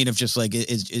I mean? Of just like it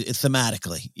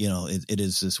thematically, it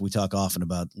is this. We talk often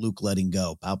about Luke letting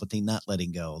go, Palpatine not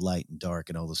letting go, light and dark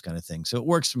and all those kind of things. So it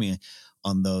works for me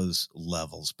on those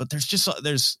levels. But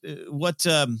there's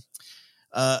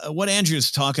what Andrew's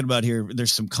talking about here,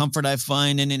 there's some comfort I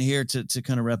find in here to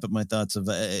kind of wrap up my thoughts of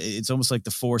it's almost like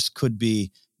the Force could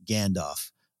be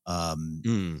Gandalf.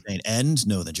 Saying end,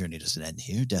 no, the journey doesn't end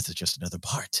here. Death is just another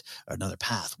part or another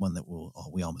path, one that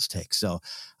we all must take. So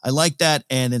I like that.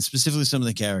 And then specifically some of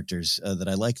the characters that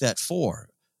I like that for.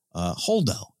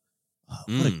 Holdo.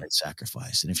 What a great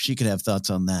sacrifice. And if she could have thoughts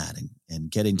on that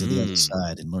and getting to the other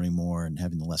side and learning more and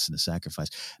having the lesson of sacrifice.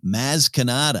 Maz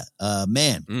Kanata,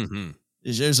 man. Mm-hmm.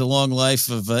 There's a long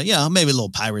life of, maybe a little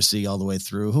piracy all the way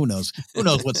through. Who knows? Who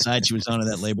knows what side she was on in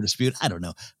that labor dispute? I don't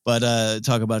know. But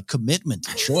talk about commitment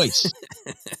and choice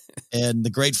and the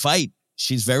great fight.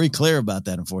 She's very clear about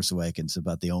that in Force Awakens,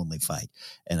 about the only fight.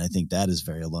 And I think that is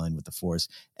very aligned with the Force.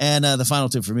 And the final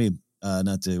two for me,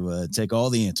 not to take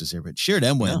all the answers here, but Sheard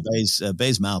Emway and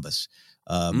Baze Malbus.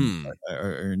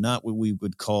 Are not what we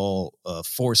would call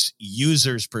Force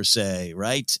users per se,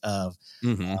 right? They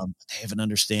have an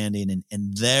understanding,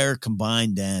 and their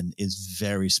combined end is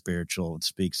very spiritual. It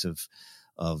speaks of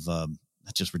not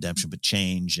just redemption, but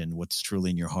change and what's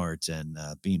truly in your heart and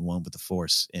being one with the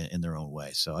Force in their own way.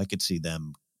 So I could see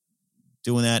them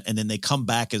doing that, and then they come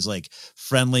back as like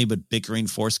friendly but bickering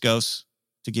Force ghosts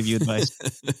to give you advice.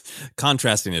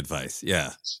 Contrasting advice,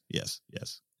 yeah. Yes.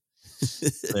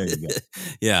 There you go.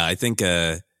 Yeah, I think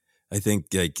I think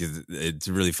like it's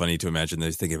really funny to imagine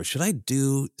they're thinking, should I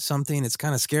do something? It's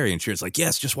kind of scary. And Shirt's like,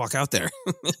 yes, just walk out there.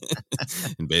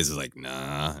 And Baze is like,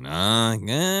 nah,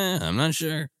 I'm not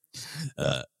sure.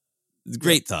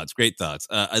 Great thoughts.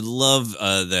 I love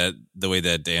that the way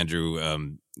that Andrew,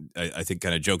 I think,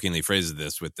 kind of jokingly phrases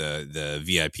this with the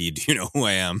VIP. Do you know who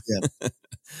I am?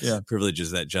 Yeah.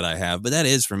 Privileges that Jedi have, but that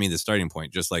is for me the starting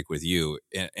point, just like with you.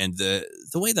 And the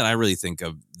way that I really think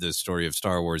of the story of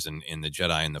Star Wars and the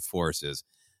Jedi and the Force is,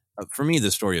 for me, the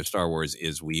story of Star Wars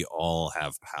is we all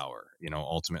have power.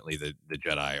 Ultimately, the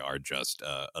Jedi are just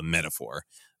a metaphor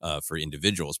for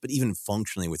individuals, but even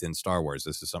functionally within Star Wars,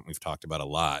 this is something we've talked about a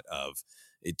lot.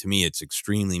 To me, it's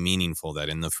extremely meaningful that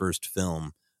in the first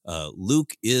film,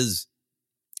 Luke is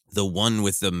the one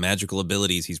with the magical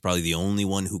abilities. He's probably the only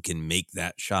one who can make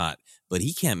that shot, but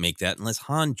he can't make that unless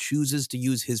Han chooses to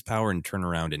use his power and turn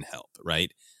around and help,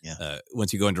 right? Yeah.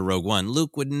 Once you go into Rogue One,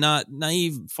 Luke would not,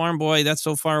 naive farm boy, that's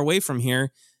so far away from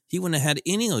here. He wouldn't have had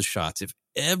any of those shots if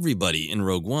everybody in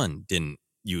Rogue One didn't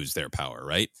use their power,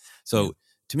 right? So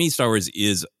to me, Star Wars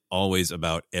is always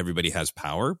about everybody has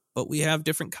power, but we have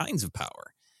different kinds of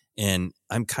power. And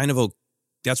I'm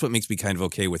that's what makes me kind of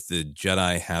okay with the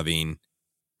Jedi having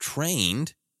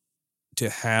trained to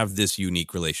have this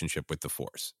unique relationship with the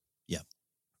Force. Yeah.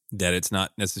 That it's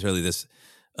not necessarily this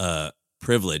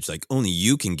privilege, like only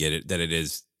you can get it, that it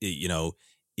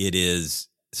is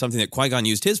something that Qui-Gon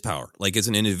used his power, like as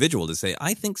an individual, to say,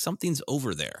 I think something's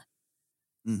over there.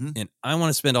 Mm-hmm. And I want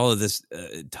to spend all of this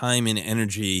time and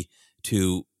energy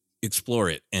to explore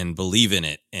it and believe in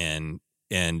it. And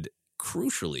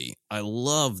crucially, I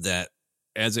love that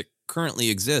as it currently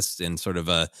exists in sort of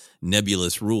a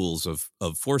nebulous rules of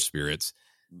Force spirits,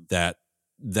 that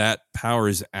power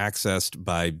is accessed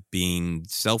by being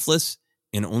selfless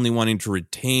and only wanting to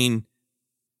retain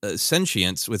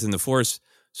sentience within the Force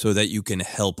so that you can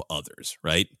help others,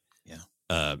 right?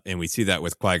 Yeah. And we see that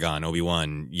with Qui-Gon,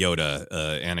 Obi-Wan, Yoda,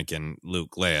 Anakin,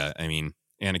 Luke, Leia. I mean,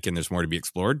 Anakin, there's more to be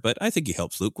explored, but I think he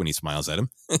helps Luke when he smiles at him.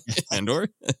 Andor.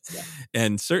 Yeah.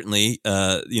 And certainly,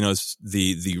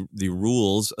 the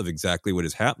rules of exactly what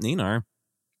is happening are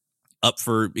up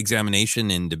for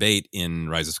examination and debate in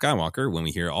Rise of Skywalker when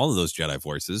we hear all of those Jedi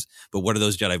voices. But what are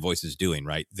those Jedi voices doing,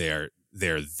 right? They're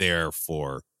there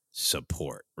for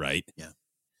support, right? Yeah.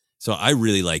 So I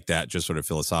really like that, just sort of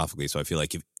philosophically. So I feel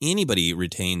like if anybody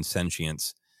retains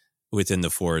sentience within the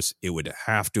Force, it would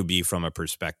have to be from a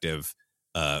perspective,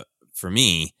 for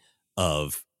me,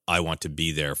 of I want to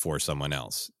be there for someone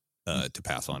else to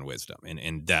pass on wisdom.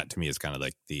 And that to me is kind of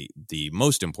like the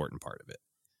most important part of it.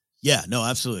 Yeah, no,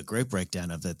 absolutely. Great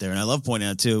breakdown of that there. And I love pointing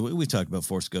out, too, we talked about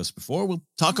Force Ghosts before. We'll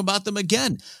talk about them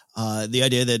again. The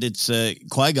idea that it's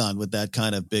Qui-Gon with that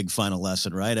kind of big final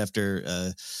lesson, right?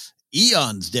 After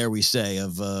eons, dare we say,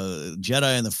 of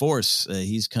Jedi and the Force,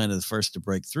 he's kind of the first to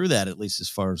break through that, at least as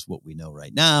far as what we know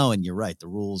right now. And you're right, the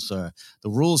rules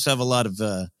have a lot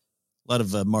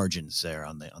of margins there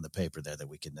on the paper there that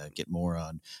we can get more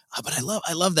on. But I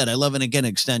love that. I love it, again,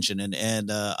 extension.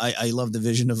 And I love the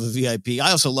vision of a VIP.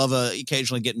 I also love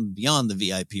occasionally getting beyond the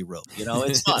VIP rope.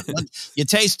 It's fun. You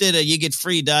taste it, you get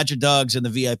free Dodger dogs in the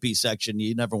VIP section.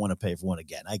 You never want to pay for one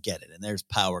again. I get it. And there's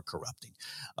power corrupting.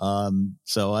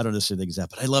 So I don't necessarily think it's that,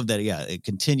 but I love that. Yeah. A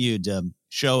continued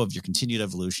show of your continued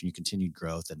evolution, your continued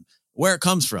growth, and where it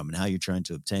comes from and how you're trying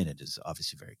to obtain it is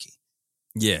obviously very key.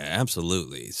 Yeah,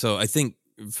 absolutely. So I think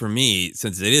for me,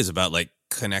 since it is about like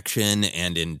connection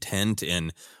and intent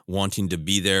and wanting to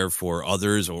be there for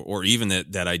others, or even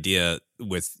that idea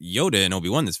with Yoda and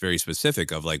Obi-Wan that's very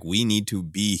specific of like, we need to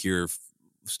be here.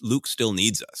 Luke still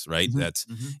needs us, right? Mm-hmm. That's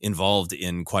involved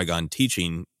in Qui-Gon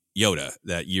teaching Yoda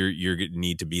that you're going to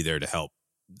need to be there to help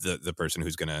the person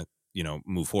who's going to,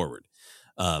 move forward.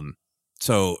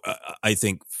 So I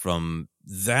think from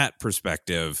that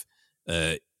perspective,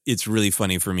 it's really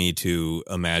funny for me to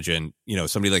imagine,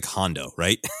 somebody like Hondo,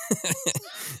 right?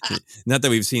 Not that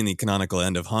we've seen the canonical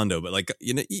end of Hondo, but like,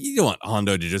 you don't want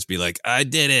Hondo to just be like, I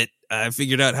did it. I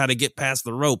figured out how to get past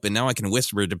the rope, and now I can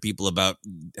whisper to people about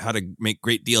how to make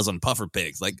great deals on puffer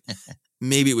pigs. Like,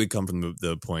 maybe it would come from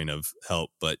the point of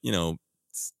help, but,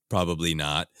 probably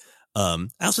not. I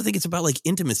also think it's about like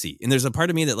intimacy. And there's a part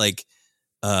of me that like,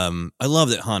 I love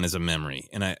that Han is a memory,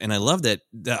 and I love that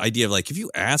idea of like, if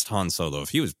you asked Han Solo if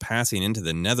he was passing into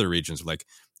the nether regions, like,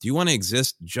 do you want to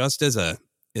exist just as a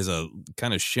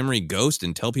kind of shimmery ghost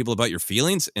and tell people about your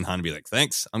feelings? And Han would be like,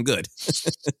 thanks, I'm good.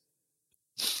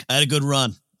 I had a good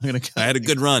run. I had a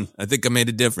good run. I think I made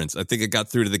a difference. I think I got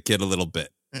through to the kid a little bit.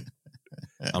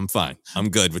 I'm fine. I'm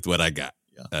good with what I got.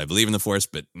 Yeah. I believe in the Force,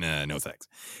 but no thanks.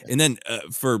 And then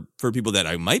for people that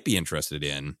I might be interested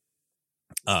in,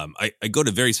 I go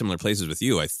to very similar places with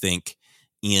you. I think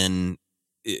in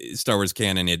Star Wars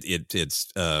canon,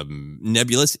 it's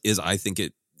nebulous. I think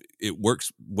it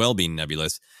works well being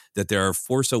nebulous, that there are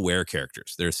Force aware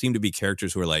characters. There seem to be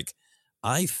characters who are like,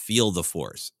 I feel the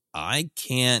Force. I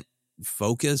can't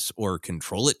focus or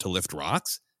control it to lift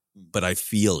rocks, but I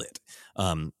feel it.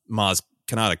 Maz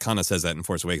Kanata kind of says that in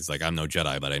Force Awakens, like, I'm no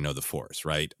Jedi, but I know the Force,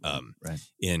 right? Right.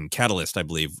 In Catalyst, I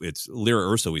believe it's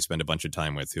Lyra Urso we spend a bunch of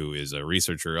time with, who is a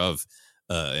researcher of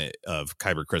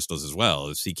kyber crystals as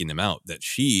well, seeking them out, that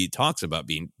she talks about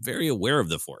being very aware of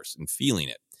the Force and feeling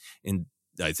it. And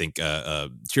I think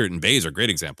Chirrut and Baze are great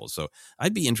examples. So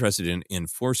I'd be interested in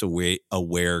Force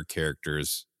aware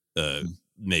characters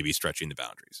maybe stretching the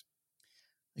boundaries.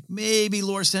 Like maybe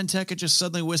Lor San Tekka just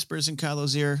suddenly whispers in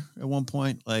Kylo's ear at one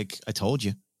point, like, I told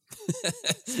you.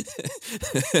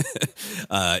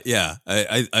 Yeah,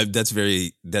 that's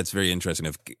very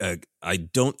interesting. I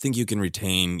don't think you can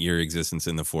retain your existence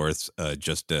in the Force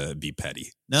just to be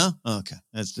petty. No, okay,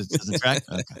 that's the track.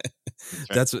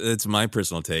 Okay, that's my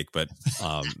personal take, but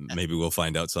maybe we'll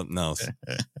find out something else.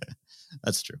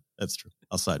 That's true.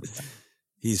 I'll side with that.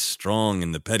 He's strong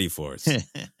in the petty Force.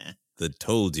 The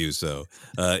told you so.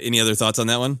 Any other thoughts on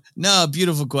that one? No,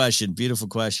 beautiful question.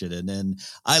 And then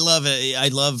I love it. I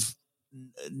love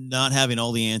not having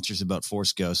all the answers about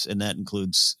Force ghosts, and that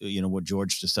includes, what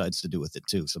George decides to do with it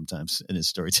too sometimes in his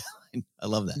storytelling. I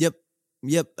love that.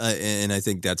 Yep. And I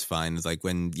think that's fine. It's like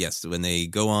when they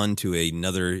go on to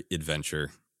another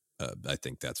adventure, I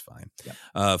think that's fine.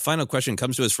 Yep. Final question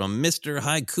comes to us from Mr.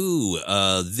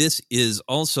 Haiku. This is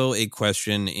also a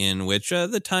question in which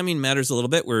the timing matters a little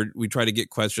bit, where we try to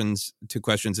get questions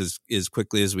as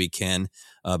quickly as we can.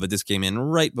 But this came in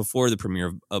right before the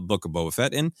premiere of Book of Boba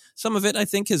Fett, and some of it I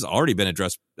think has already been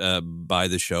addressed by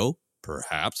the show,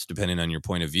 perhaps, depending on your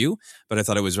point of view. But I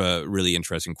thought it was a really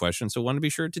interesting question, so I want to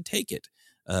be sure to take it.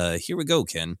 Here we go,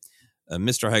 Ken.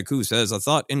 Mr. Haiku says, a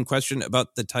thought in question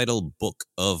about the title Book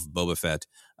of Boba Fett.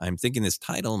 I'm thinking this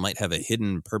title might have a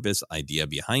hidden purpose idea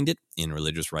behind it. In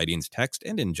religious writings, text,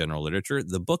 and in general literature,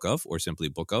 the book of, or simply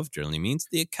book of, generally means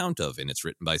the account of, and it's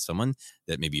written by someone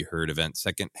that maybe heard events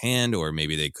secondhand, or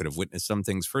maybe they could have witnessed some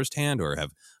things firsthand, or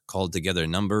have called together a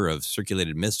number of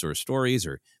circulated myths or stories,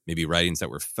 or maybe writings that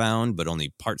were found, but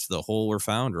only parts of the whole were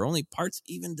found, or only parts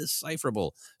even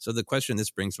decipherable. So the question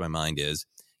this brings to my mind is,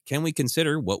 can we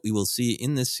consider what we will see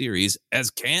in this series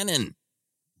as canon?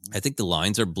 I think the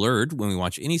lines are blurred when we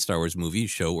watch any Star Wars movie,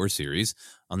 show, or series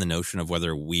on the notion of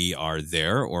whether we are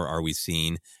there or are we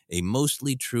seeing a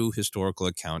mostly true historical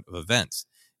account of events.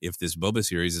 If this Boba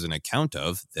series is an account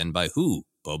of, then by who?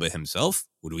 Boba himself?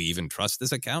 Would we even trust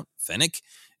this account? Fennec?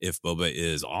 If Boba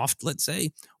is off, let's say,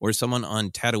 or someone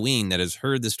on Tatooine that has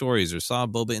heard the stories or saw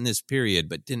Boba in this period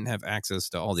but didn't have access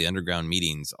to all the underground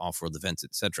meetings, off-world events,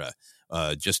 etc.,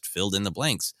 just filled in the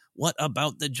blanks. What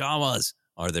about the Jawas?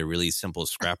 Are they really simple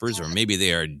scrappers, or maybe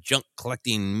they are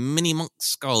junk-collecting mini-monk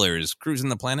scholars cruising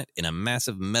the planet in a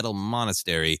massive metal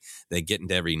monastery that get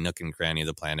into every nook and cranny of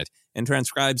the planet and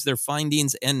transcribes their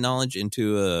findings and knowledge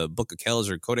into a Book of Kells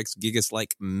or Codex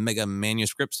Gigas-like mega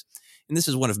manuscripts? And this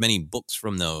is one of many books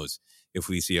from those. If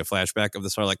we see a flashback of the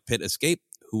Sarlacc pit escape,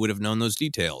 who would have known those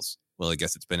details? Well, I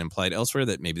guess it's been implied elsewhere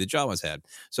that maybe the Jawas had.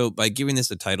 So by giving this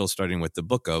a title starting with the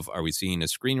Book of, are we seeing a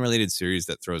screen-related series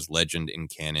that throws legend and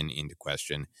canon into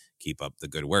question? Keep up the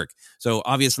good work. So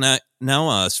obviously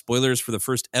now spoilers for the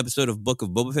first episode of Book of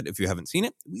Boba Fett. If you haven't seen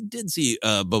it, we did see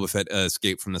Boba Fett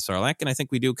escape from the Sarlacc, and I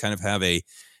think we do kind of have a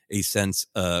sense,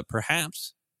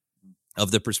 perhaps, of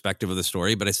the perspective of the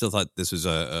story. But I still thought this was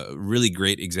a really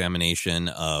great examination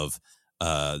of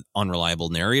unreliable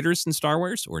narrators in Star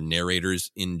Wars, or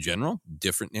narrators in general,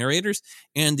 different narrators,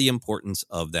 and the importance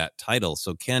of that title.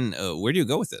 So Ken, where do you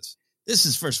go with this? This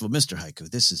is, first of all, Mr. Haiku,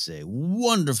 this is a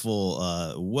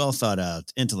wonderful, well thought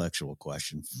out intellectual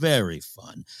question. Very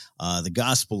fun. The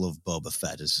Gospel of Boba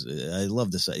Fett is, I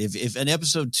love this. If in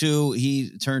episode 2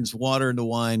 he turns water into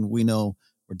wine, we know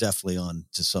we're definitely on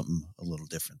to something a little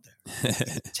different there.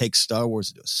 Take Star Wars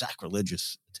into a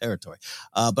sacrilegious territory.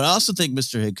 But I also think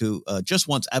Mr. Haiku just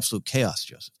wants absolute chaos,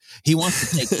 Joseph. He wants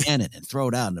to take cannon and throw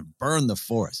it out and burn the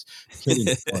forest. Kidding,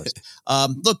 of course.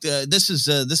 Look, this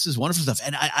is wonderful stuff.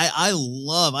 And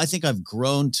I think I've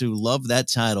grown to love that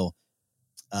title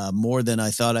more than I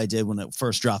thought I did when it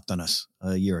first dropped on us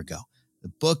a year ago. The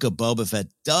Book of Boba Fett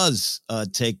does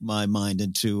take my mind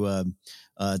into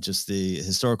just the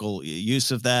historical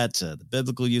use of that, the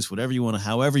biblical use,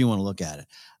 however you want to look at it.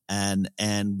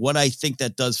 And what I think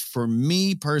that does for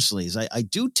me personally is I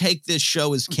do take this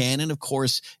show as canon. Of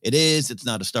course it is. It's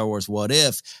not a Star Wars what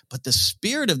if, but the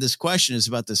spirit of this question is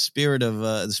about the spirit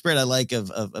I like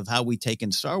of how we take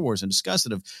in Star Wars and discuss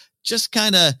it, of just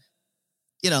kind of,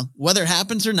 whether it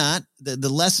happens or not, the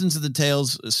lessons of the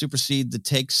tales supersede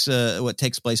what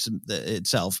takes place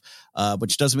itself,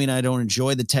 which doesn't mean I don't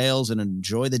enjoy the tales and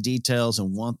enjoy the details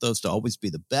and want those to always be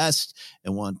the best,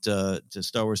 and want to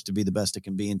Star Wars to be the best it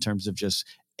can be in terms of just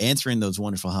answering those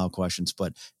wonderful how questions.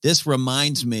 But this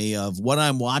reminds me of what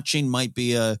I'm watching might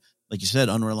be like you said,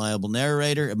 unreliable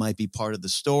narrator. It might be part of the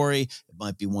story. It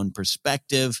might be one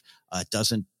perspective. It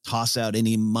doesn't toss out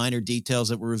any minor details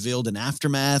that were revealed in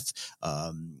Aftermath.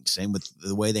 Same with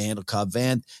the way they handle Cobb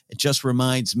Vanth. It just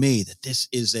reminds me that this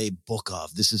is a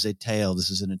this is a tale, this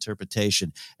is an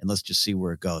interpretation, and let's just see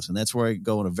where it goes. And that's where I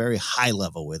go on a very high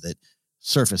level with it,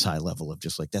 surface high level of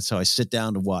just like, that's how I sit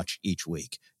down to watch each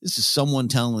week. This is someone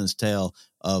telling this tale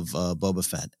of Boba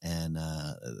Fett, and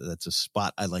that's a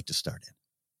spot I'd like to start in.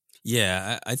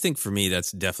 Yeah, I think for me,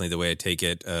 that's definitely the way I take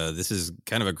it. This is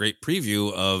kind of a great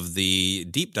preview of the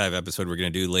deep dive episode we're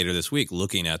going to do later this week,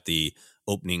 looking at the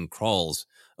opening crawls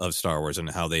of Star Wars and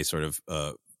how they sort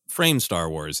of frame Star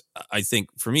Wars. I think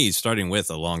for me, starting with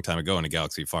a long time ago in a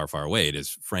galaxy far, far away, it is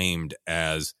framed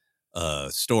as a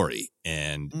story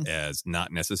and as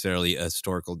not necessarily a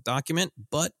historical document,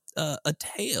 but a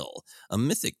tale, a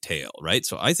mythic tale, right?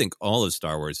 So I think all of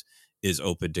Star Wars is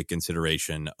open to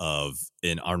consideration of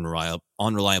an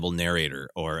unreliable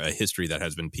narrator or a history that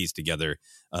has been pieced together.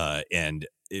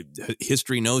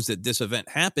 History knows that this event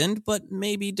happened, but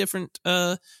maybe there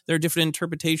are different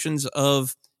interpretations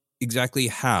of exactly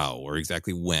how or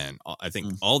exactly when. I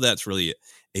think all that's really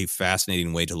a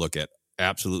fascinating way to look at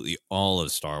absolutely all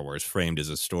of Star Wars, framed as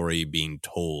a story being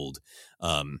told.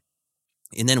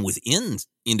 And then within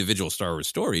individual Star Wars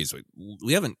stories,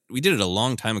 we did it a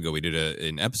long time ago. We did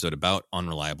an episode about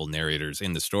unreliable narrators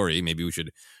in the story. Maybe we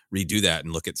should redo that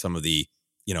and look at some of the,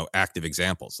 active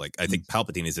examples. Like I think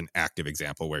Palpatine is an active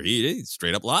example where he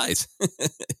straight up lies.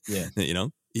 Yeah.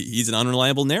 He's an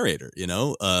unreliable narrator.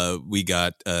 We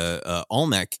got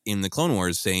Olmec in the Clone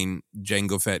Wars saying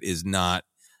Jango Fett is not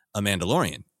a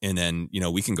Mandalorian. And then,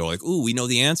 we can go like, ooh, we know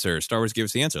the answer. Star Wars gave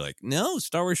us the answer. Like, no,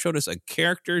 Star Wars showed us a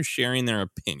character sharing their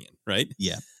opinion, right?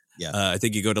 Yeah. Yeah. I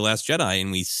think you go to Last Jedi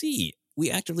and we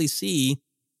actively see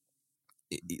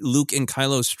Luke and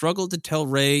Kylo struggle to tell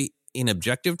Rey an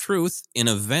objective truth. An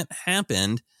event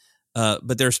happened,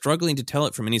 but they're struggling to tell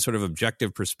it from any sort of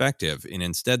objective perspective. And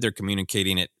instead they're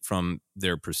communicating it from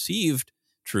their perceived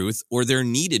truth or their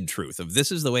needed truth of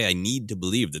this is the way I need to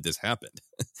believe that this happened.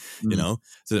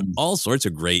 So all sorts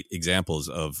of great examples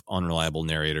of unreliable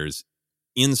narrators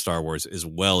in Star Wars, as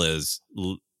well as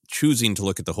choosing to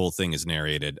look at the whole thing as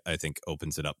narrated, I think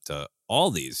opens it up to all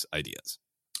these ideas.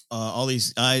 All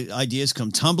these ideas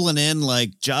come tumbling in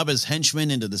like Jabba's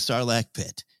henchmen into the Sarlacc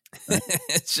pit. Right?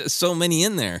 It's just so many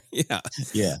in there. Yeah.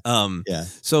 Yeah. Yeah.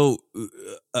 So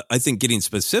I think getting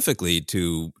specifically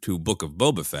to Book of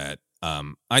Boba Fett,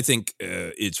 I think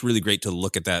it's really great to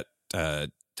look at that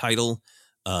title.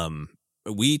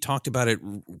 We talked about it.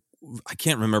 I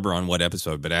can't remember on what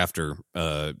episode, but after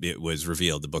it was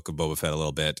revealed, the Book of Boba Fett, a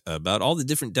little bit about all the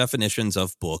different definitions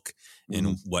of book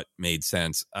and what made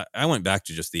sense. I went back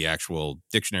to just the actual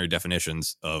dictionary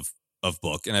definitions of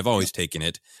book, and I've always taken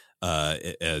it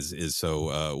as is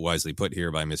so wisely put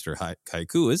here by Mr.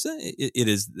 Haiku. It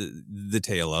is the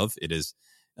tale of, it is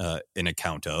an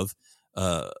account of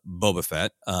Boba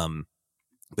Fett.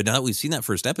 But now that we've seen that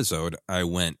first episode, I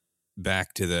went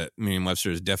back to the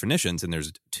Merriam-Webster's definitions, and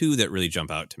there's two that really jump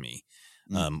out to me.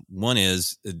 One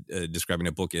is describing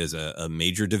a book as a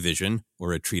major division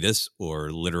or a treatise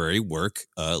or literary work,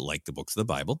 like the books of the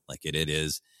Bible. Like it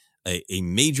is a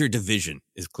major division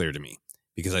is clear to me,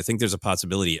 because I think there's a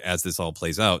possibility as this all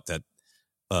plays out that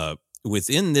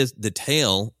within the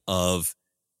tale of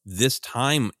this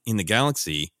time in the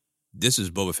galaxy, this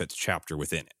is Boba Fett's chapter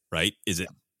within it, right? Is it?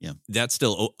 Yeah. That's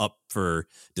still up for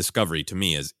discovery to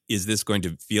me. Is this going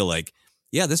to feel like,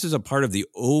 yeah, this is a part of the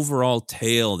overall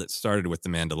tale that started with The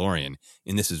Mandalorian,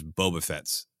 and this is Boba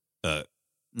Fett's,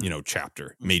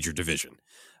 chapter, major division.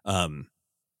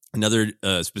 Another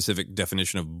specific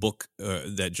definition of book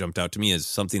that jumped out to me is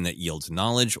something that yields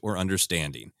knowledge or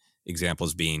understanding.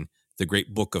 Examples being the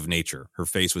great book of nature. Her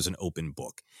face was an open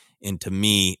book. And to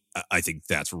me, I think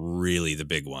that's really the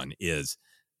big one, is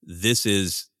this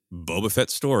is Boba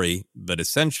Fett's story, but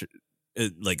essentially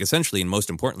and most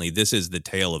importantly, this is the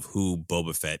tale of who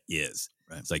Boba Fett is.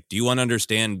 Right. It's like, do you want to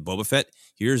understand Boba Fett?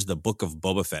 Here's the book of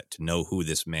Boba Fett to know who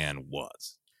this man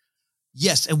was.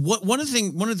 Yes, and one of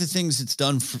the things it's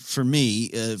done for me,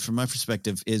 from my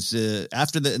perspective, is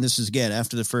after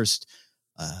the first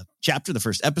chapter, the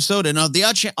first episode, and on the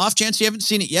off chance you haven't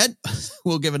seen it yet,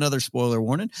 we'll give another spoiler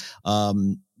warning.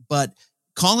 But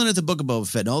calling it the Book of Boba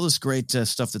Fett and all this great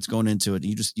stuff that's going into it,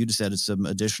 you just added some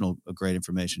additional great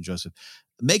information, Joseph.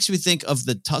 It makes me think of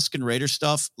the Tusken Raider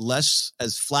stuff less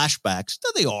as flashbacks.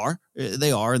 No,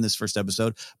 they are in this first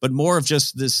episode, but more of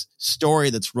just this story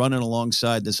that's running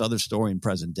alongside this other story in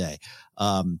present day.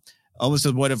 Almost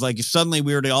as what if, like, if suddenly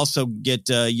we were to also get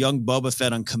young Boba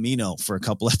Fett on Camino for a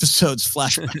couple episodes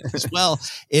flashback as well.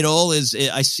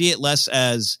 I see it less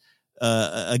as,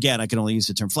 again, I can only use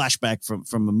the term flashback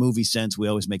from a movie sense. We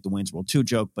always make the Wayne's World 2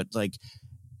 joke, but like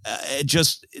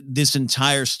just this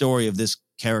entire story of this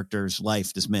character's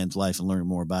life, this man's life, and learning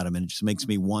more about him. And it just makes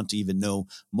me want to even know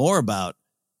more about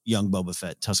young Boba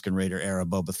Fett, Tusken Raider era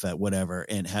Boba Fett, whatever,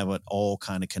 and how it all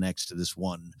kind of connects to this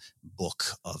one book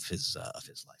of his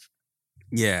life.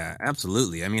 Yeah,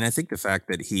 absolutely. I mean, I think the fact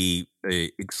that he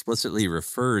explicitly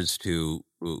refers to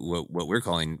what we're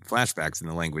calling flashbacks in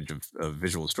the language of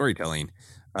visual storytelling,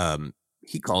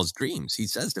 he calls dreams. He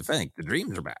says to Fennec, the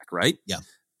dreams are back, right? Yeah.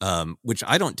 Which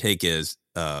I don't take as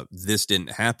this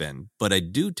didn't happen, but I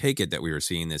do take it that we were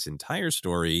seeing this entire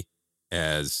story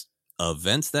as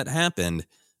events that happened,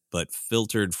 but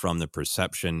filtered from the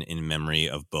perception and memory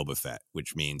of Boba Fett,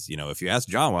 which means, if you ask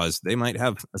Jawas, they might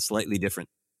have a slightly different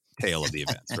tale of the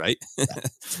events, right? Yeah.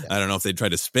 I don't know if they try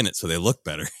to spin it so they look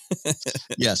better.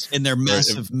 Yes, in their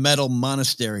massive metal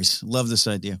monasteries. Love this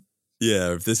idea.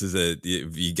 Yeah, if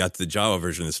you got the Jawa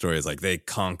version of the story, it's like they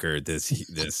conquered this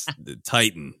the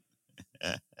Titan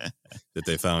that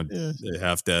they found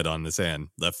half dead on the sand,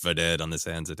 left for dead on the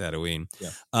sands of Tatooine.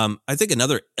 Yeah. I think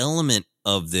another element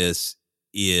of this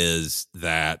is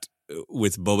that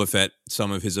with Boba Fett,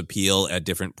 some of his appeal at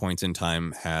different points in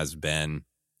time has been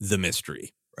the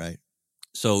mystery. Right.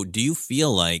 So do you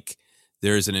feel like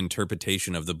there's an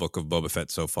interpretation of the Book of Boba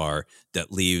Fett so far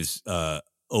that leaves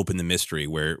open the mystery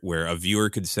where a viewer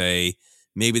could say,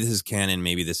 maybe this is canon,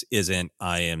 maybe this isn't.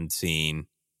 I am seeing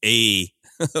a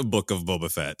Book of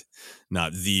Boba Fett,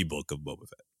 not the Book of Boba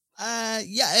Fett.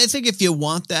 Yeah, I think if you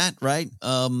want that, right?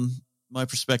 My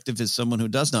perspective is someone who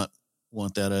does not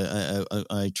want that.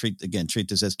 I treat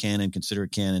this as canon, consider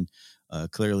it canon.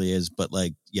 Clearly is, but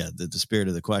like, yeah, the spirit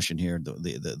of the question here,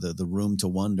 the room to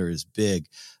wonder is big.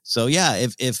 So yeah,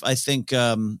 if I think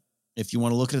if you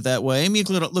want to look at it that way, I mean, you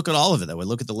can look at all of it that way.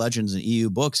 Look at the legends and EU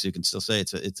books. You can still say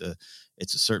it's a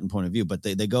certain point of view, but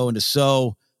they go into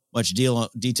so much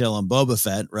detail on Boba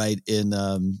Fett, right? In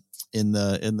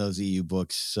those EU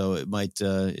books. So it might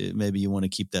maybe you want to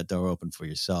keep that door open for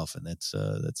yourself, and that's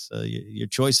your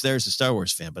choice there as a Star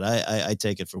Wars fan. But I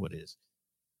take it for what it is.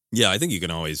 Yeah, I think you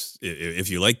can always, if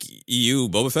you like EU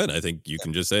Boba Fett, I think you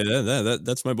can just say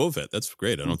that's my Boba Fett. That's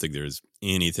great. I don't think there's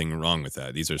anything wrong with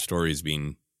that. These are stories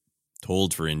being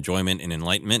told for enjoyment and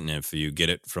enlightenment, and if you get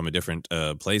it from a different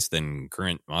place than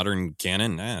current modern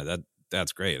canon,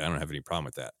 that's great. I don't have any problem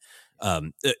with that.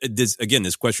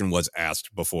 This question was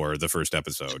asked before the first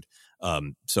episode,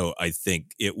 so I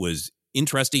think it was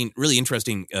really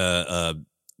interesting.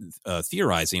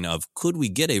 Theorizing of, could we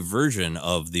get a version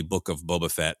of the Book of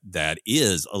Boba Fett that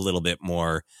is a little bit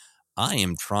more, I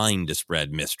am trying to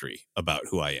spread mystery about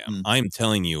who I am. I'm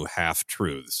telling you half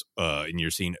truths, and you're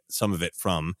seeing some of it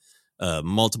from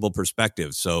multiple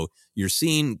perspectives. So you're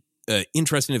seeing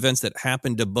interesting events that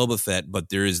happen to Boba Fett, but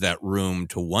there is that room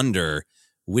to wonder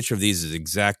which of these is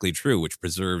exactly true, which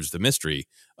preserves the mystery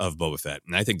of Boba Fett.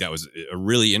 And I think that was a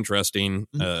really interesting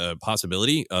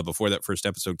possibility before that first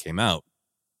episode came out.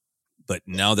 But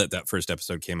now that first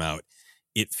episode came out,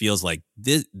 it feels like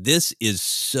this is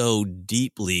so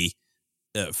deeply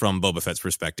from Boba Fett's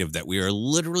perspective that we are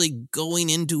literally going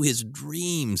into his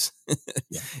dreams,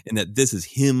 and that this is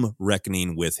him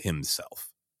reckoning with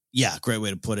himself. Yeah, great way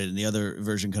to put it. And the other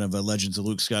version, kind of a Legends of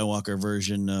Luke Skywalker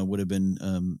version, would have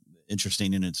been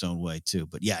interesting in its own way too.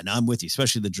 But yeah, no, I'm with you,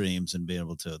 especially the dreams and being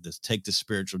able to take the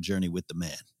spiritual journey with the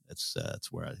man. That's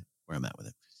where I'm at with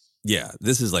it. Yeah,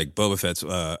 this is like Boba Fett's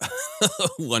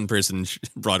one-person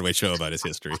Broadway show about his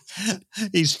history.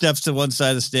 He steps to one side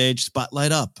of the stage,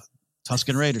 spotlight up,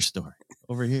 Tusken Raider story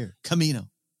over here, Camino.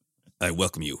 I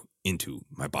welcome you into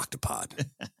my Bacta-pod.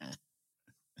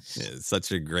 It's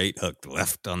such a great hook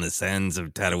left on the sands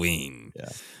of Tatooine.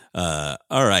 Yeah.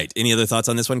 All right. Any other thoughts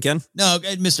on this one, Ken? No,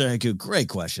 Mr. Haiku, great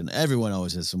question. Everyone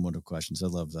always has some wonderful questions. I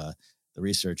love the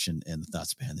research and the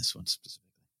thoughts behind this one specifically.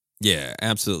 Yeah,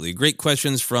 absolutely. Great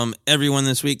questions from everyone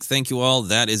this week. Thank you all.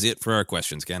 That is it for our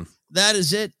questions, Ken. That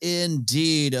is it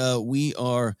indeed. We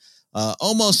are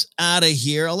almost out of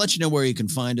here. I'll let you know where you can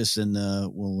find us, and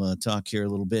we'll talk here a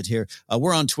little bit here.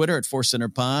 We're on Twitter at Force Center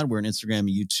Pod. We're on Instagram and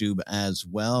YouTube as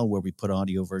well, where we put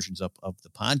audio versions up of the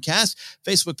podcast.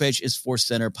 Facebook page is Force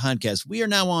Center Podcast. We are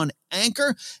now on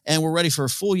Anchor, and we're ready for a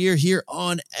full year here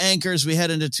on Anchor as we head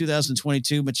into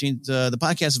 2022. The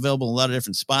podcast is available in a lot of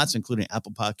different spots, including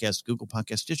Apple Podcasts, Google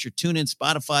Podcasts, Stitcher, TuneIn,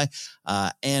 Spotify,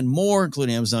 and more,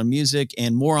 including Amazon Music,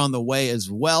 and more on the way as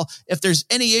well. If there's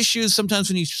any issues, sometimes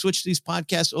when you switch these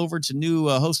podcasts over to new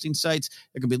hosting sites,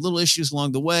 there can be little issues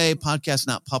along the way. Podcasts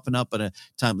not popping up in a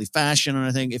timely fashion or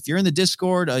anything. If you're in the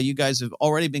Discord, you guys have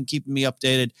already been keeping me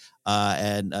updated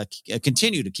and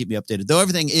continue to keep me updated, though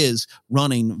everything is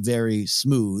running very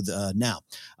smooth now.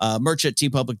 Merch at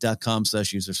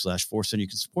tpublic.com/user/forcecenter. You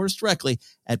can support us directly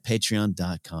at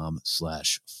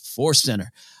patreon.com/forcecenter.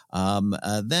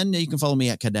 Then you can follow me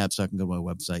at Ken Napzok and go to my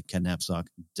website,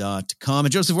 kennapzok.com.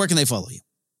 And Joseph, where can they follow you?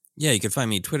 Yeah, you can find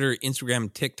me Twitter,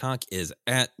 Instagram, TikTok is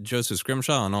at Joseph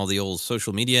Scrimshaw on all the old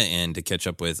social media. And to catch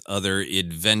up with other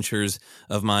adventures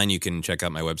of mine, you can check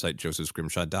out my website,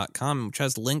 josephscrimshaw.com, which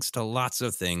has links to lots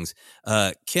of things.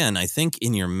 Ken, I think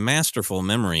in your masterful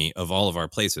memory of all of our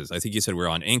places, I think you said we're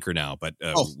on Anchor now, but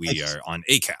we are on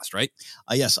Acast, right?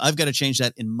 Yes, I've got to change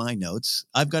that in my notes.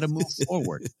 I've got to move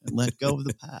forward and let go of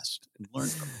the past and learn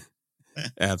from it.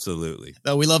 Absolutely.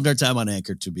 No, we loved our time on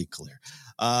Anchor, to be clear.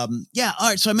 All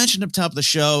right. So I mentioned up top of the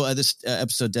show, this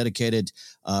episode dedicated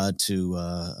to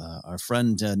our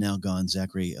friend now gone,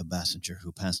 Zachary Bassinger,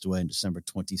 who passed away on December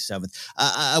 27th.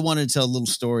 I wanted to tell a little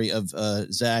story of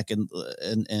Zach and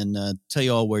tell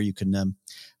you all where you can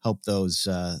help those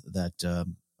that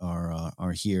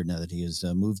are here now that he has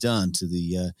moved on to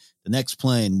the next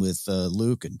plane with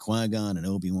Luke and Qui-Gon and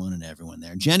Obi-Wan and everyone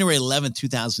there. January 11th,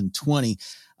 2020,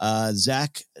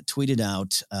 Zach tweeted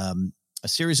out a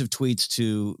series of tweets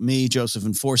to me, Joseph,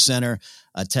 and Force Center,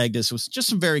 tagged us with just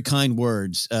some very kind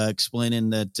words, explaining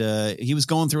that he was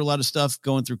going through a lot of stuff,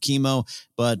 going through chemo,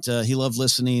 but he loved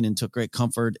listening and took great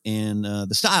comfort in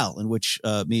the style in which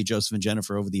me, Joseph, and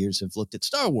Jennifer over the years have looked at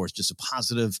Star Wars. Just a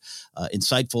positive,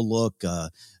 insightful look,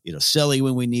 silly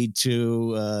when we need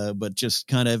to, but just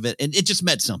kind of, and it just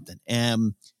meant something.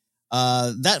 And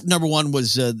that number one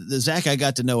was the Zach I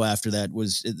got to know after that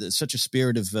was such a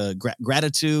spirit of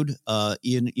gratitude,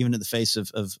 even in the face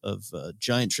of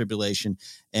giant tribulation,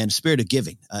 and spirit of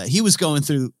giving. He was going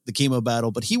through the chemo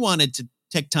battle, but he wanted to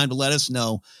take time to let us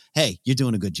know, hey, you're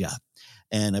doing a good job,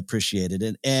 and appreciated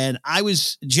it. And I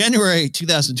was January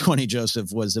 2020,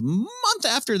 Joseph, was a month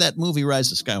after that movie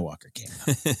Rise of Skywalker came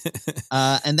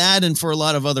out. And for a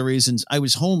lot of other reasons, I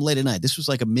was home late at night. This was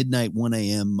like a midnight, 1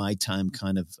 a.m. my time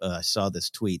kind of, I saw this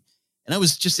tweet. And I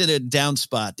was just at a down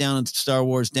spot, down on Star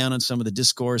Wars, down on some of the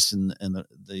discourse and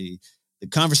the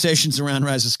conversations around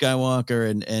Rise of Skywalker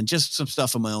and just some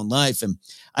stuff in my own life. And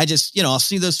I just, I'll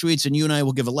see those tweets and you and I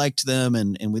will give a like to them.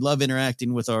 And we love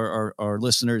interacting with our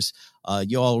listeners.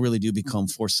 You all really do become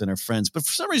Force Center friends. But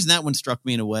for some reason, that one struck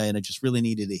me in a way, and I just really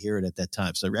needed to hear it at that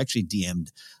time. So I actually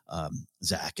DM'd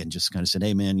Zach and just kind of said,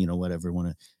 hey, man, whatever, want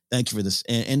to thank you for this.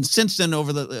 And since then,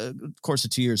 over the course of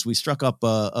 2 years, we struck up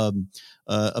a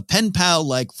pen pal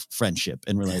like friendship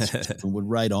and relationship and would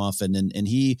write often. And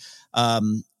he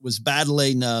was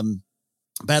battling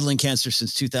cancer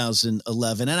since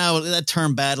 2011. And that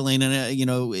term battling, and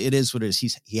it is what it is.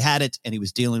 He had it and he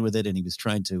was dealing with it, and he was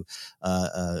trying to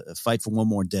fight for one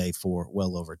more day for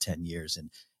well over 10 years.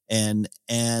 And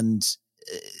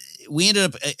we ended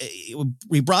up,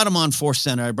 we brought him on Force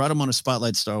Center. I brought him on a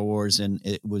Spotlight Star Wars, and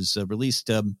it was released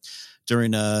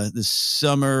during the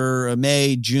summer,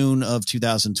 May, June of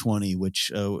 2020,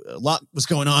 which a lot was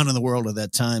going on in the world at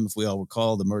that time. If we all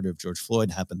recall, the murder of George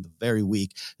Floyd happened the very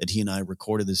week that he and I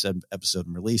recorded this episode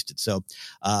and released it. So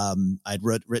I'd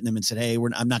written him and said, hey,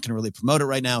 I'm not going to really promote it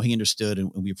right now. He understood,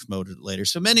 and we promoted it later.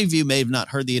 So many of you may have not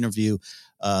heard the interview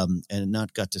and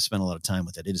not got to spend a lot of time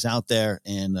with it. It is out there,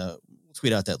 and we'll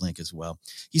tweet out that link as well.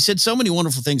 He said so many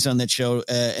wonderful things on that show.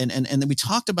 And then we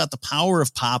talked about the power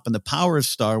of pop and the power of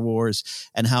Star Wars,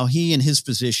 and how he, in his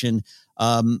position,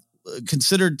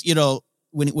 considered,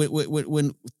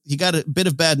 when he got a bit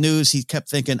of bad news, he kept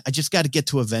thinking, I just got to get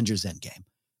to Avengers Endgame.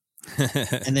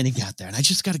 And then he got there, and I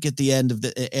just got to get the end of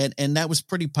and that was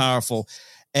pretty powerful.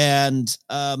 And,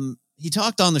 he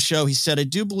talked on the show. He said, I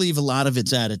do believe a lot of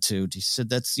it's attitude. He said,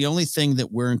 that's the only thing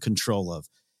that we're in control of.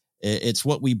 It's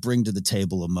what we bring to the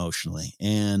table emotionally.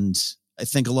 And I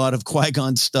think a lot of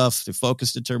Qui-Gon stuff, the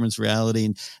focus determines reality.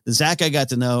 And the Zach I got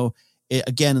to know,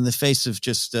 again, in the face of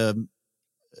just a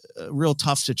real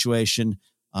tough situation,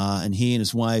 and he and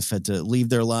his wife had to leave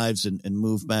their lives and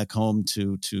move back home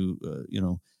to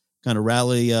kind of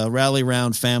rally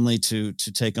around family to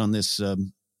take on this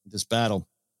battle.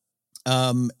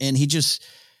 And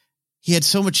he had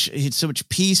so much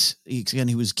peace. He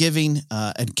was giving,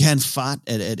 again, fought.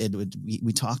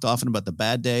 We talked often about the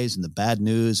bad days and the bad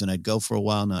news, and I'd go for a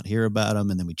while, not hear about him.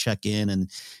 And then we check in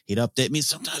and he'd update me.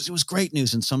 Sometimes it was great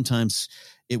news and sometimes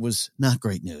it was not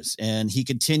great news. And he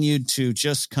continued to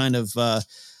just kind of,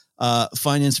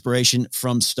 find inspiration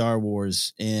from Star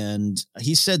Wars. And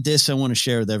he said this, I want to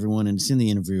share with everyone, and it's in the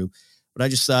interview. But I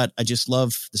just thought, I just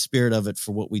love the spirit of it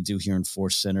for what we do here in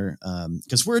Force Center.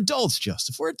 Because we're adults,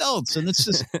 Joseph. We're adults. And it's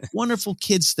this wonderful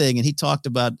kids thing. And he talked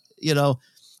about,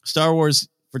 Star Wars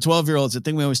for 12-year-olds, the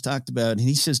thing we always talked about. And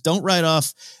he says, don't write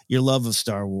off your love of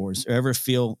Star Wars or ever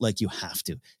feel like you have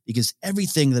to. Because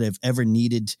everything that I've ever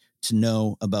needed to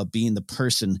know about being the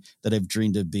person that I've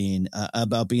dreamed of being,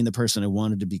 about being the person I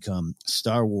wanted to become,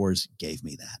 Star Wars gave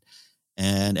me that.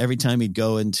 And every time he'd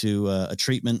go into a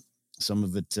treatment, some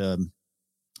of it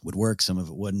would work, some of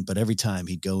it wouldn't, but every time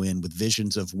he'd go in with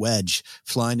visions of Wedge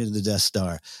flying into the Death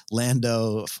Star,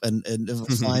 Lando and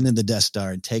flying in the Death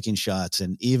Star and taking shots.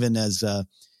 And even as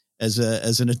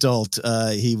an adult,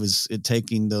 he was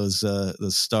taking those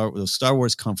Star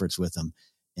Wars comforts with him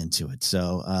into it.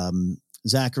 So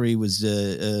Zachary was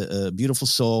a beautiful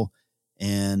soul,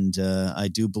 and I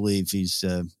do believe he's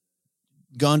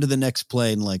gone to the next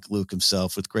plane like Luke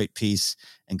himself, with great peace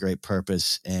and great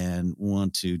purpose. And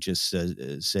want to just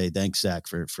say thanks, Zach,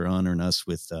 for honoring us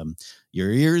with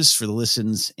your ears, for the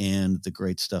listens, and the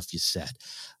great stuff you said.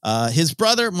 His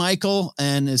brother Michael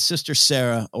and his sister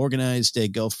Sarah organized a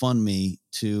GoFundMe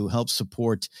to help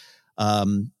support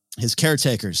his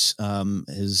caretakers,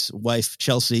 his wife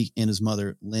Chelsea and his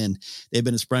mother Lynn. They've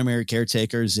been his primary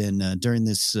caretakers, and during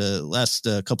this last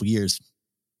couple years,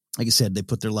 like I said, they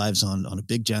put their lives on a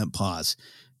big giant pause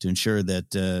to ensure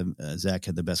that Zach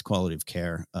had the best quality of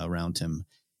care around him.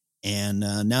 And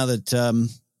now that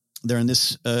they're in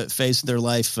this phase of their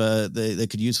life, they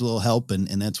could use a little help,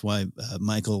 and that's why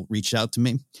Michael reached out to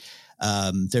me.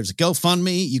 There's a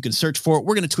GoFundMe. You can search for it.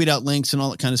 We're going to tweet out links and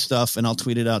all that kind of stuff, and I'll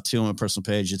tweet it out too on my personal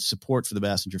page. It's support for the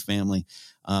Bassinger family.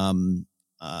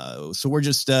 So we're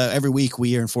just every week we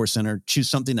here in Force Center choose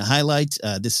something to highlight.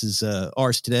 This is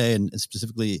ours today, and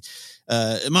specifically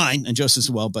mine and Joseph's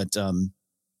as well. But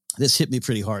this hit me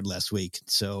pretty hard last week.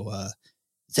 So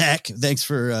Zach, thanks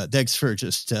for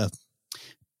just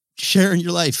sharing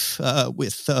your life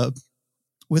with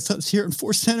us here in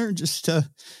Force Center. Just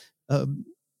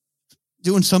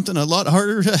doing something a lot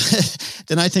harder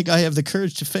than I think I have the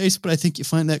courage to face. But I think you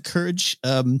find that courage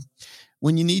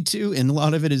when you need to. And a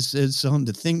lot of it is on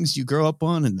the things you grow up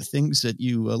on and the things that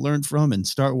you learn from. And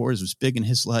Star Wars was big in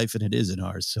his life, and it is in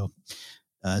ours. So,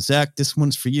 Zach, this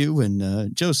one's for you.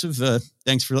 And Joseph,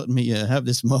 thanks for letting me have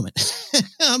this moment.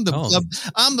 I'm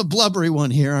the blubbery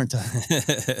one here, aren't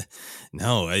I?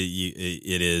 No,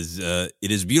 it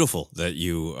is beautiful that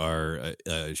you are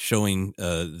showing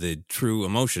the true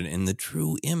emotion and the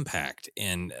true impact.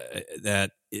 And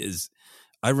that is...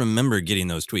 I remember getting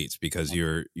those tweets because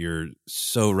you're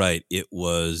so right. It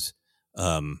was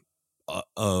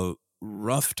a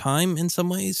rough time in some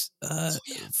ways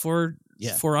for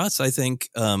us, I think,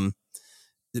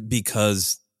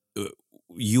 because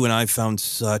you and I found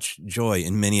such joy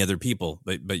in many other people,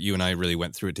 but you and I really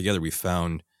went through it together. We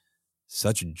found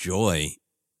such joy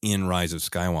in Rise of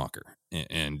Skywalker,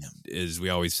 and as we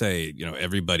always say,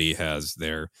 everybody has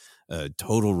their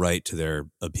total right to their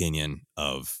opinion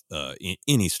of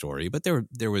any story, but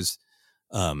there was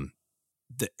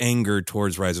the anger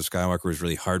towards Rise of Skywalker was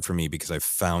really hard for me because I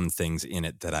found things in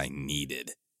it that I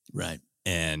needed. Right.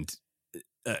 And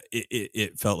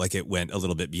it felt like it went a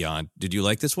little bit beyond. Did you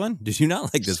like this one? Did you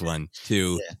not like this one?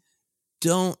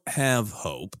 Don't have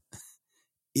hope.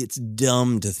 It's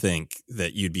dumb to think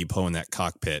that you'd be Poe in that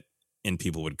cockpit and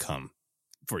people would come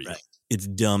for you. Right. It's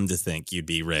dumb to think you'd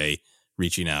be Rey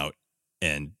reaching out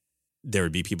and there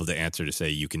would be people to answer to say,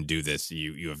 you can do this.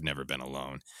 You have never been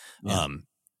alone. Yeah.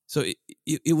 So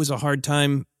it was a hard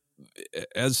time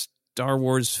as Star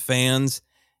Wars fans,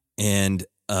 and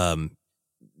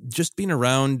just being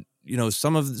around,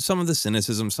 some of the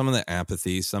cynicism, some of the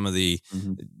apathy, some of the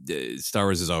Star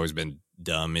Wars has always been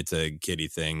dumb. It's a kiddie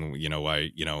thing.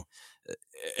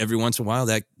 Every once in a while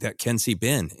that can seep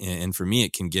in. And for me,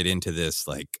 it can get into this,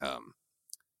 like,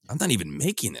 I'm not even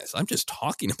making this. I'm just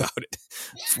talking about it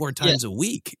 4 times a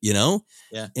week,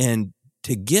 Yeah. And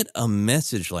to get a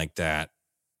message like that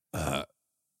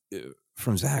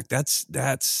from Zach,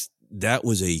 that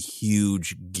was a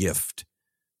huge gift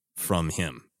from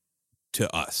him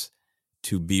to us,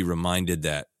 to be reminded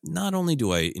that not only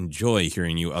do I enjoy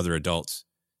hearing you other adults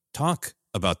talk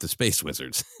about the space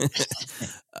wizards.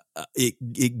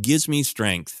 It gives me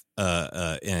strength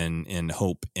and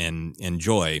hope and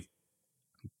joy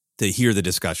to hear the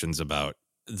discussions about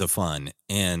the fun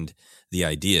and the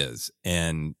ideas.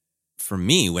 And for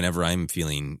me, whenever I'm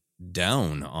feeling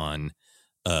down on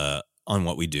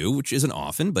what we do, which isn't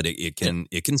often, but it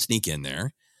can sneak in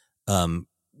there.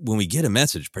 When we get a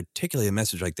message, particularly a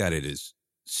message like that, it is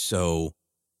so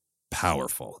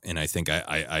powerful. And I think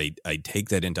I take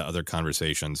that into other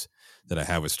conversations that I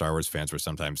have with Star Wars fans where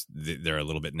sometimes they're a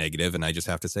little bit negative, and I just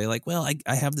have to say, like, well,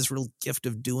 I have this real gift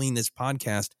of doing this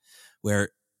podcast where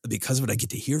because of it, I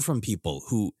get to hear from people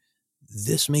who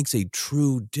this makes a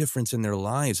true difference in their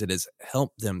lives. It has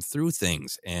helped them through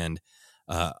things. And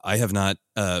I have not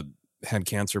had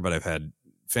cancer, but I've had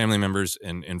family members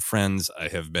and friends. I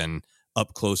have been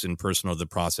up close and personal to the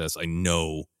process. I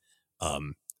know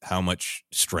how much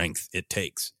strength it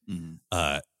takes.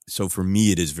 Mm-hmm. So for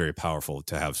me, it is very powerful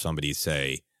to have somebody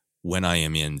say, when I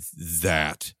am in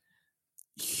that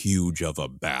huge of a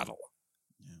battle,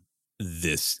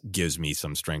 this gives me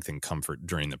some strength and comfort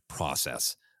during the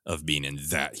process of being in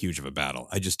that huge of a battle.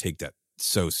 I just take that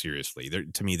so seriously.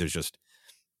 To me,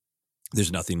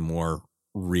 there's nothing more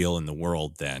real in the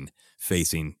world than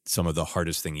facing some of the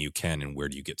hardest thing you can, and where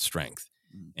do you get strength?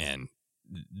 And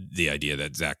the idea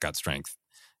that Zach got strength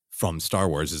from Star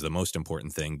Wars is the most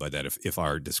important thing, but that if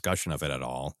our discussion of it at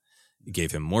all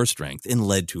gave him more strength and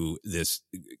led to this,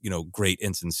 great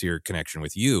and sincere connection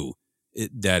with you,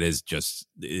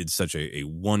 it's such a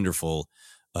wonderful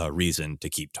reason to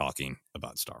keep talking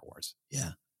about Star Wars.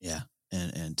 Yeah. Yeah.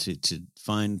 And to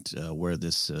find where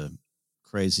this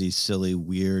crazy, silly,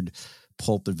 weird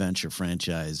pulp adventure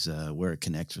franchise, where it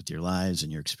connects with your lives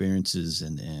and your experiences,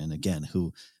 and again,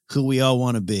 who we all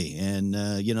want to be. And,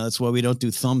 that's why we don't do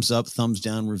thumbs up, thumbs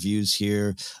down reviews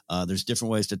here. There's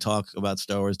different ways to talk about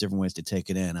Star Wars, different ways to take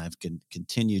it in. I've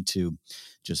continued to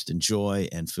just enjoy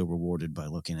and feel rewarded by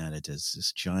looking at it as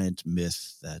this giant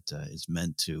myth that is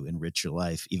meant to enrich your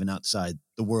life, even outside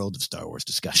the world of Star Wars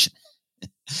discussion.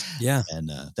 Yeah.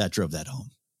 And that drove that home.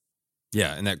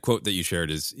 Yeah, and that quote that you shared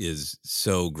is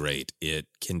so great. It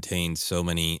contains so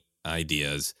many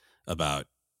ideas about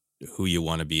who you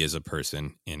want to be as a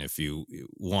person, and if you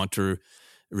want to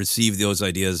receive those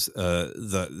ideas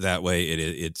that way,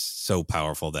 it's so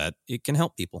powerful that it can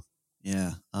help people.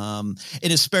 Yeah. In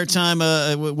his spare time,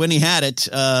 when he had it,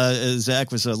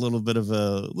 Zach was a little bit of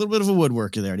a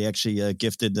woodworker there. He actually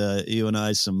gifted you and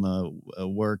I some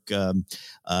work.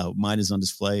 Mine is on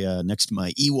display next to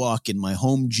my Ewok in my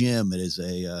home gym. It is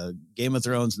a Game of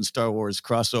Thrones and Star Wars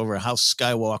crossover House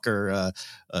Skywalker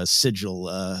sigil,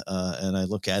 and I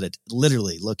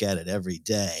literally look at it every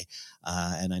day.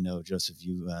 And I know, Joseph,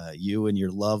 you and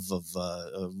your love of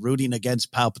rooting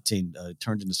against Palpatine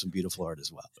turned into some beautiful art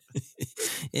as well.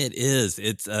 It is.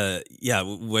 It's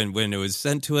when it was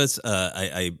sent to us,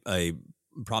 I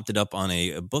propped it up on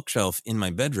a bookshelf in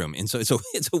my bedroom, and so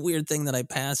it's a weird thing that I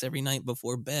pass every night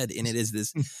before bed, and it is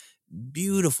this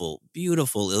beautiful,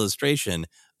 beautiful illustration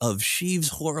of Sheev's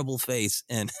horrible face,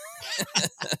 and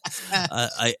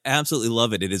I absolutely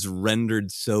love it. It is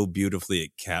rendered so beautifully.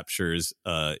 It captures,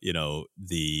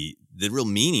 the real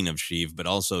meaning of Sheev, but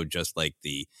also just like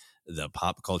the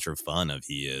pop culture fun of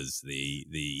he is the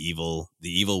evil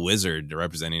wizard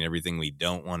representing everything we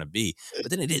don't want to be.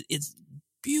 But then it's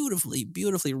beautifully,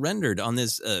 beautifully rendered on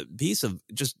this piece of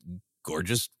just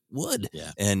gorgeous wood.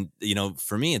 Yeah. And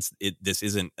for me, this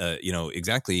isn't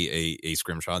exactly a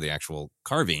scrimshaw, the actual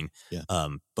carving. Yeah.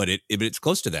 But it's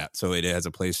close to that, so it has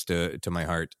a place to my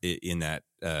heart in that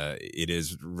it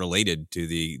is related to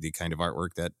the kind of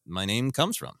artwork that my name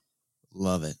comes from.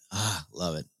 Love it.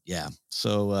 Love it. Yeah.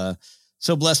 So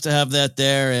blessed to have that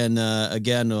there. And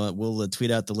again, we'll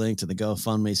tweet out the link to the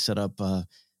GoFundMe set up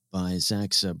by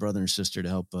Zach's brother and sister to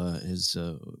help his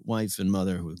wife and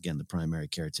mother, who, again, the primary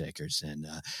caretakers. And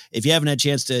if you haven't had a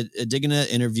chance to dig into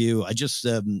that interview, I just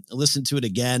listened to it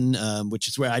again, which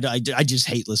is where I just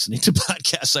hate listening to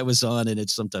podcasts I was on, and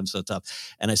it's sometimes so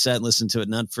tough. And I sat and listened to it,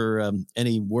 not for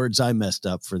any words I messed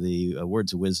up, for the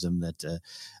words of wisdom that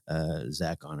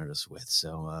Zach honored us with.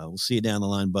 So we'll see you down the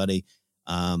line, buddy.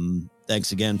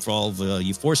 Thanks again for all of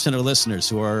you Force Center listeners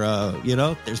who are,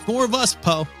 there's more of us,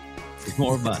 Poe. There's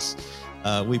more of us.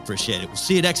 We appreciate it. We'll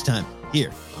see you next time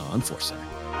here on Force Center.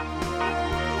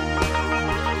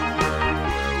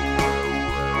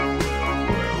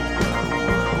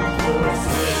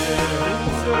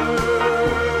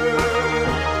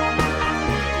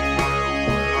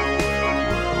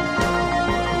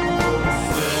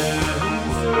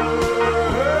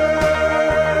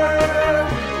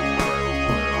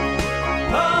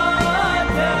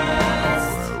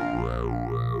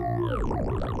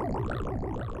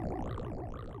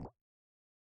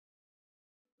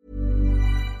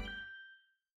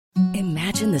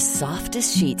 Imagine the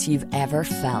softest sheets you've ever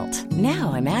felt.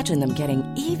 Now imagine them getting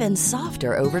even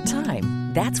softer over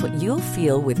time. That's what you'll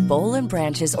feel with Boll &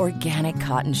 Branch's organic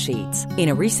cotton sheets. In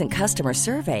a recent customer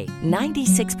survey,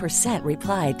 96%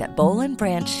 replied that Boll &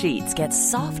 Branch sheets get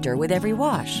softer with every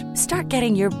wash. Start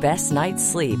getting your best night's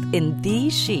sleep in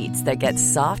these sheets that get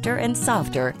softer and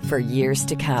softer for years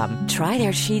to come. Try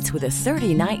their sheets with a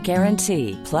 30-night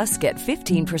guarantee. Plus, get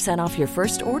 15% off your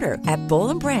first order at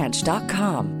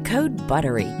bollandbranch.com. Code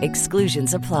BUTTERY.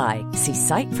 Exclusions apply. See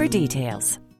site for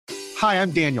details. Hi,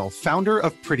 I'm Daniel, founder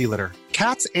of Pretty Litter.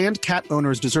 Cats and cat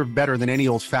owners deserve better than any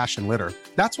old-fashioned litter.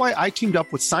 That's why I teamed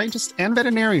up with scientists and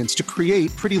veterinarians to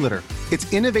create Pretty Litter.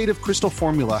 Its innovative crystal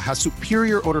formula has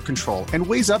superior odor control and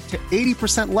weighs up to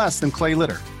 80% less than clay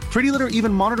litter. Pretty Litter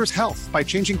even monitors health by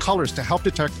changing colors to help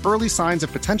detect early signs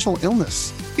of potential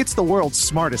illness. It's the world's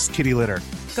smartest kitty litter.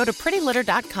 Go to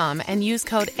prettylitter.com and use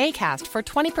code ACAST for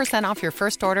 20% off your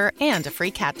first order and a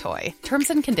free cat toy. Terms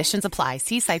and conditions apply.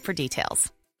 See site for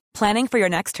details. Planning for your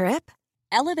next trip?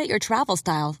 Elevate your travel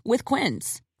style with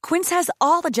Quince. Quince has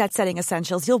all the jet-setting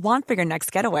essentials you'll want for your next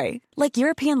getaway, like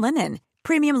European linen,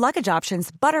 premium luggage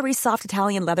options, buttery soft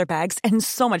Italian leather bags, and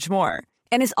so much more.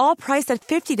 And is all priced at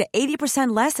 50 to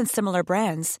 80% less than similar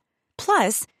brands.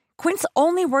 Plus, Quince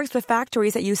only works with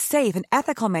factories that use safe and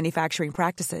ethical manufacturing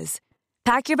practices.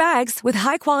 Pack your bags with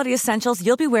high-quality essentials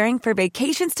you'll be wearing for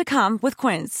vacations to come with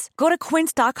Quince. Go to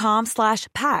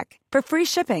quince.com/pack for free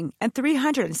shipping and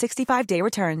 365-day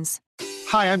returns.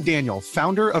 Hi, I'm Daniel,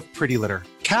 founder of Pretty Litter.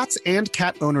 Cats and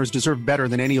cat owners deserve better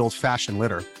than any old-fashioned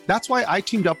litter. That's why I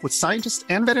teamed up with scientists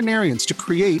and veterinarians to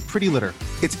create Pretty Litter.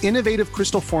 Its innovative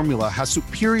crystal formula has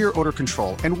superior odor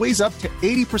control and weighs up to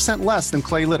 80% less than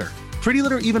clay litter. Pretty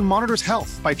Litter even monitors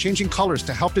health by changing colors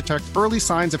to help detect early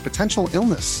signs of potential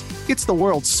illness. It's the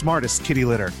world's smartest kitty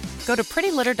litter. Go to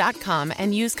prettylitter.com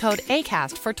and use code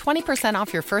ACAST for 20%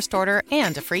 off your first order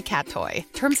and a free cat toy.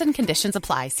 Terms and conditions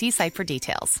apply. See site for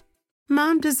details.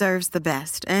 Mom deserves the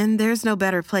best, and there's no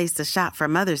better place to shop for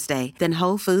Mother's Day than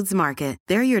Whole Foods Market.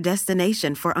 They're your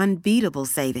destination for unbeatable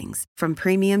savings, from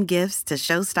premium gifts to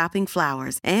show-stopping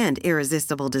flowers and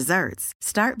irresistible desserts.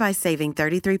 Start by saving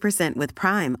 33% with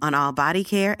Prime on all body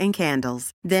care and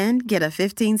candles. Then get a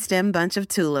 15-stem bunch of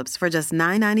tulips for just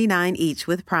 $9.99 each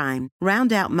with Prime.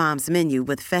 Round out Mom's menu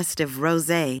with festive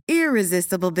rosé,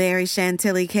 irresistible berry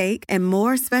chantilly cake, and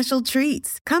more special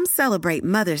treats. Come celebrate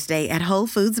Mother's Day at Whole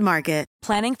Foods Market.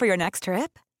 Planning for your next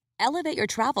trip? Elevate your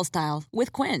travel style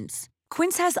with Quince.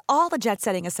 Quince has all the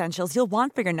jet-setting essentials you'll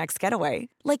want for your next getaway,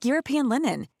 like European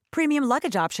linen, premium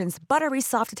luggage options, buttery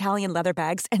soft Italian leather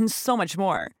bags, and so much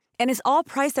more. And is all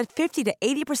priced at 50 to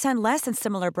 80% less than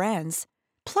similar brands.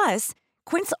 Plus,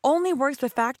 Quince only works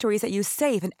with factories that use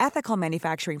safe and ethical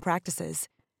manufacturing practices.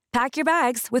 Pack your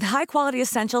bags with high-quality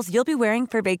essentials you'll be wearing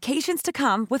for vacations to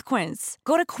come with Quince.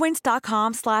 Go to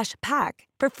quince.com/pack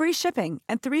for free shipping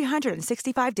and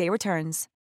 365-day returns.